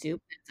veggie yep,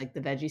 soup, it's like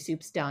the veggie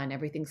soup's done,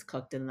 everything's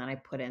cooked, and then I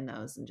put in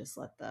those and just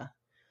let the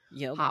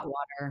yep, hot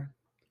water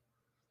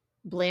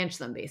blanch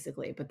them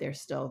basically, but they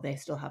still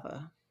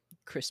have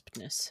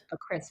crispness, a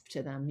crisp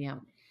to them, yeah.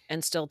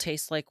 and still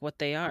taste like what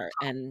they are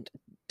and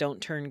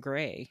don't turn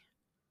gray.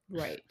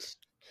 Right.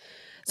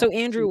 So That's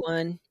Andrew true.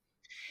 won.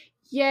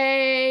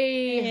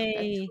 Yay! That's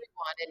who Yay. we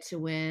wanted to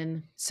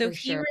win So for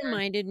he sure.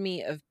 reminded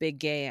me of Big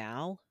Gay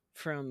Al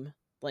from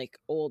like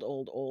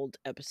old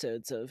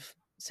episodes of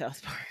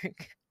South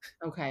Park.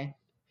 Okay.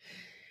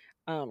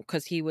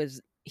 Because he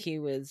was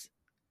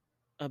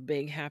a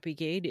big happy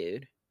gay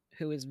dude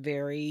who was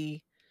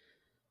very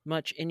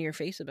much in your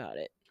face about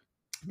it.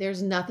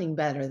 There's nothing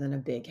better than a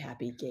big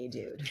happy gay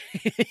dude.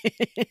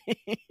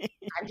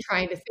 I'm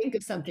trying to think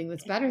of something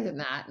that's better than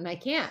that, and I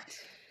can't.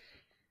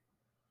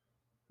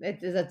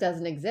 That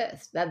doesn't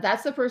exist.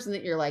 That's the person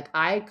that you're like,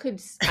 I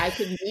could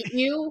meet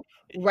you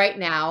right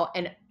now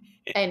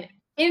and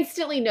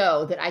instantly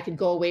know that I could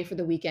go away for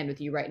the weekend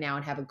with you right now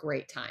and have a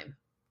great time.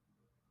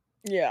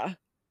 Yeah.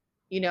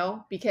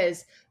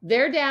 Because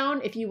they're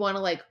down if you want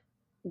to like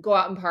go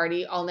out and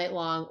party all night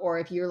long, or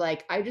if you're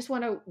like, I just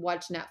want to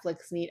watch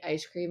Netflix and eat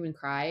ice cream and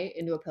cry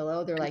into a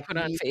pillow, they're And like, put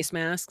on face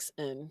masks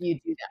and you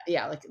do that.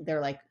 Yeah, like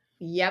they're like,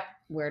 yep,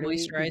 where do we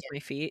moisturize begin? my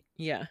feet.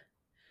 Yeah.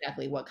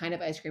 Exactly. What kind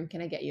of ice cream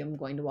can I get you? I'm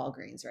going to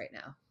Walgreens right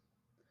now.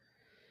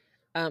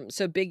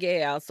 So Big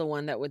Gay Al's the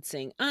one that would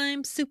sing,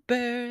 "I'm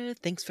super,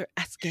 thanks for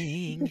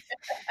asking."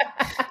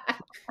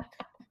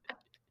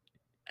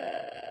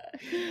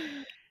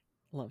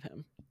 Love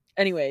him.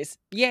 Anyways,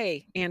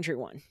 yay, Andrew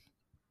won.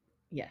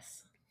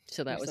 Yes.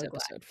 So We're that was so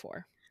glad. episode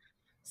 4.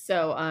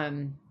 So,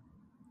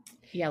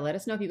 yeah, let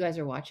us know if you guys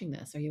are watching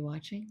this. Are you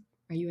watching?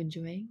 Are you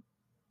enjoying?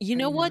 You Are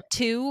know you not? what,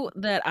 too,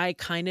 that I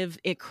kind of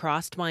it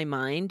crossed my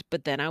mind,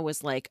 but then I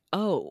was like,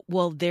 "Oh,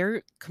 well,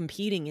 they're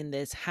competing in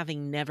this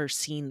having never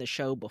seen the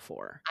show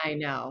before." I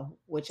know, So,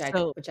 which I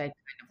kind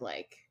of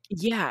like.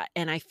 yeah,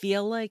 and I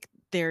feel like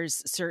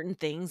there's certain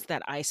things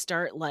that I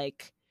start,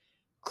 like,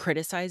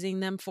 criticizing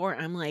them for.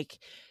 I'm like,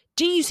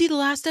 "Didn't you see the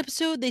last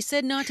episode? They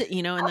said not to,"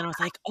 and then I was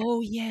like, "Oh,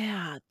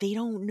 yeah, they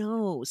don't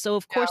know." So,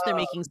 of course, they're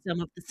No, making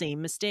some of the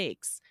same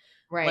mistakes,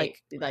 right.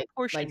 like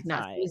portion Like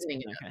not size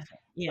seasoning and that kind enough. of thing.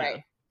 Yeah.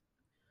 Right.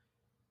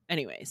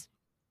 Anyways,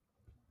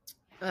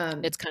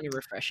 Um, it's kind of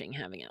refreshing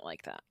having it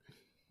like that.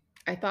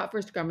 I thought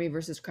for Scrummy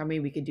versus Crummy,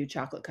 we could do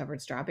chocolate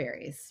covered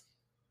strawberries.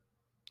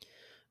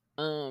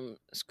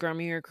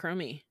 Scrummy or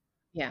crummy?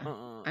 Yeah.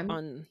 Uh, I'm,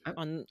 on I'm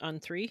on on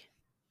 3?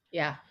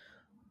 yeah.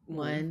 1,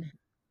 1,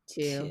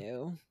 2,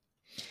 2.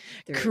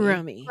 3.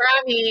 Crummy.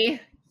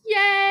 Crummy.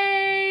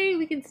 Yay!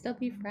 We can still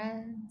be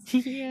friends.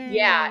 Yeah,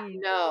 Yay.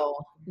 no,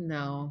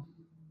 no,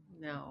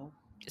 no.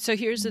 So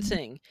here's the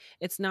thing.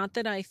 It's not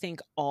that I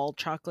think all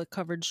chocolate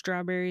covered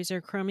strawberries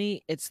are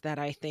crummy, it's that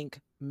I think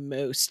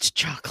most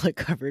chocolate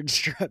covered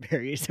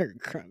strawberries are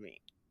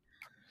crummy.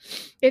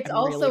 It's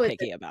I'm really also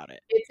picky about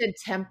it. it's a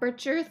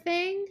temperature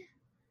thing.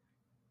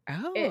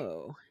 It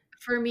Oh.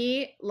 for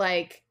me,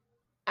 like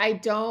I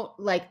don't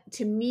like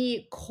to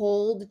me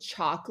cold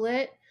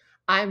chocolate,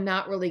 I'm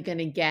not really going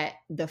to get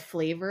the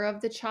flavor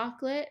of the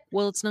chocolate.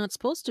 Well, it's not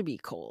supposed to be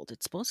cold.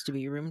 It's supposed to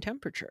be room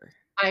temperature.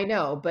 I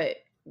know, but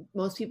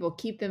most people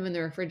keep them in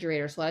the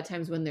refrigerator. So a lot of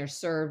times when they're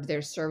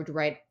served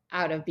right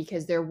out of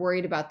because they're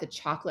worried about the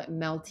chocolate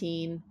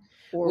melting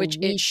or Which it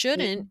weakening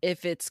shouldn't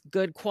if it's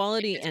good if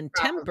quality it's and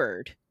proper.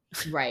 tempered.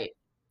 Right.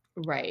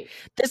 Right.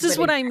 This is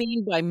But what I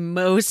mean by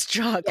most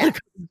yeah, chocolate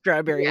covered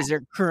yeah, strawberries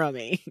are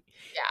crummy.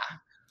 yeah.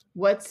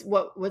 What's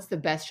the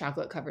best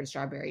chocolate covered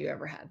strawberry you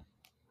ever had?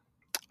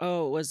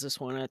 Oh, it was this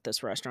one at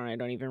this restaurant. I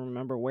don't even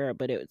remember where,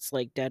 but it's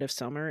like dead of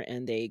summer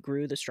and they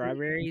grew the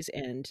strawberries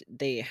and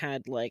they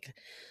had like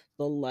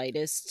the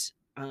lightest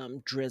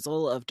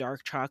drizzle of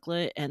dark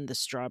chocolate, and the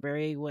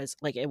strawberry was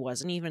like it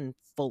wasn't even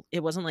full,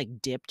 it wasn't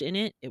like dipped in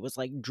it. It was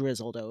like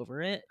drizzled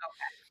over it.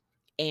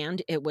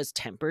 And it was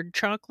tempered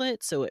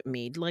chocolate, so it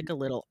made like a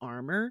little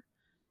armor.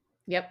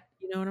 Yep.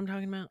 You know what I'm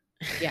talking about?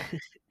 Yeah.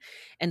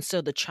 And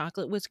so the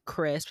chocolate was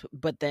crisp,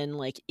 but then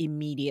like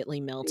immediately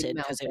It melted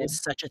because it was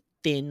melted. such a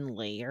thin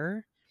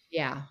layer.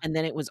 Yeah. And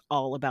then it was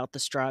all about the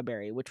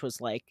strawberry, which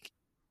was like,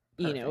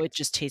 it Perfect.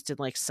 just tasted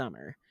like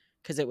summer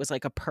because it was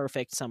like a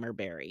perfect summer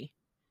berry.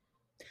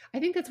 I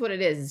think that's what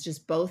it is. It's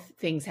just both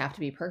things have to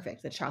be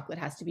perfect. The chocolate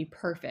has to be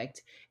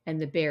perfect and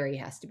the berry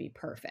has to be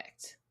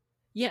perfect.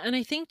 Yeah, and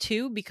I think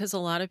too, because a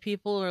lot of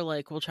people are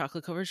like, well,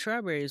 chocolate covered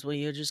strawberries, well,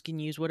 you just can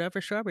use whatever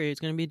strawberry. It's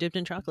going to be dipped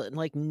in chocolate. And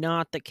like,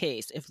 not the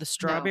case. If the No,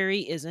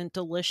 strawberry isn't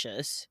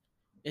delicious,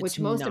 it's which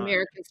most not.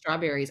 American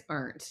strawberries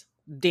aren't.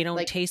 They don't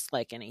Like taste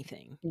like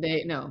anything.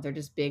 they're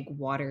just big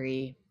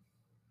watery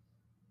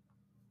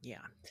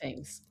Yeah.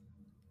 things.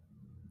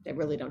 They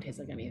really don't taste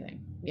like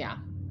anything. Yeah.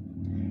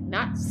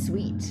 Not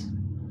sweet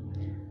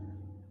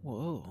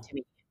Whoa. to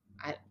me.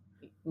 I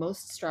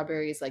Most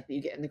strawberries like that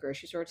you get in the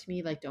grocery store to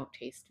me like don't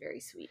taste very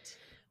sweet.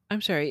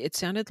 I'm sorry. It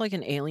sounded like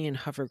an alien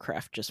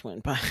hovercraft just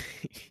went by.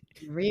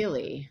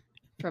 Really?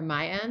 From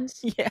my end?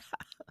 Yeah.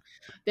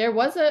 There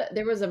was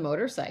a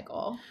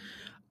motorcycle.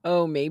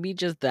 Oh, maybe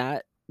just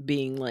that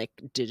being like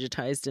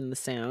digitized in the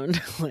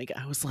sound. Like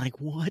I was like,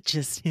 what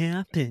just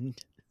happened?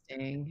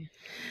 Dang.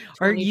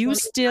 Are you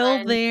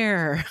still 2021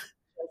 there?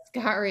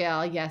 Scott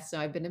Real. Yes, no,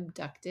 I've been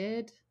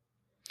abducted.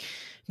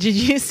 Did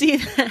you see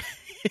that?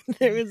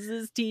 There was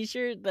this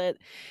T-shirt that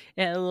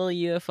had a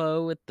little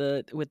UFO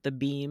with the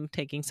beam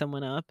taking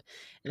someone up,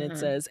 and it Uh-huh.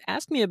 says,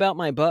 "Ask me about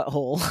my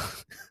butthole."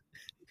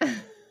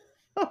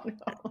 Oh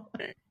no.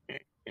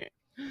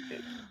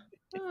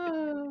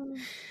 Oh.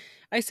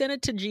 I sent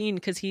it to Gene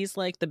because he's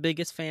like the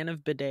biggest fan of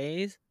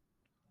bidets,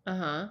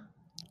 Uh-huh.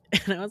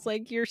 and I was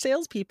like, "Your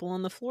salespeople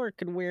on the floor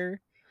could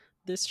wear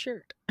this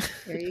shirt."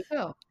 There you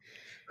go.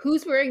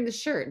 Who's wearing the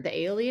shirt? The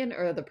alien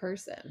or the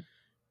person?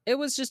 It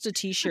was just a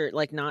T-shirt,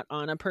 like not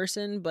on a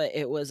person, but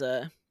it was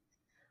a.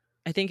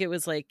 I think it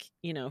was like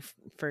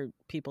for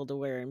people to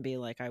wear and be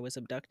like, "I was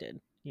abducted."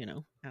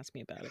 Ask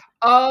me about it.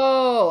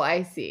 Oh,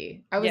 I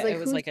see. I was Yeah, like, it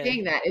was who's like a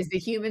saying that? Is the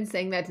human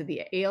saying that to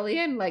the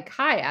alien? Like,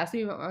 hi, ask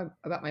me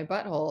about my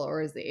butthole,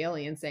 or is the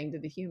alien saying to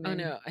the Oh human?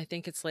 no, I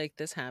think it's like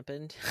this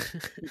happened.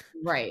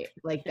 Right,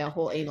 like the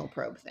whole anal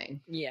probe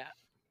thing. Yeah.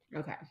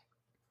 Okay.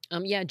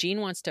 Yeah,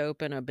 Gene wants to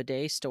open a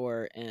bidet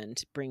store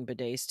and bring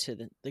bidets to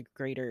the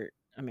greater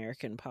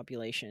American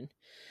population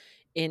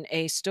in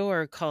a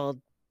store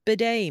called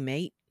Bidet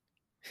Mate.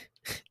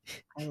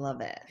 I love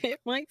it. It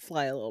might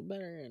fly a little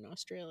better in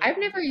Australia. I've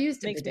never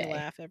used a Makes me bidet.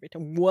 laugh every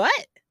time.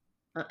 What?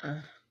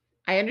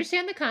 I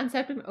understand the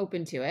concept. I'm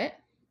open to it.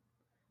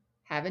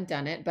 Haven't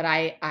done it, but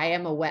I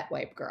am a wet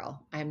wipe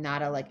girl. I'm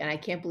not a and I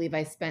can't believe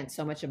I spent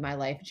so much of my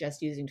life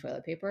just using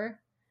toilet paper.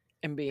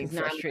 I'm being 'Cause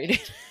now I'm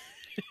frustrated.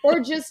 or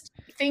just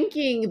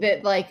thinking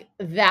that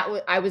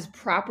I was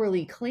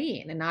properly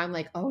clean, and now I'm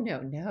like, oh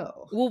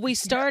no. Well, we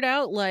start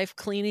out life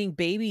cleaning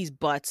babies'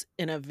 butts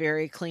in a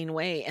very clean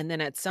way, and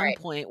then at some Right.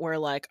 point we're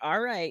like,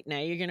 all right, now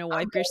you're gonna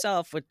wipe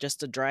yourself with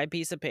just a dry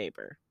piece of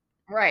paper.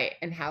 Right.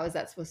 And how is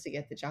that supposed to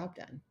get the job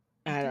done?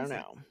 I don't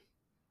know.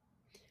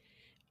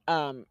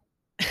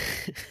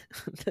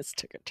 This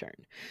took a turn.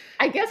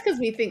 I guess because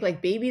we think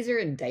like babies are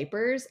in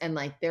diapers and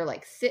like they're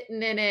like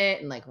sitting in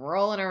it and like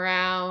rolling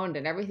around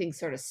and everything's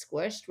sort of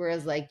squished,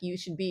 whereas like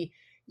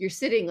you're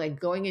sitting like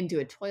going into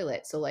a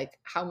toilet. So like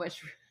how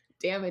much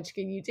damage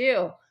can you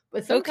do?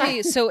 But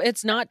Okay, sometimes so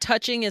it's not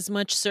touching as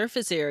much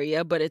surface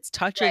area, but it's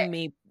touching right.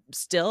 me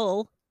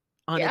still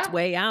on its Yeah,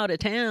 way out of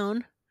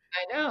town.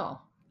 I know.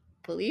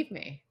 Believe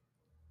me.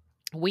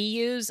 We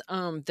use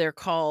they're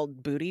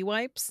called booty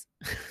wipes.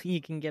 You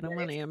can get them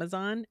on Nice.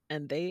 Amazon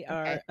and they Okay.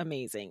 are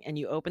amazing. And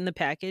you open the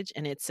package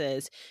and it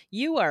says,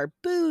 "You are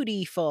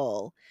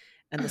bootyful."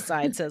 And the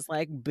side says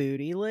like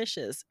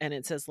bootylicious and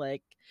it says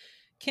like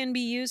can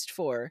be used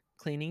for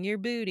cleaning your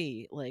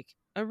booty, like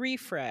a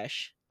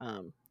refresh,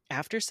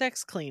 after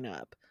sex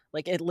cleanup.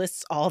 Like it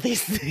lists all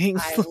these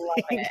things. I love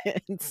Like,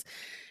 it. it's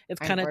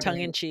I'm kind of tongue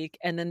ordering in it. cheek.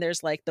 And then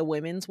there's like the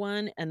women's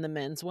one and the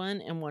men's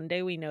one. And one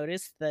day we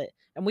noticed that,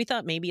 and we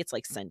thought maybe it's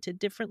like scented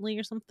differently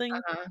or something.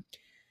 Uh-huh.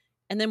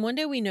 And then one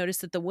day we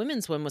noticed that the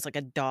women's one was like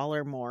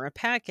 $1 more a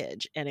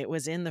package. And it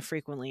was in the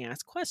frequently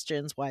asked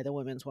questions why the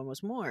women's one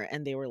was more.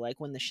 And they were like,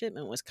 when the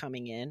shipment was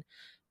coming in,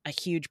 a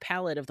huge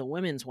pallet of the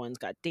women's ones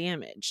got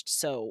damaged.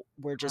 So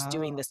we're just Oh,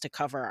 doing this to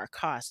cover our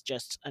costs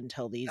just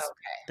until this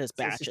okay. So it's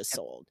batch just is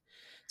sold.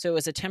 So it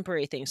was a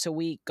temporary thing. So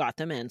we got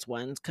the men's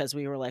ones because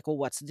we were like, well,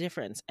 what's the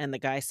difference? And the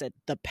guy said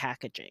the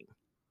packaging.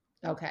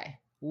 okay.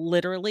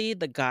 Literally,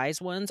 the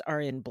guys' ones are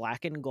in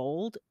black and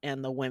gold,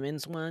 and the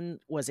women's one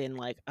was in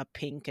like a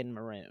pink and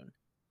maroon.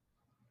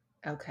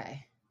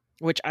 Okay.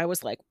 Which I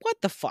was like, what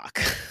the fuck?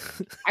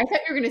 I thought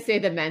you were gonna say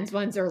the men's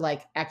ones are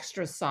like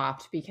extra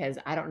soft because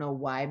I don't know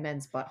why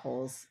men's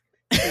buttholes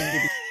seem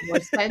to be more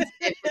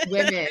sensitive than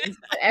women's.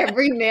 But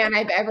every man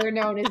I've ever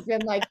known has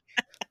been like,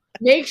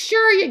 make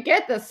sure you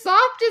get the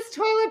softest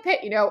toilet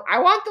paper. I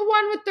want the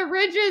one with the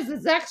ridges.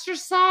 It's extra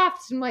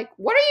soft. I'm like,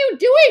 what are you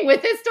doing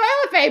with this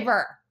toilet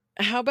paper?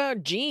 How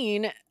about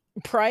Gene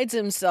prides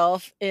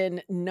himself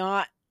in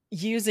not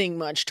using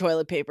much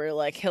toilet paper?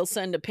 Like he'll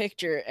send a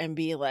picture and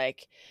be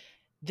like,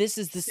 this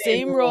is the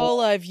same roll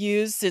I've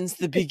used since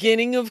the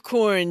beginning of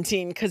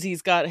quarantine because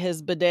he's got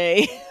his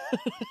bidet.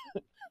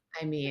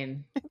 I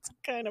mean, it's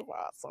kind of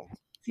awesome.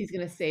 He's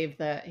gonna save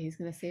the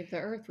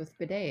earth with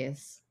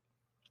bidets.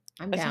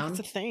 I'm I down. think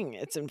it's a thing.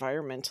 It's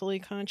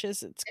environmentally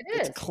conscious. It's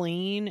is.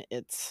 clean.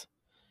 It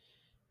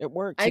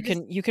works.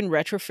 You can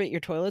retrofit your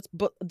toilets,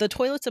 but the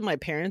toilets in my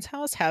parents'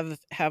 house have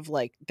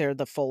like they're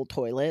the full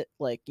toilet.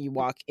 Like you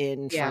walk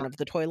in front of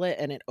the toilet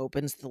and it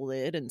opens the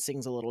lid and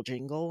sings a little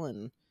jingle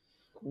and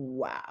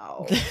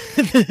wow.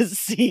 The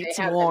seats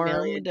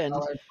warmed and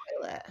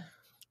toilet.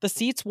 the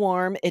seats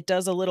warm. It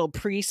does a little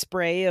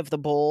pre-spray of the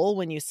bowl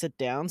when you sit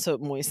down, so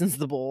it moistens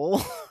the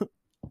bowl.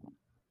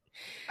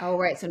 Oh,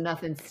 right. So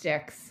nothing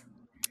sticks.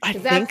 I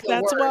Because that's think the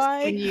that's worst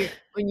why.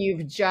 when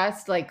you've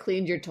just like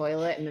cleaned your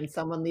toilet and then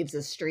someone leaves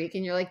a streak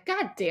and you're like,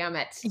 God damn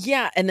it.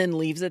 Yeah, and then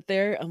leaves it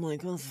there. I'm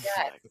like, "Oh, Yes.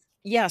 fuck."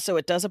 Yeah, so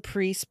it does a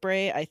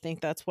pre-spray, I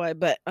think that's why,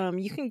 but,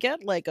 you can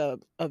get, like, a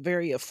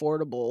very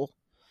affordable,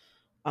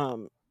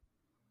 um,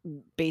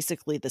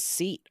 basically the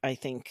seat, I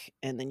think,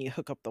 and then you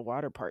hook up the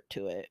water part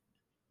to it.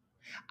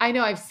 I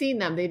know I've seen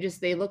them.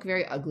 They look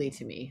very ugly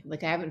to me.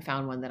 Like I haven't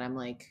found one that I'm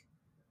like,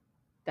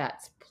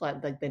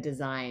 like the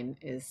design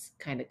is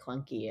kind of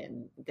clunky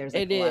and there's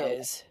like It a lot of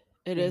is.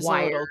 It is a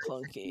wires little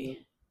clunky.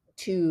 and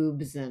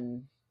tubes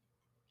and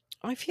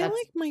I feel that's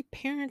like my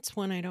parents'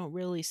 one I don't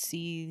really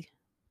see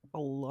a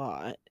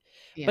lot,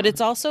 but yeah.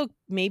 it's also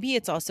maybe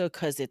it's also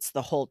because it's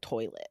the whole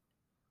toilet,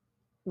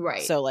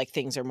 Right. so, like,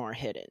 things are more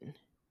hidden.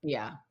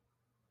 Yeah.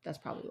 That's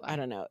probably I why.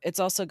 don't know. It's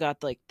also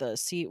got, like, the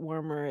seat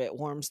warmer, it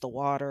warms the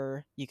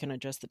water, you can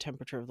adjust the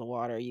temperature of the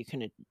water, you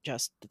can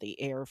adjust the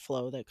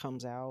airflow that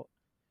comes out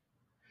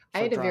I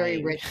for had a very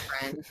drying. rich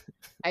friend.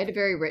 I had a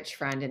very rich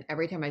friend, and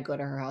every time I'd go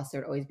to her house,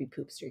 there would always be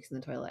poop streaks in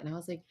the toilet. And I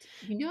was like,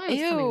 you knew I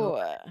was coming over.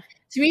 Ew.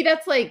 To me,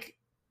 that's like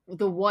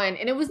the one,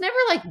 and it was never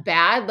like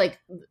bad. Like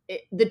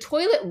the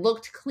toilet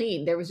looked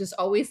clean. There was just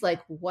always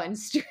like one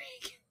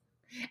streak,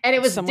 and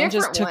it was Someone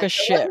just different took ones. a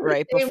It shit wasn't the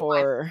right same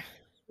one. before.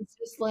 It's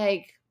just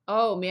like,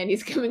 oh man,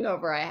 he's coming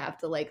over. I have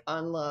to like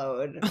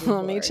unload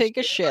Let me before she take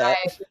a shit.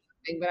 arrives or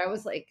something. But I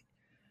was like,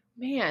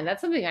 man,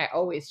 that's something I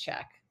always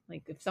check.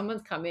 Like if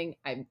someone's coming,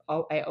 I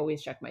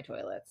always check my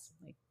toilets.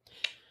 Like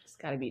it's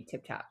got to be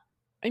tip top.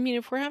 I mean,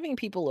 if we're having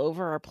people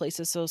over, our place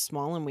is so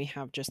small and we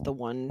have just the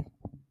one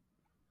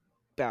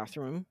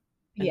bathroom.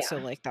 And so,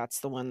 Yeah. like, that's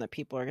the one that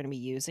people are going to be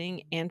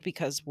using. And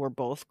because we're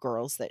both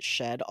girls that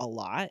shed a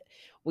lot,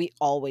 we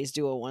always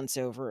do a once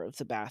over of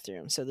the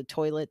bathroom. So the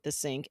toilet, the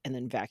sink, and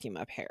then vacuum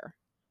up hair.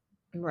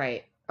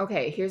 Right.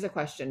 Okay, here's a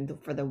question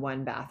for the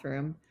one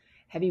bathroom.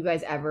 Have you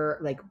guys ever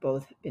like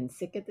both been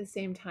sick at the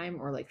same time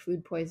or like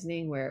food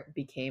poisoning where it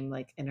became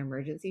like an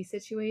emergency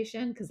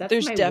situation? Because that's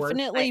There's my worst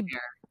definitely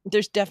nightmare.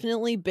 there's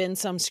definitely been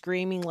some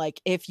screaming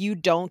like, if you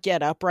don't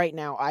get up right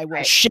now, I will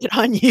Right. shit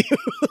on you.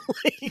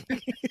 Like,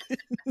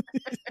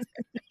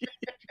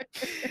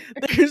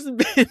 there's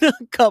been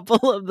a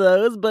couple of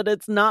those, but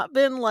it's not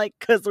been like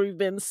because we've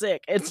been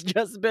sick. It's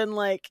just been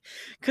like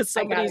because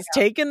I gotta somebody's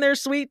go. taking their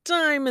sweet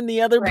time and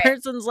the other Right.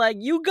 person's like,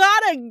 you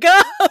gotta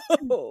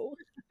go.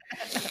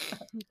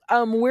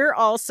 We're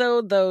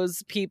also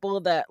those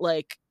people that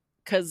like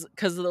because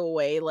of the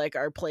way like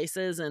our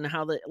places and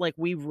how the like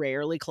we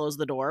rarely close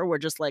the door. We're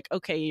just like,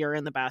 okay, you're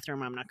in the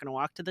bathroom. I'm not gonna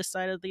walk to this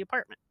side of the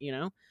apartment, you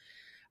know?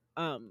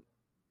 Um,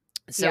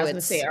 Yeah, I so was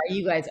gonna say, it's are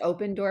you guys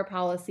open door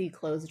policy,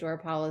 closed door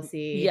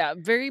policy? yeah,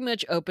 very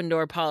much open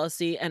door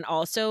policy. And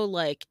also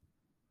like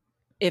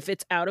if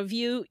it's out of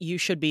you, you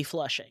should be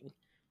flushing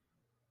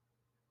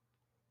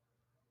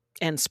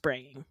and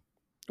spraying.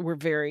 We're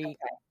very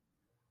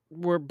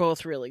we're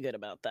both really good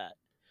about that.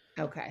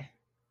 Okay.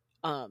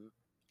 Um,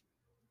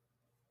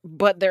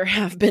 but there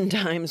have been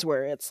times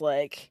where it's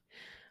like,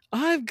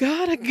 I've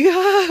gotta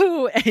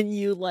go. And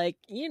you like,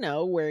 you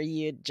know, where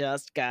you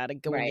just gotta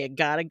go. When Right. you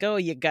gotta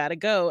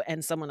go.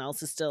 And someone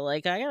else is still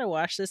like, I gotta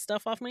wash this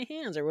stuff off my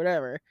hands or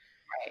whatever.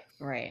 Right.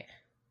 Right.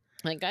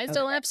 Like, I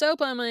still Okay. have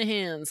soap on my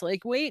hands.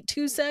 Like, wait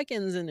 2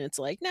 seconds. And it's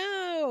like,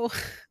 no.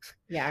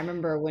 Yeah, I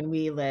remember when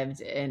we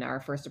lived in our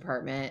first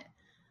apartment,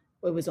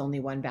 it was only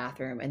one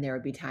bathroom, and there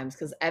would be times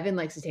because Evan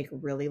likes to take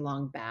really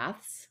long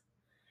baths.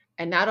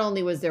 And not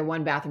only was there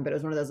one bathroom, but it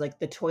was one of those like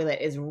the toilet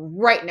is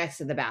right next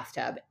to the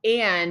bathtub.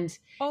 And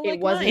Oh, it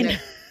like wasn't mine.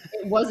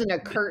 it wasn't a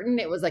curtain,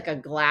 it was like a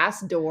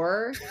glass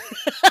door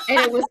and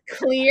it was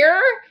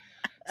clear.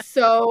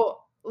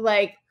 So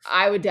like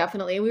I would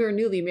definitely, we were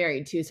newly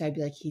married too. So I'd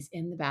be like, he's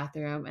in the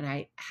bathroom and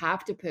I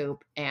have to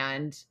poop.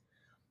 And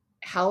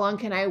how long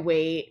can I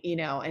wait? You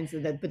know, and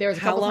so but there was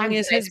a How couple long times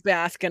is that his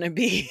bath gonna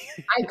be?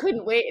 I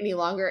couldn't wait any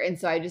longer. And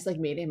so I just like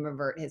made him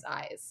avert his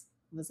eyes.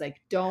 I was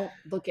like, don't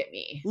look at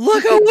me.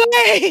 Look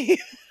away.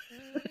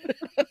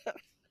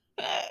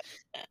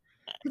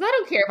 Because I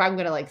don't care if I'm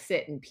going to like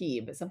sit and pee,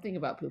 but something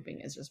about pooping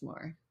is just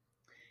more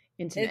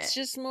intimate. It's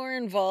just more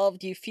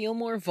involved. You feel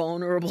more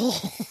vulnerable.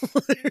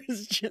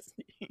 There's just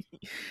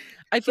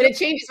I But feel it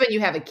changes when you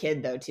have a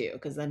kid though too,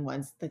 because then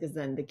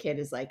the kid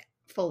is like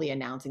fully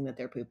announcing that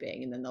they're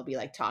pooping, and then they'll be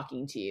like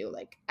talking to you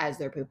like as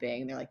they're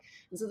pooping, and they're like,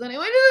 and so then I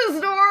went to the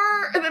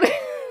store, and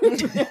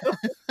then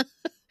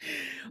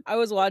I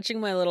was watching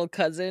my little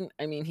cousin.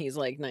 I mean, he's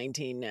like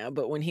 19 now,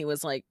 but when he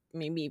was like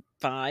maybe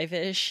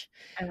 5-ish,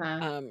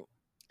 uh-huh.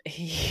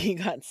 he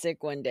got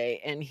sick one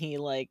day and he's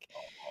Oh, like,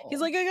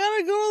 I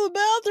gotta go to the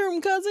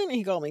bathroom, cousin.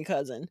 He called me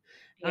cousin.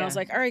 And I was yeah.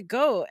 like, all right,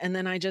 go. And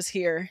then I just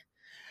hear,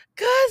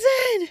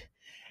 cousin,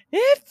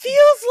 it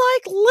feels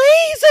like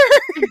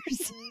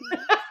lasers.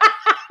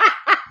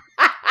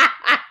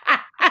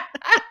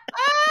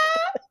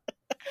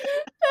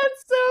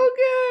 That's so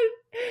good.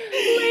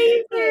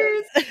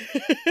 Lasers.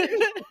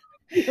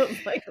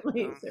 Feels like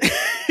lasers.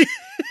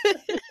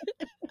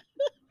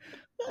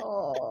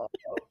 Oh,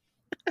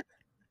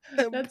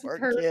 That that's poor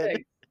perfect.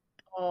 kid.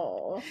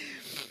 Oh.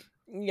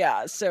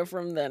 Yeah, so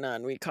from then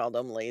on, we called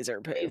them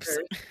laser poops.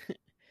 Lasers.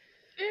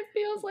 It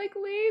feels like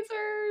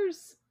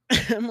lasers.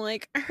 I'm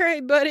like, all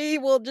right, buddy,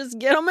 we'll just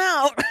get them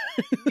out.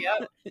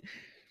 Yep.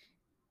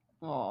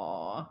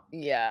 Aw.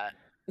 Yeah,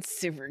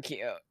 super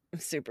cute,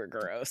 super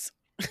gross.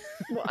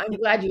 Well, I'm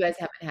glad you guys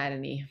haven't had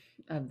any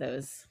of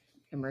those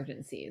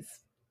emergencies.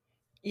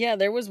 Yeah,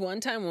 there was one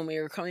time when we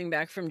were coming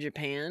back from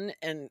Japan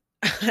and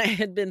I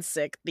had been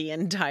sick the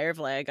entire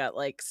flight. I got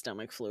like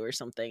stomach flu or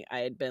something. I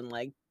had been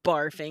like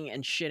barfing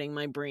and shitting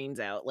my brains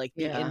out like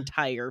the Yeah.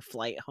 entire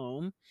flight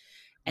home.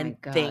 My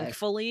And God.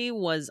 thankfully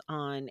was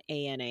on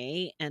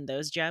ANA, and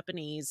those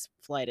Japanese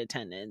flight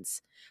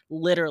attendants,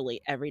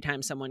 literally every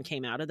time someone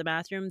came out of the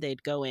bathroom,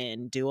 they'd go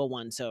in, do a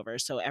once over.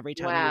 So every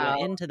time you went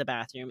Wow. into the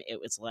bathroom, it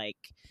was like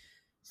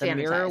the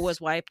mirror Sanitized. was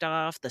wiped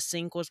off, the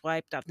sink was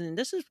wiped off. And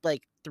this is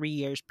like 3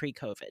 years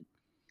pre-COVID.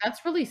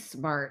 That's really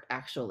smart,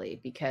 actually,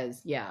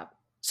 because yeah,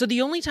 So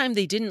the only time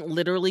they didn't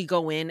literally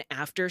go in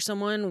after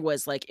someone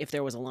was like if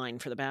there was a line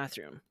for the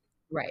bathroom.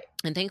 right.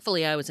 And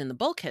thankfully I was in the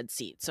bulkhead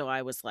seat, so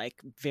I was like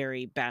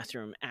very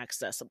bathroom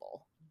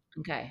accessible.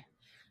 Okay.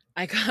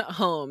 I got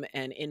home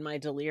and in my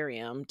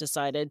delirium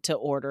decided to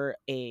order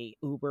a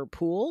Uber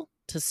pool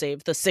to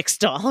save the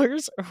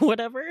 $6 or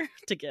whatever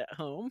to get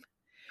home.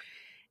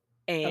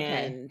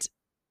 And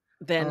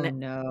then Oh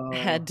no.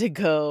 had to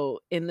go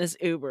in this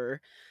Uber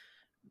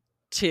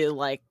to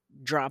like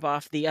drop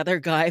off the other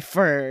guy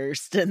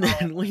first, and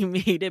then we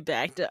made it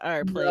back to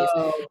our place.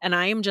 No. And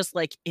I am just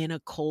like in a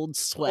cold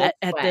sweat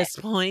at this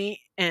point,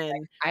 and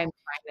I'm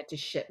trying not to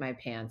shit my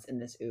pants in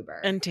this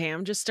Uber. and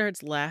Tam just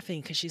starts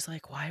laughing because she's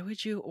like, "Why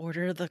would you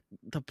order the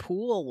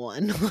pool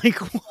one? Like,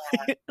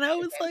 what?" And I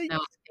was like,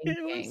 "It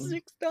was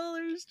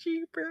 $6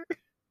 cheaper."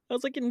 I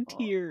was like in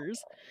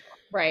tears.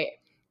 Right.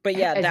 But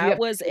yeah, As you that have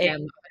was to pay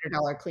them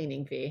 $100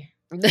 cleaning fee.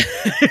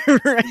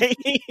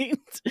 right.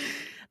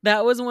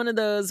 That was one of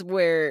those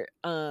where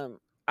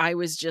I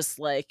was just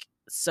like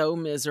so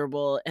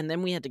miserable, and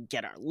then we had to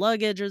get our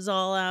luggages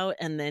all out,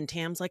 and then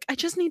Tam's like, I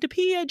just need to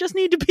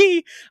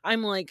pee.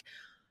 I'm like,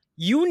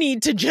 you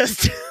need to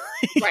just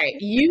Right.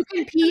 You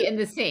can pee in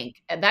the sink.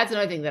 And that's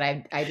another thing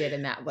that I did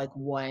in that like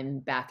one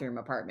bathroom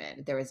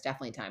apartment. There was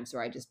definitely times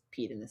where I just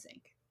peed in the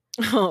sink.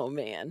 Oh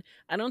man,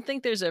 I don't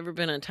think there's ever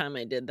been a time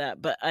I did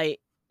that, but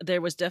there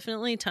was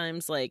definitely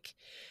times like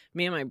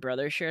me and my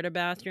brother shared a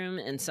bathroom,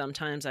 and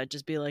sometimes I'd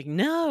just be like,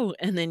 no,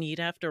 and then you'd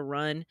have to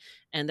run.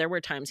 And there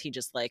were times he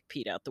just like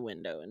peed out the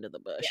window into the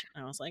bush. Yeah.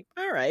 And I was like,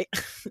 all right.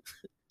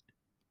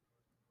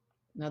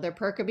 Another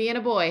perk of being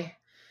a boy.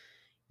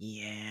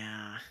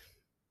 Yeah.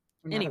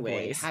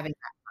 Anyways, having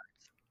that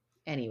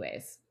part.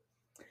 Anyways.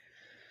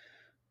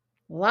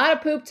 A lot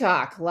of poop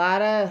talk. A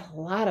lot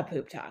of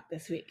poop talk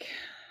this week.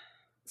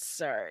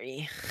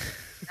 Sorry.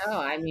 No,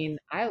 I mean,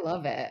 I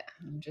love it.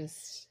 I'm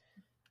just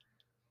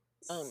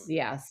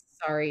yeah,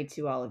 sorry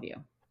to all of you.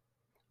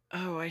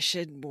 Oh, I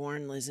should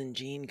warn Liz and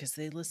Jean because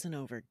they listen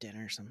over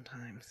dinner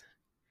sometimes.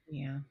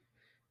 Yeah.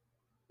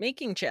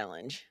 Making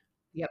challenge.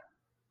 Yep.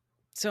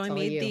 So I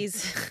made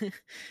these.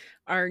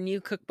 Our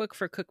new cookbook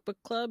for Cookbook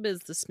Club is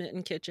the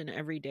Smitten Kitchen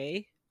Every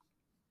Day.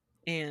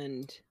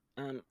 And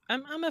I'm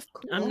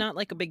not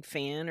like a big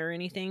fan or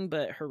anything,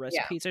 but her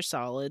recipes are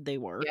solid. They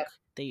work. Yep.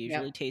 They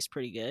usually taste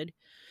pretty good.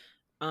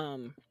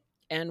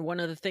 And one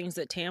of the things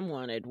that Tam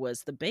wanted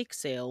was the Bake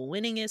Sale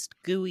Winningest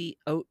Gooey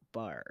Oat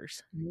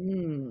Bars.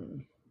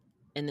 And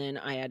then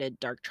I added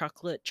dark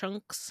chocolate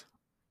chunks.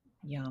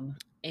 Yum.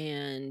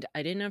 And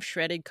I didn't have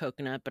shredded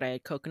coconut, but I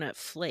had coconut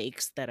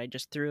flakes that I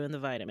just threw in the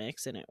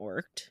Vitamix, and it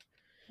worked.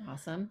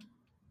 Awesome.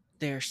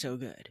 They're so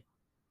good.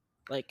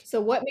 Like, so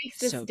what makes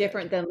this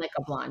different than like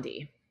a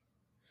blondie?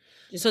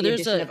 Just so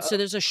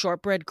there's a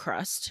shortbread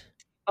crust.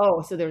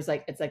 Oh, so there's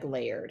like, it's like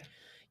layered.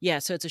 Yeah,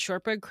 so it's a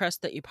shortbread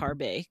crust that you par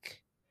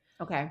bake.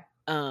 Okay.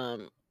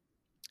 And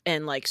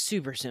like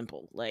super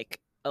simple, like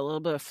a little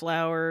bit of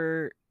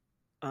flour,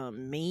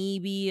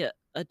 maybe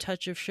a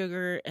touch of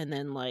sugar, and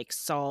then like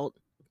salt,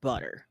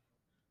 butter,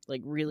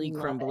 like really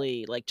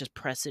crumbly, like just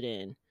press it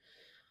in,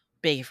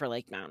 bake it for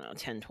like, I don't know,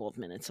 10-12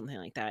 minutes, something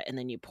like that, and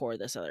then you pour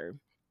this other.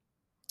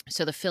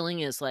 So the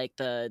filling is like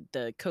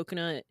the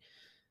coconut,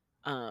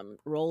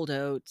 rolled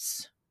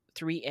oats,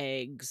 3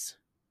 eggs,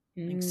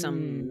 like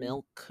some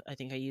milk. I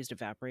think I used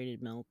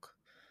evaporated milk,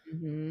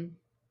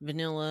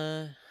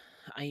 vanilla.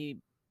 I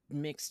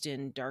mixed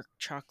in dark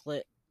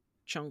chocolate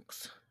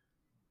chunks,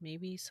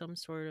 maybe some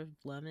sort of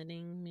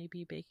leavening,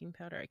 maybe baking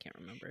powder. I can't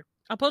remember.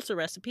 I'll post a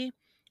recipe.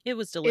 It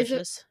was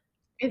delicious.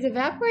 Is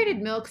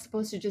evaporated milk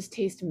supposed to just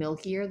taste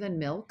milkier than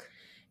milk?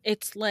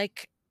 It's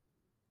like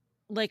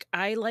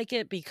I like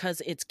it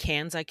because it's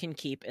cans I can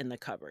keep in the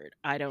cupboard.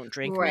 I don't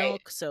drink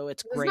milk, so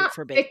it's great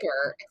for baking.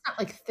 It's not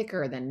like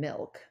thicker than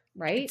milk,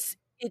 right? It's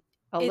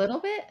a little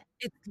bit?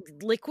 It's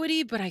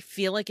liquidy, but I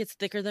feel like it's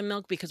thicker than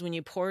milk because when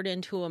you pour it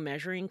into a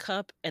measuring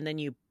cup and then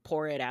you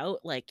pour it out,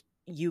 like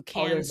you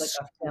can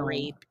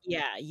scrape.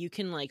 Yeah, you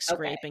can like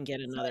scrape and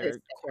get another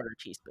quarter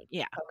teaspoon.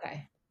 Yeah.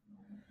 Okay.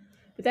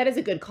 But that is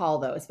a good call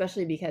though,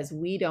 especially because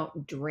we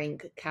don't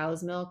drink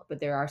cow's milk, but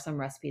there are some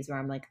recipes where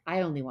I'm like,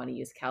 I only want to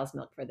use cow's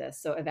milk for this.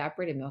 So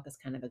evaporated milk is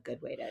kind of a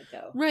good way to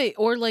go. Right,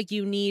 or, like,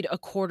 you need a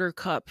quarter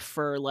cup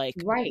for,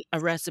 like, Right. a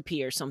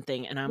recipe or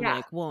something, and I'm Yeah.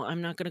 like, "Well,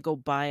 I'm not gonna go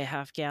buy a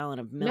half gallon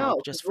of No,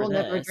 milk because just for we'll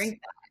never this." drink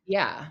that.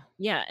 Yeah.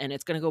 Yeah, and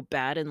it's gonna go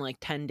bad in, like,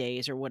 10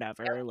 days or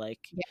Yep. whatever,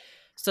 like Yep.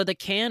 so the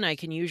can I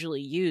can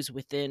usually use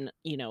within,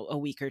 a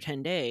week or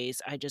 10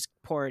 days. I just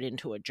pour it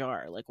into a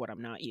jar, like what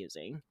I'm not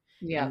using,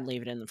 and Yep.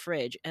 leave it in the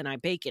fridge, and I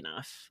bake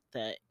enough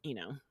that,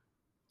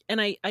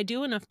 and I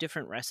do enough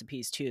different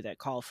recipes too that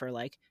call for,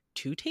 like,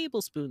 2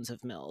 tablespoons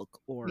of milk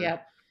or,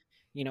 Yep.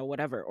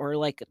 whatever, or,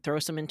 like, throw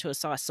some into a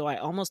sauce, so I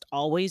almost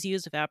always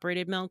use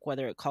evaporated milk,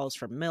 whether it calls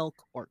for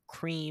milk or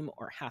cream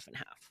or half and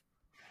half.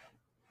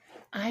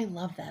 I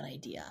love that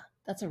idea.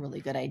 That's a really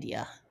good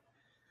idea.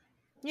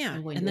 Yeah,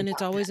 I'm going and to then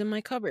it's adopt that. always in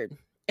my cupboard,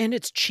 and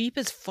it's cheap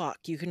as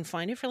fuck. You can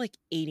find it for, like,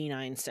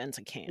 89 cents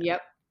a can.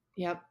 Yep.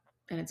 Yep.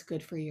 And it's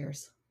good for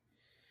years.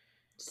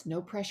 Just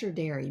no pressure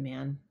dairy,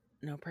 man.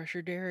 No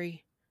pressure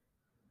dairy.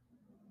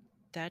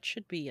 That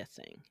should be a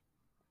thing.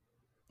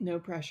 No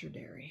pressure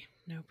dairy.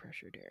 No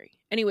pressure dairy.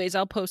 Anyways,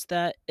 I'll post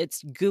that.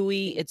 It's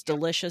gooey, it's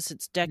delicious,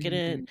 it's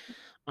decadent.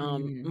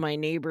 Mm. My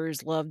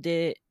neighbors loved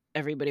it.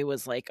 Everybody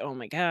was like, "Oh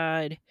my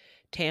god."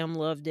 Tam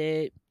loved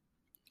it.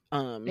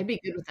 It'd be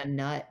good with a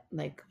nut,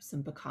 like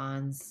some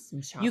pecans,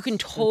 some You can chocs.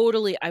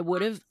 totally I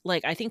would've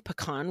like, I think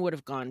pecan would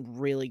have gone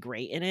really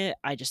great in it.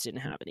 I just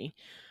didn't have any.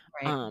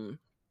 Right. Um,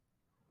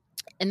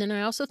 and then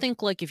I also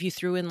think, like, if you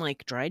threw in,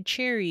 like, dried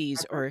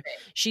cherries That's what I'm or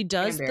saying. she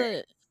does Cranberry.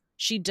 the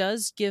she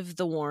does give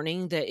the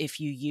warning that if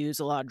you use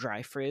a lot of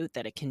dry fruit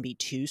that it can be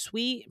too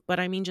sweet, but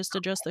I mean, just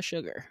adjust the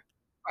sugar.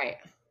 Right.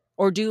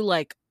 Or do,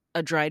 like,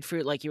 a dried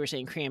fruit, like you were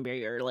saying,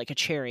 cranberry or, like, a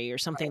cherry or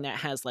something Right. that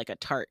has, like, a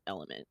tart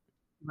element,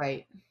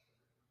 Right.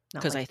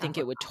 Not because I like think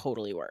it apricot. would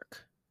totally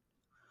work.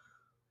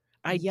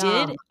 I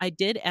did Yum. I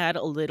did add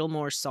a little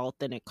more salt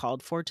than it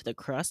called for to the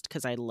crust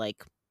because I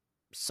like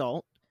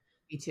salt.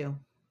 Me too.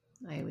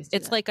 I always do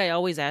It's that. like I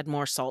always add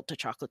more salt to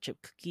chocolate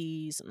chip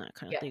cookies and that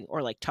kind of Yeah. thing,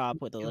 or, like, top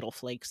Me with a too. little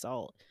flake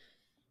salt,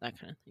 that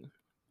kind of thing.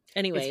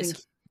 It's been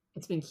Anyways,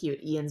 it's been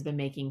cute. Ian's been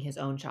making his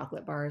own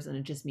chocolate bars, and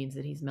it just means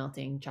that he's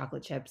melting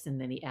chocolate chips, and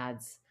then he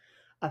adds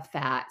a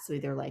fat, so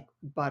either like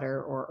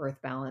butter or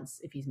Earth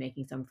Balance if he's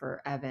making some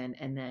for Evan,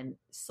 and then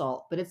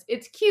salt. But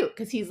it's cute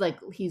because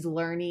he's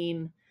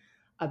learning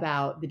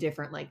about the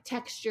different like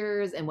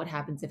textures and what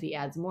happens if he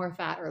adds more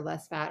fat or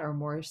less fat or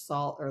more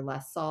salt or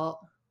less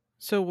salt.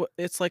 so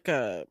it's like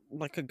a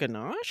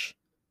ganache?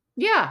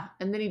 Yeah,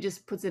 and then he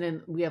just puts it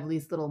in. We have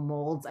these little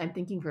molds. I'm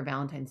thinking for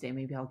Valentine's Day,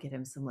 maybe I'll get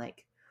him some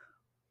like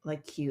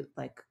cute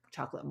like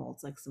chocolate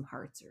molds, like some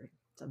hearts or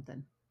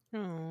something.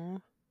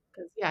 Oh,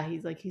 Because yeah,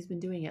 he's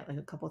been doing it like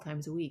a couple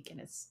times a week, and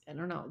it's I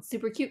don't know, it's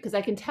super cute because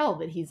I can tell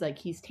that he's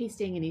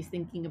tasting and he's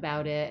thinking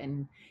about it,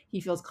 and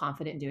he feels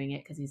confident doing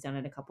it because he's done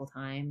it a couple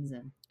times,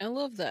 and I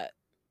love that.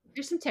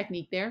 there's some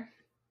technique there.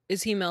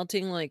 Is he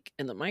melting, like,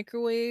 in the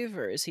microwave,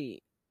 or is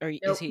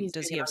Nope, he he's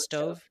does doing he it have on the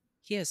stove. stove?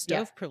 He has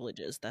Yep, stove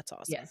privileges, that's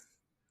awesome. yes,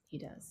 he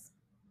does.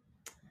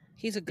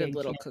 He's a good Big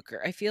little fan,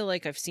 cooker. I feel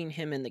like I've seen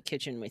him in the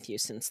kitchen with you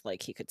since,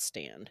 like, he could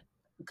stand.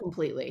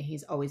 completely.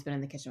 He's always been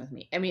in the kitchen with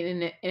me. I mean,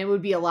 and it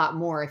would be a lot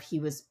more if he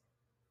was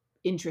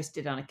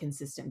interested on a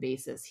consistent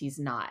basis. He's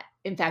not.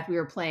 In fact, we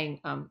were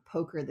playing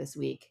poker this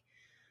week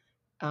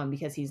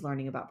because he's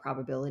learning about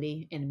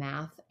probability in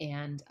math,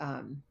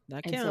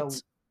 That and so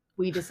counts.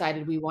 we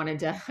decided we wanted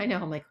to. I know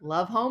I'm like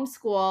love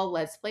homeschool.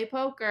 Let's play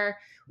poker.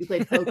 We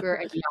played poker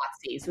and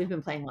Yahtzee, so we've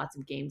been playing lots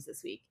of games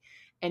this week.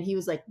 And he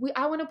was like,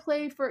 I want to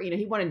play for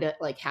he wanted to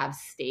like have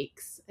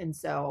stakes, and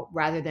so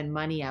rather than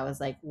money, I was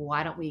like,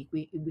 why don't we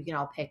can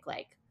all pick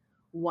like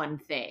one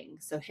thing.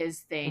 So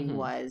his thing Mhm.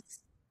 was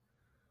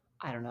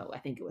I don't know. I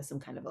think it was some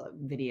kind of a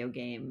video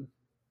game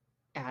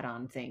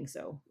add-on thing.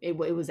 So it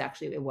was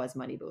actually it was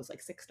money, but it was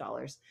like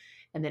 $6.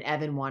 And then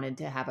Evan wanted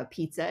to have a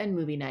pizza and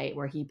movie night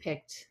where he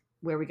picked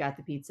where we got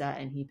the pizza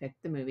and he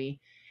picked the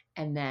movie.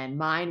 And then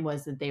mine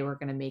was that they were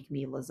going to make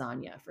me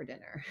lasagna for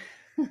dinner.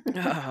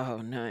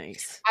 Oh,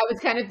 nice. I was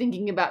kind of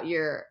thinking about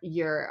your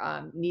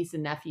niece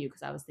and nephew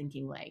because I was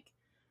thinking like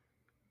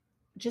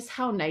just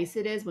how nice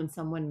it is when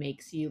someone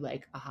makes you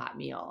like a hot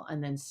meal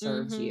and then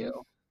serves Mhm.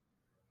 you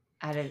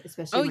at it,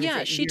 especially Oh, when it's yeah,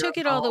 at she your took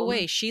it all the home.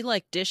 way. She,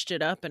 like, dished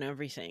it up and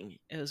everything.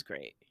 It was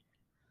great.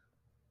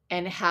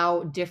 And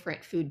how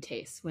different food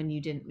tastes when you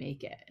didn't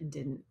make it and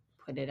didn't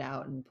put it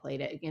out and plate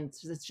it. Again,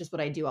 it's just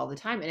what I do all the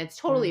time, and it's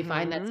totally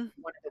fine. That's Mhm.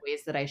 one of the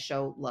ways that I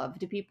show love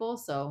to people.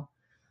 So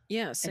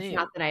Yeah, it's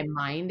not same. that I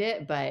mind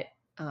it, but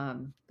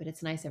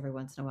it's nice every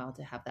once in a while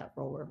to have that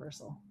role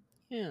reversal.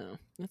 Yeah,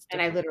 that's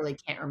And I different. literally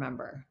can't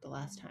remember the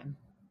last time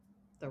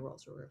the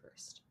roles were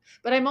reversed.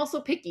 But I'm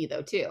also picky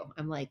though too.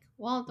 I'm like,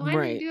 well, do I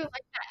need to Right. do it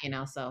like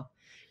that? So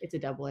it's a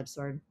double-edged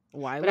sword.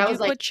 Why But I would you was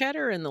like, put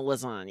cheddar in the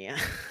lasagna?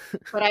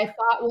 but I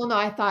thought, well, no,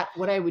 I thought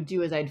what I would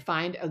do is I'd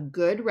find a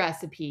good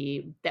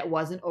recipe that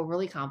wasn't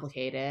overly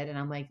complicated. And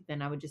I'm like,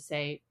 then I would just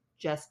say,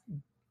 just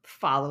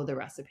follow the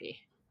recipe.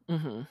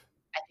 Mhm.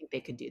 I think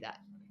they could do that.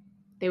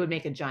 they would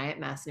make a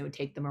giant mess, and it would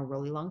take them a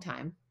really long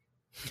time.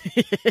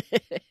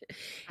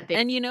 But they,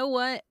 And you know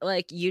what?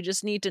 Like, you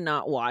just need to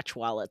not watch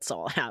while it's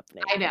all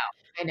happening. I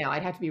know.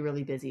 I'd have to be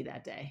really busy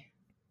that day.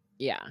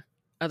 Yeah.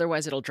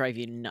 Otherwise, it'll drive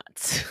you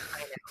nuts.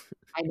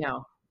 I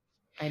know.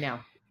 I know.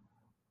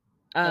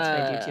 That's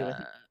what I do too with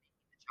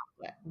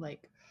chocolate.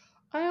 Like,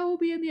 I will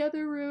be in the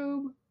other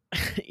room.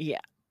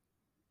 Yeah.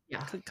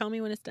 Yeah. Call me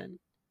when it's done.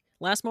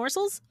 Last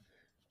morsels?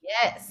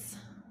 Yes.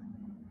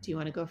 Do you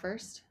want to go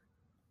first?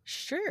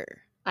 Sure.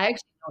 I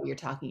actually know what you're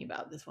talking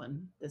about this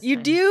You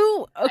time.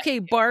 do? Okay,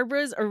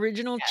 Barbara's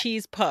original Yeah.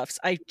 cheese puffs.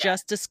 I Yeah.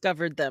 just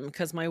discovered them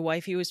because my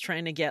wifey was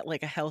trying to get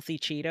like a healthy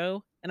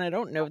Cheeto. And I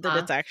don't know that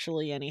it's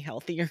actually any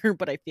healthier,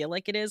 but I feel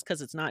like it is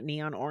because it's not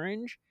neon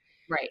orange.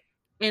 Right.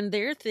 And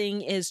their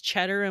thing is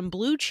cheddar and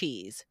blue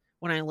cheese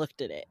when I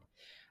looked at it.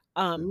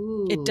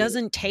 Ooh. It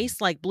doesn't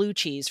taste like blue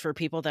cheese for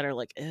people that are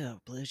like, ew,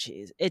 blue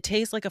cheese. It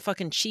tastes like a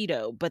fucking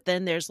Cheeto, but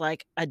then there's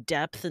like a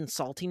depth and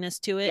saltiness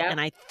to it. Yep. And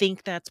I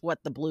think that's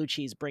what the blue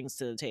cheese brings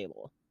to the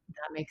table.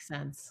 That makes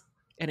sense.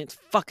 And it's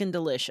fucking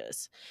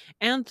delicious.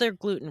 And they're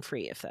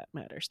gluten-free, if that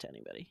matters to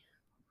anybody.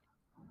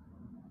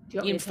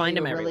 You can find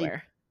them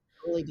everywhere.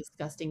 Really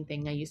disgusting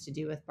thing I used to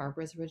do with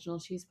Barbara's original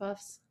cheese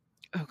puffs.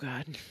 Oh,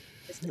 God.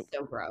 This is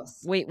so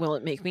gross. Wait, will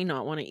it make me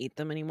not want to eat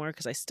them anymore?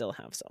 Because I still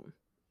have some.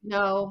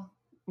 No,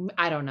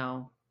 I don't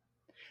know.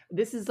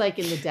 This is like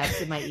in the depths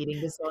of my eating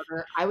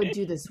disorder. I would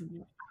do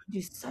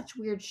such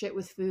weird shit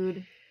with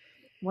food.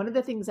 One of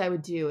the things I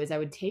would do is I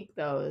would take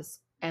those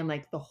and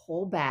like the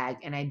whole bag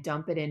and I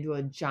dump it into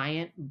a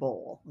giant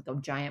bowl, like a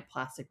giant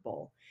plastic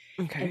bowl.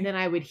 Okay. And then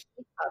I would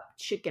heat up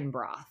chicken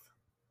broth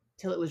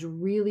till it was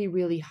really,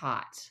 really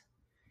hot.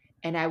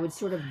 And I would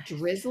sort of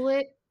drizzle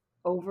it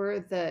over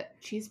the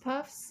cheese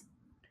puffs.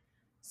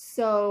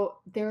 So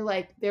they're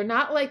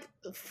not like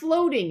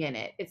floating in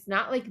it. It's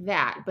not like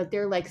that, but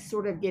they're like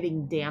sort of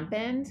getting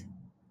dampened.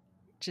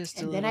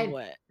 Just a little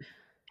wet.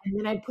 And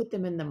then I'd put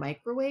them in the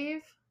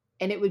microwave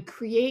and it would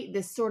create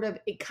this sort of,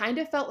 it kind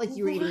of felt like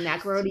you were eating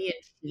macaroni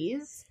and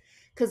cheese.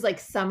 Cause like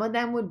some of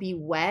them would be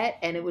wet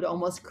and it would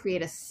almost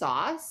create a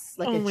sauce,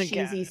 like a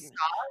cheesy sauce.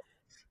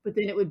 But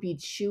then it would be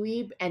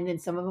chewy and then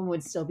some of them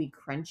would still be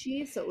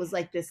crunchy. So it was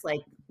like this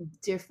like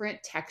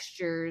different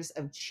textures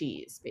of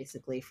cheese,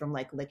 basically from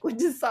like liquid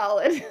to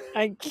solid.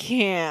 I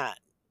can't.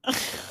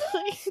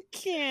 I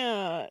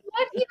can't.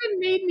 What even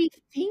made me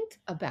think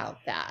about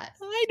that?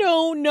 I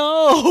don't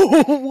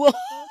know. What?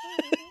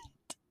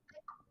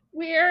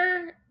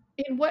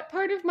 In what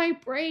part of my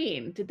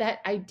brain did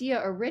that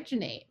idea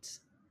originate?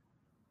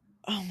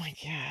 Oh my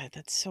God,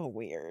 that's so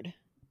weird.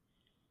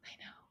 I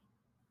know.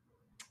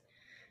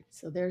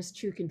 So there's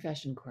True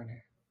Confession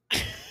Corner.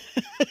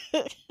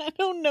 I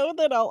don't know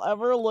that I'll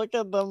ever look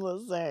at them the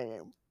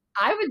same.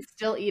 I would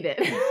still eat it.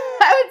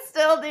 I would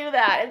still do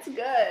that. It's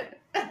good.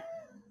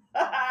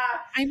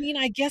 I mean,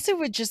 I guess it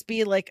would just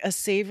be like a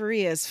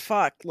savory as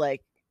fuck,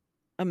 like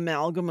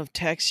amalgam of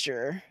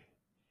texture.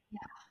 Yeah.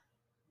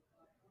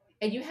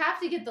 And you have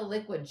to get the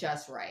liquid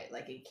just right.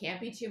 Like it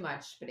can't be too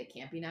much, but it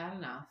can't be not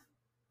enough.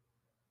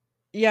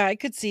 Yeah, I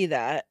could see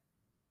that.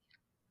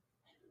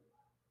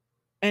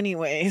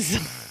 Anyways,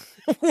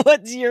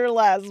 what's your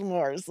last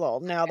morsel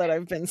now that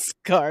I've been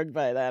scarred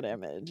by that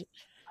image?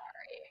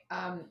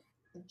 All right.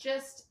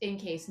 Just in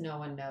case no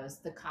one knows,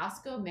 the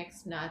Costco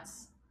mixed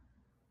nuts,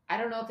 I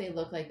don't know if they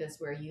look like this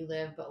where you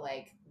live, but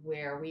like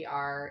where we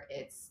are,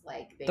 it's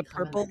like the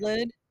purple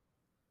lid.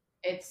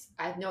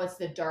 I know it's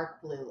the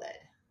dark blue lid.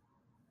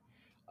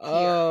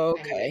 Oh,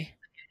 okay.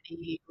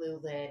 Navy blue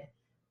lid,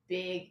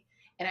 big.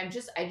 And I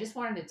just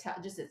wanted to tell,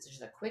 it's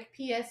just a quick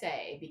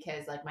PSA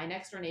because like my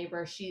next door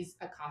neighbor, she's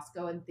a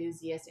Costco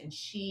enthusiast and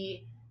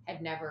she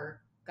had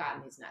never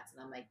gotten these nuts.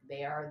 And I'm like,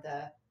 they are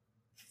the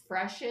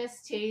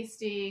freshest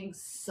tasting,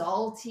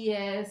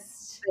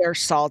 saltiest. They're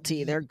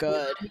salty. They're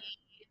good.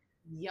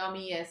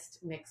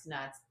 Yummiest mixed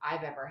nuts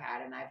I've ever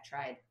had. And I've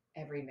tried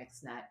every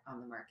mixed nut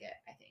on the market,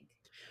 I think.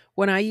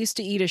 When I used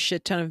to eat a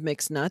shit ton of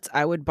mixed nuts,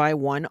 I would buy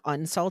one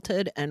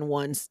unsalted and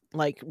one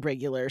like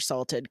regular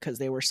salted because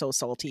they were so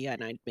salty,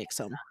 and I'd mix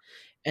them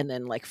and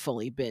then like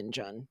fully binge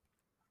on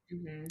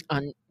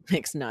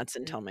mixed nuts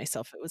and tell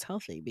myself it was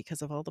healthy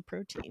because of all the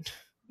protein.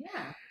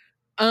 Yeah.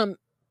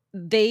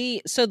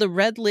 So the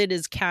red lid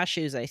is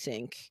cashews, I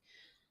think.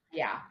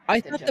 Yeah.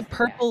 I thought the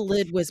purple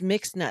lid was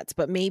mixed nuts,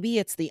 but maybe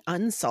it's the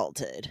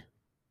unsalted.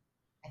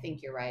 I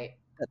think you're right.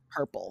 That's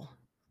purple.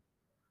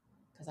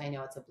 Because I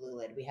know it's a blue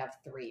lid. We have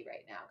 3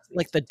 right now.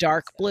 Like the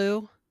dark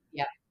blue?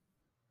 Yeah.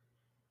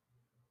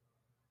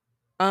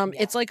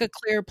 It's like a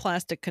clear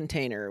plastic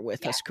container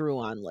with a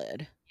screw-on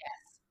lid.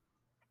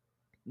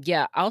 Yes.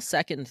 Yeah, I'll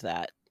second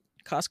that.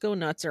 Costco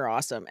nuts are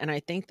awesome. And I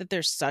think that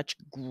there's such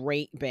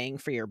great bang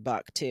for your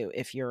buck, too,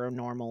 if you're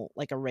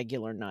a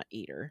regular nut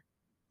eater.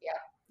 Yeah.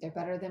 They're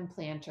better than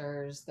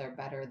Planters. They're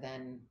better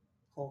than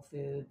Whole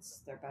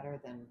Foods. They're better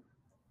than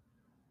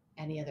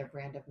any other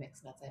brand of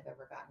mixed nuts I've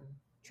ever gotten.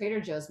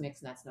 Trader Joe's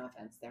mixed nuts, no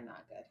offense, they're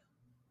not good.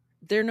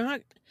 They're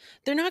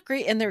not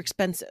great, and they're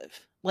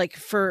expensive. Like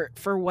for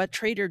what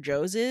Trader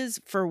Joe's is,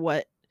 for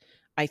what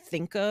I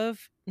think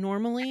of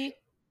normally,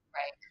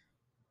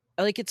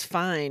 Like, it's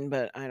fine,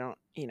 but I don't,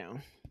 you know.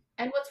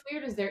 And what's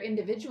weird is their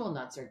individual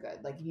nuts are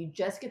good. Like if you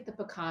just get the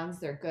pecans,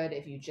 they're good.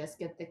 If you just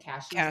get the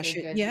cashews, they're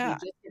Cashew, good. If you yeah.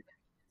 just get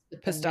the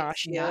mixed nut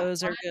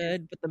Pistachios one, are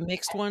good, but the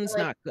mixed I feel one's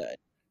like not good.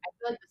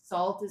 the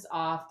salt is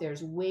off.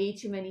 There's way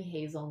too many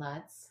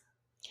hazelnuts.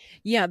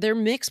 Yeah, their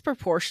mixed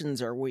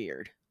proportions are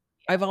weird.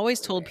 Yeah, I've it's always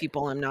really told weird.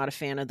 people I'm not a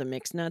fan of the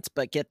mixed nuts,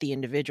 but get the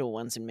individual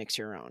ones and mix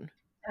your own.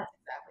 That's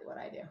exactly what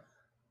I do.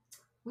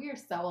 We are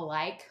so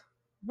alike.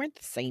 We're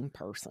the same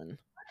person.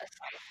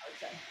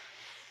 Okay.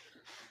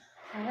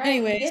 All right, we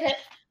Anyways, did it.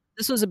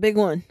 this was a big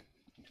one.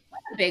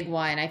 A big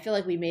one. I feel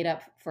like we made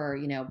up for,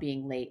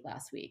 being late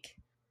last week.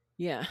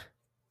 Yeah,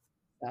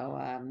 So,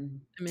 I'm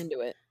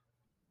into it.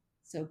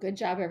 so good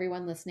job,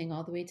 everyone listening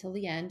all the way till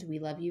the end. We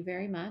love you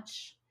very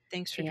much.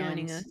 Thanks for And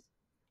joining us.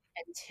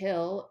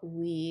 until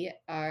we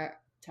are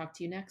talk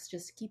to you next,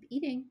 just keep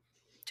eating.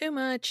 Too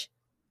much.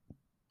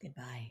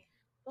 Goodbye.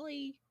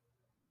 Bye.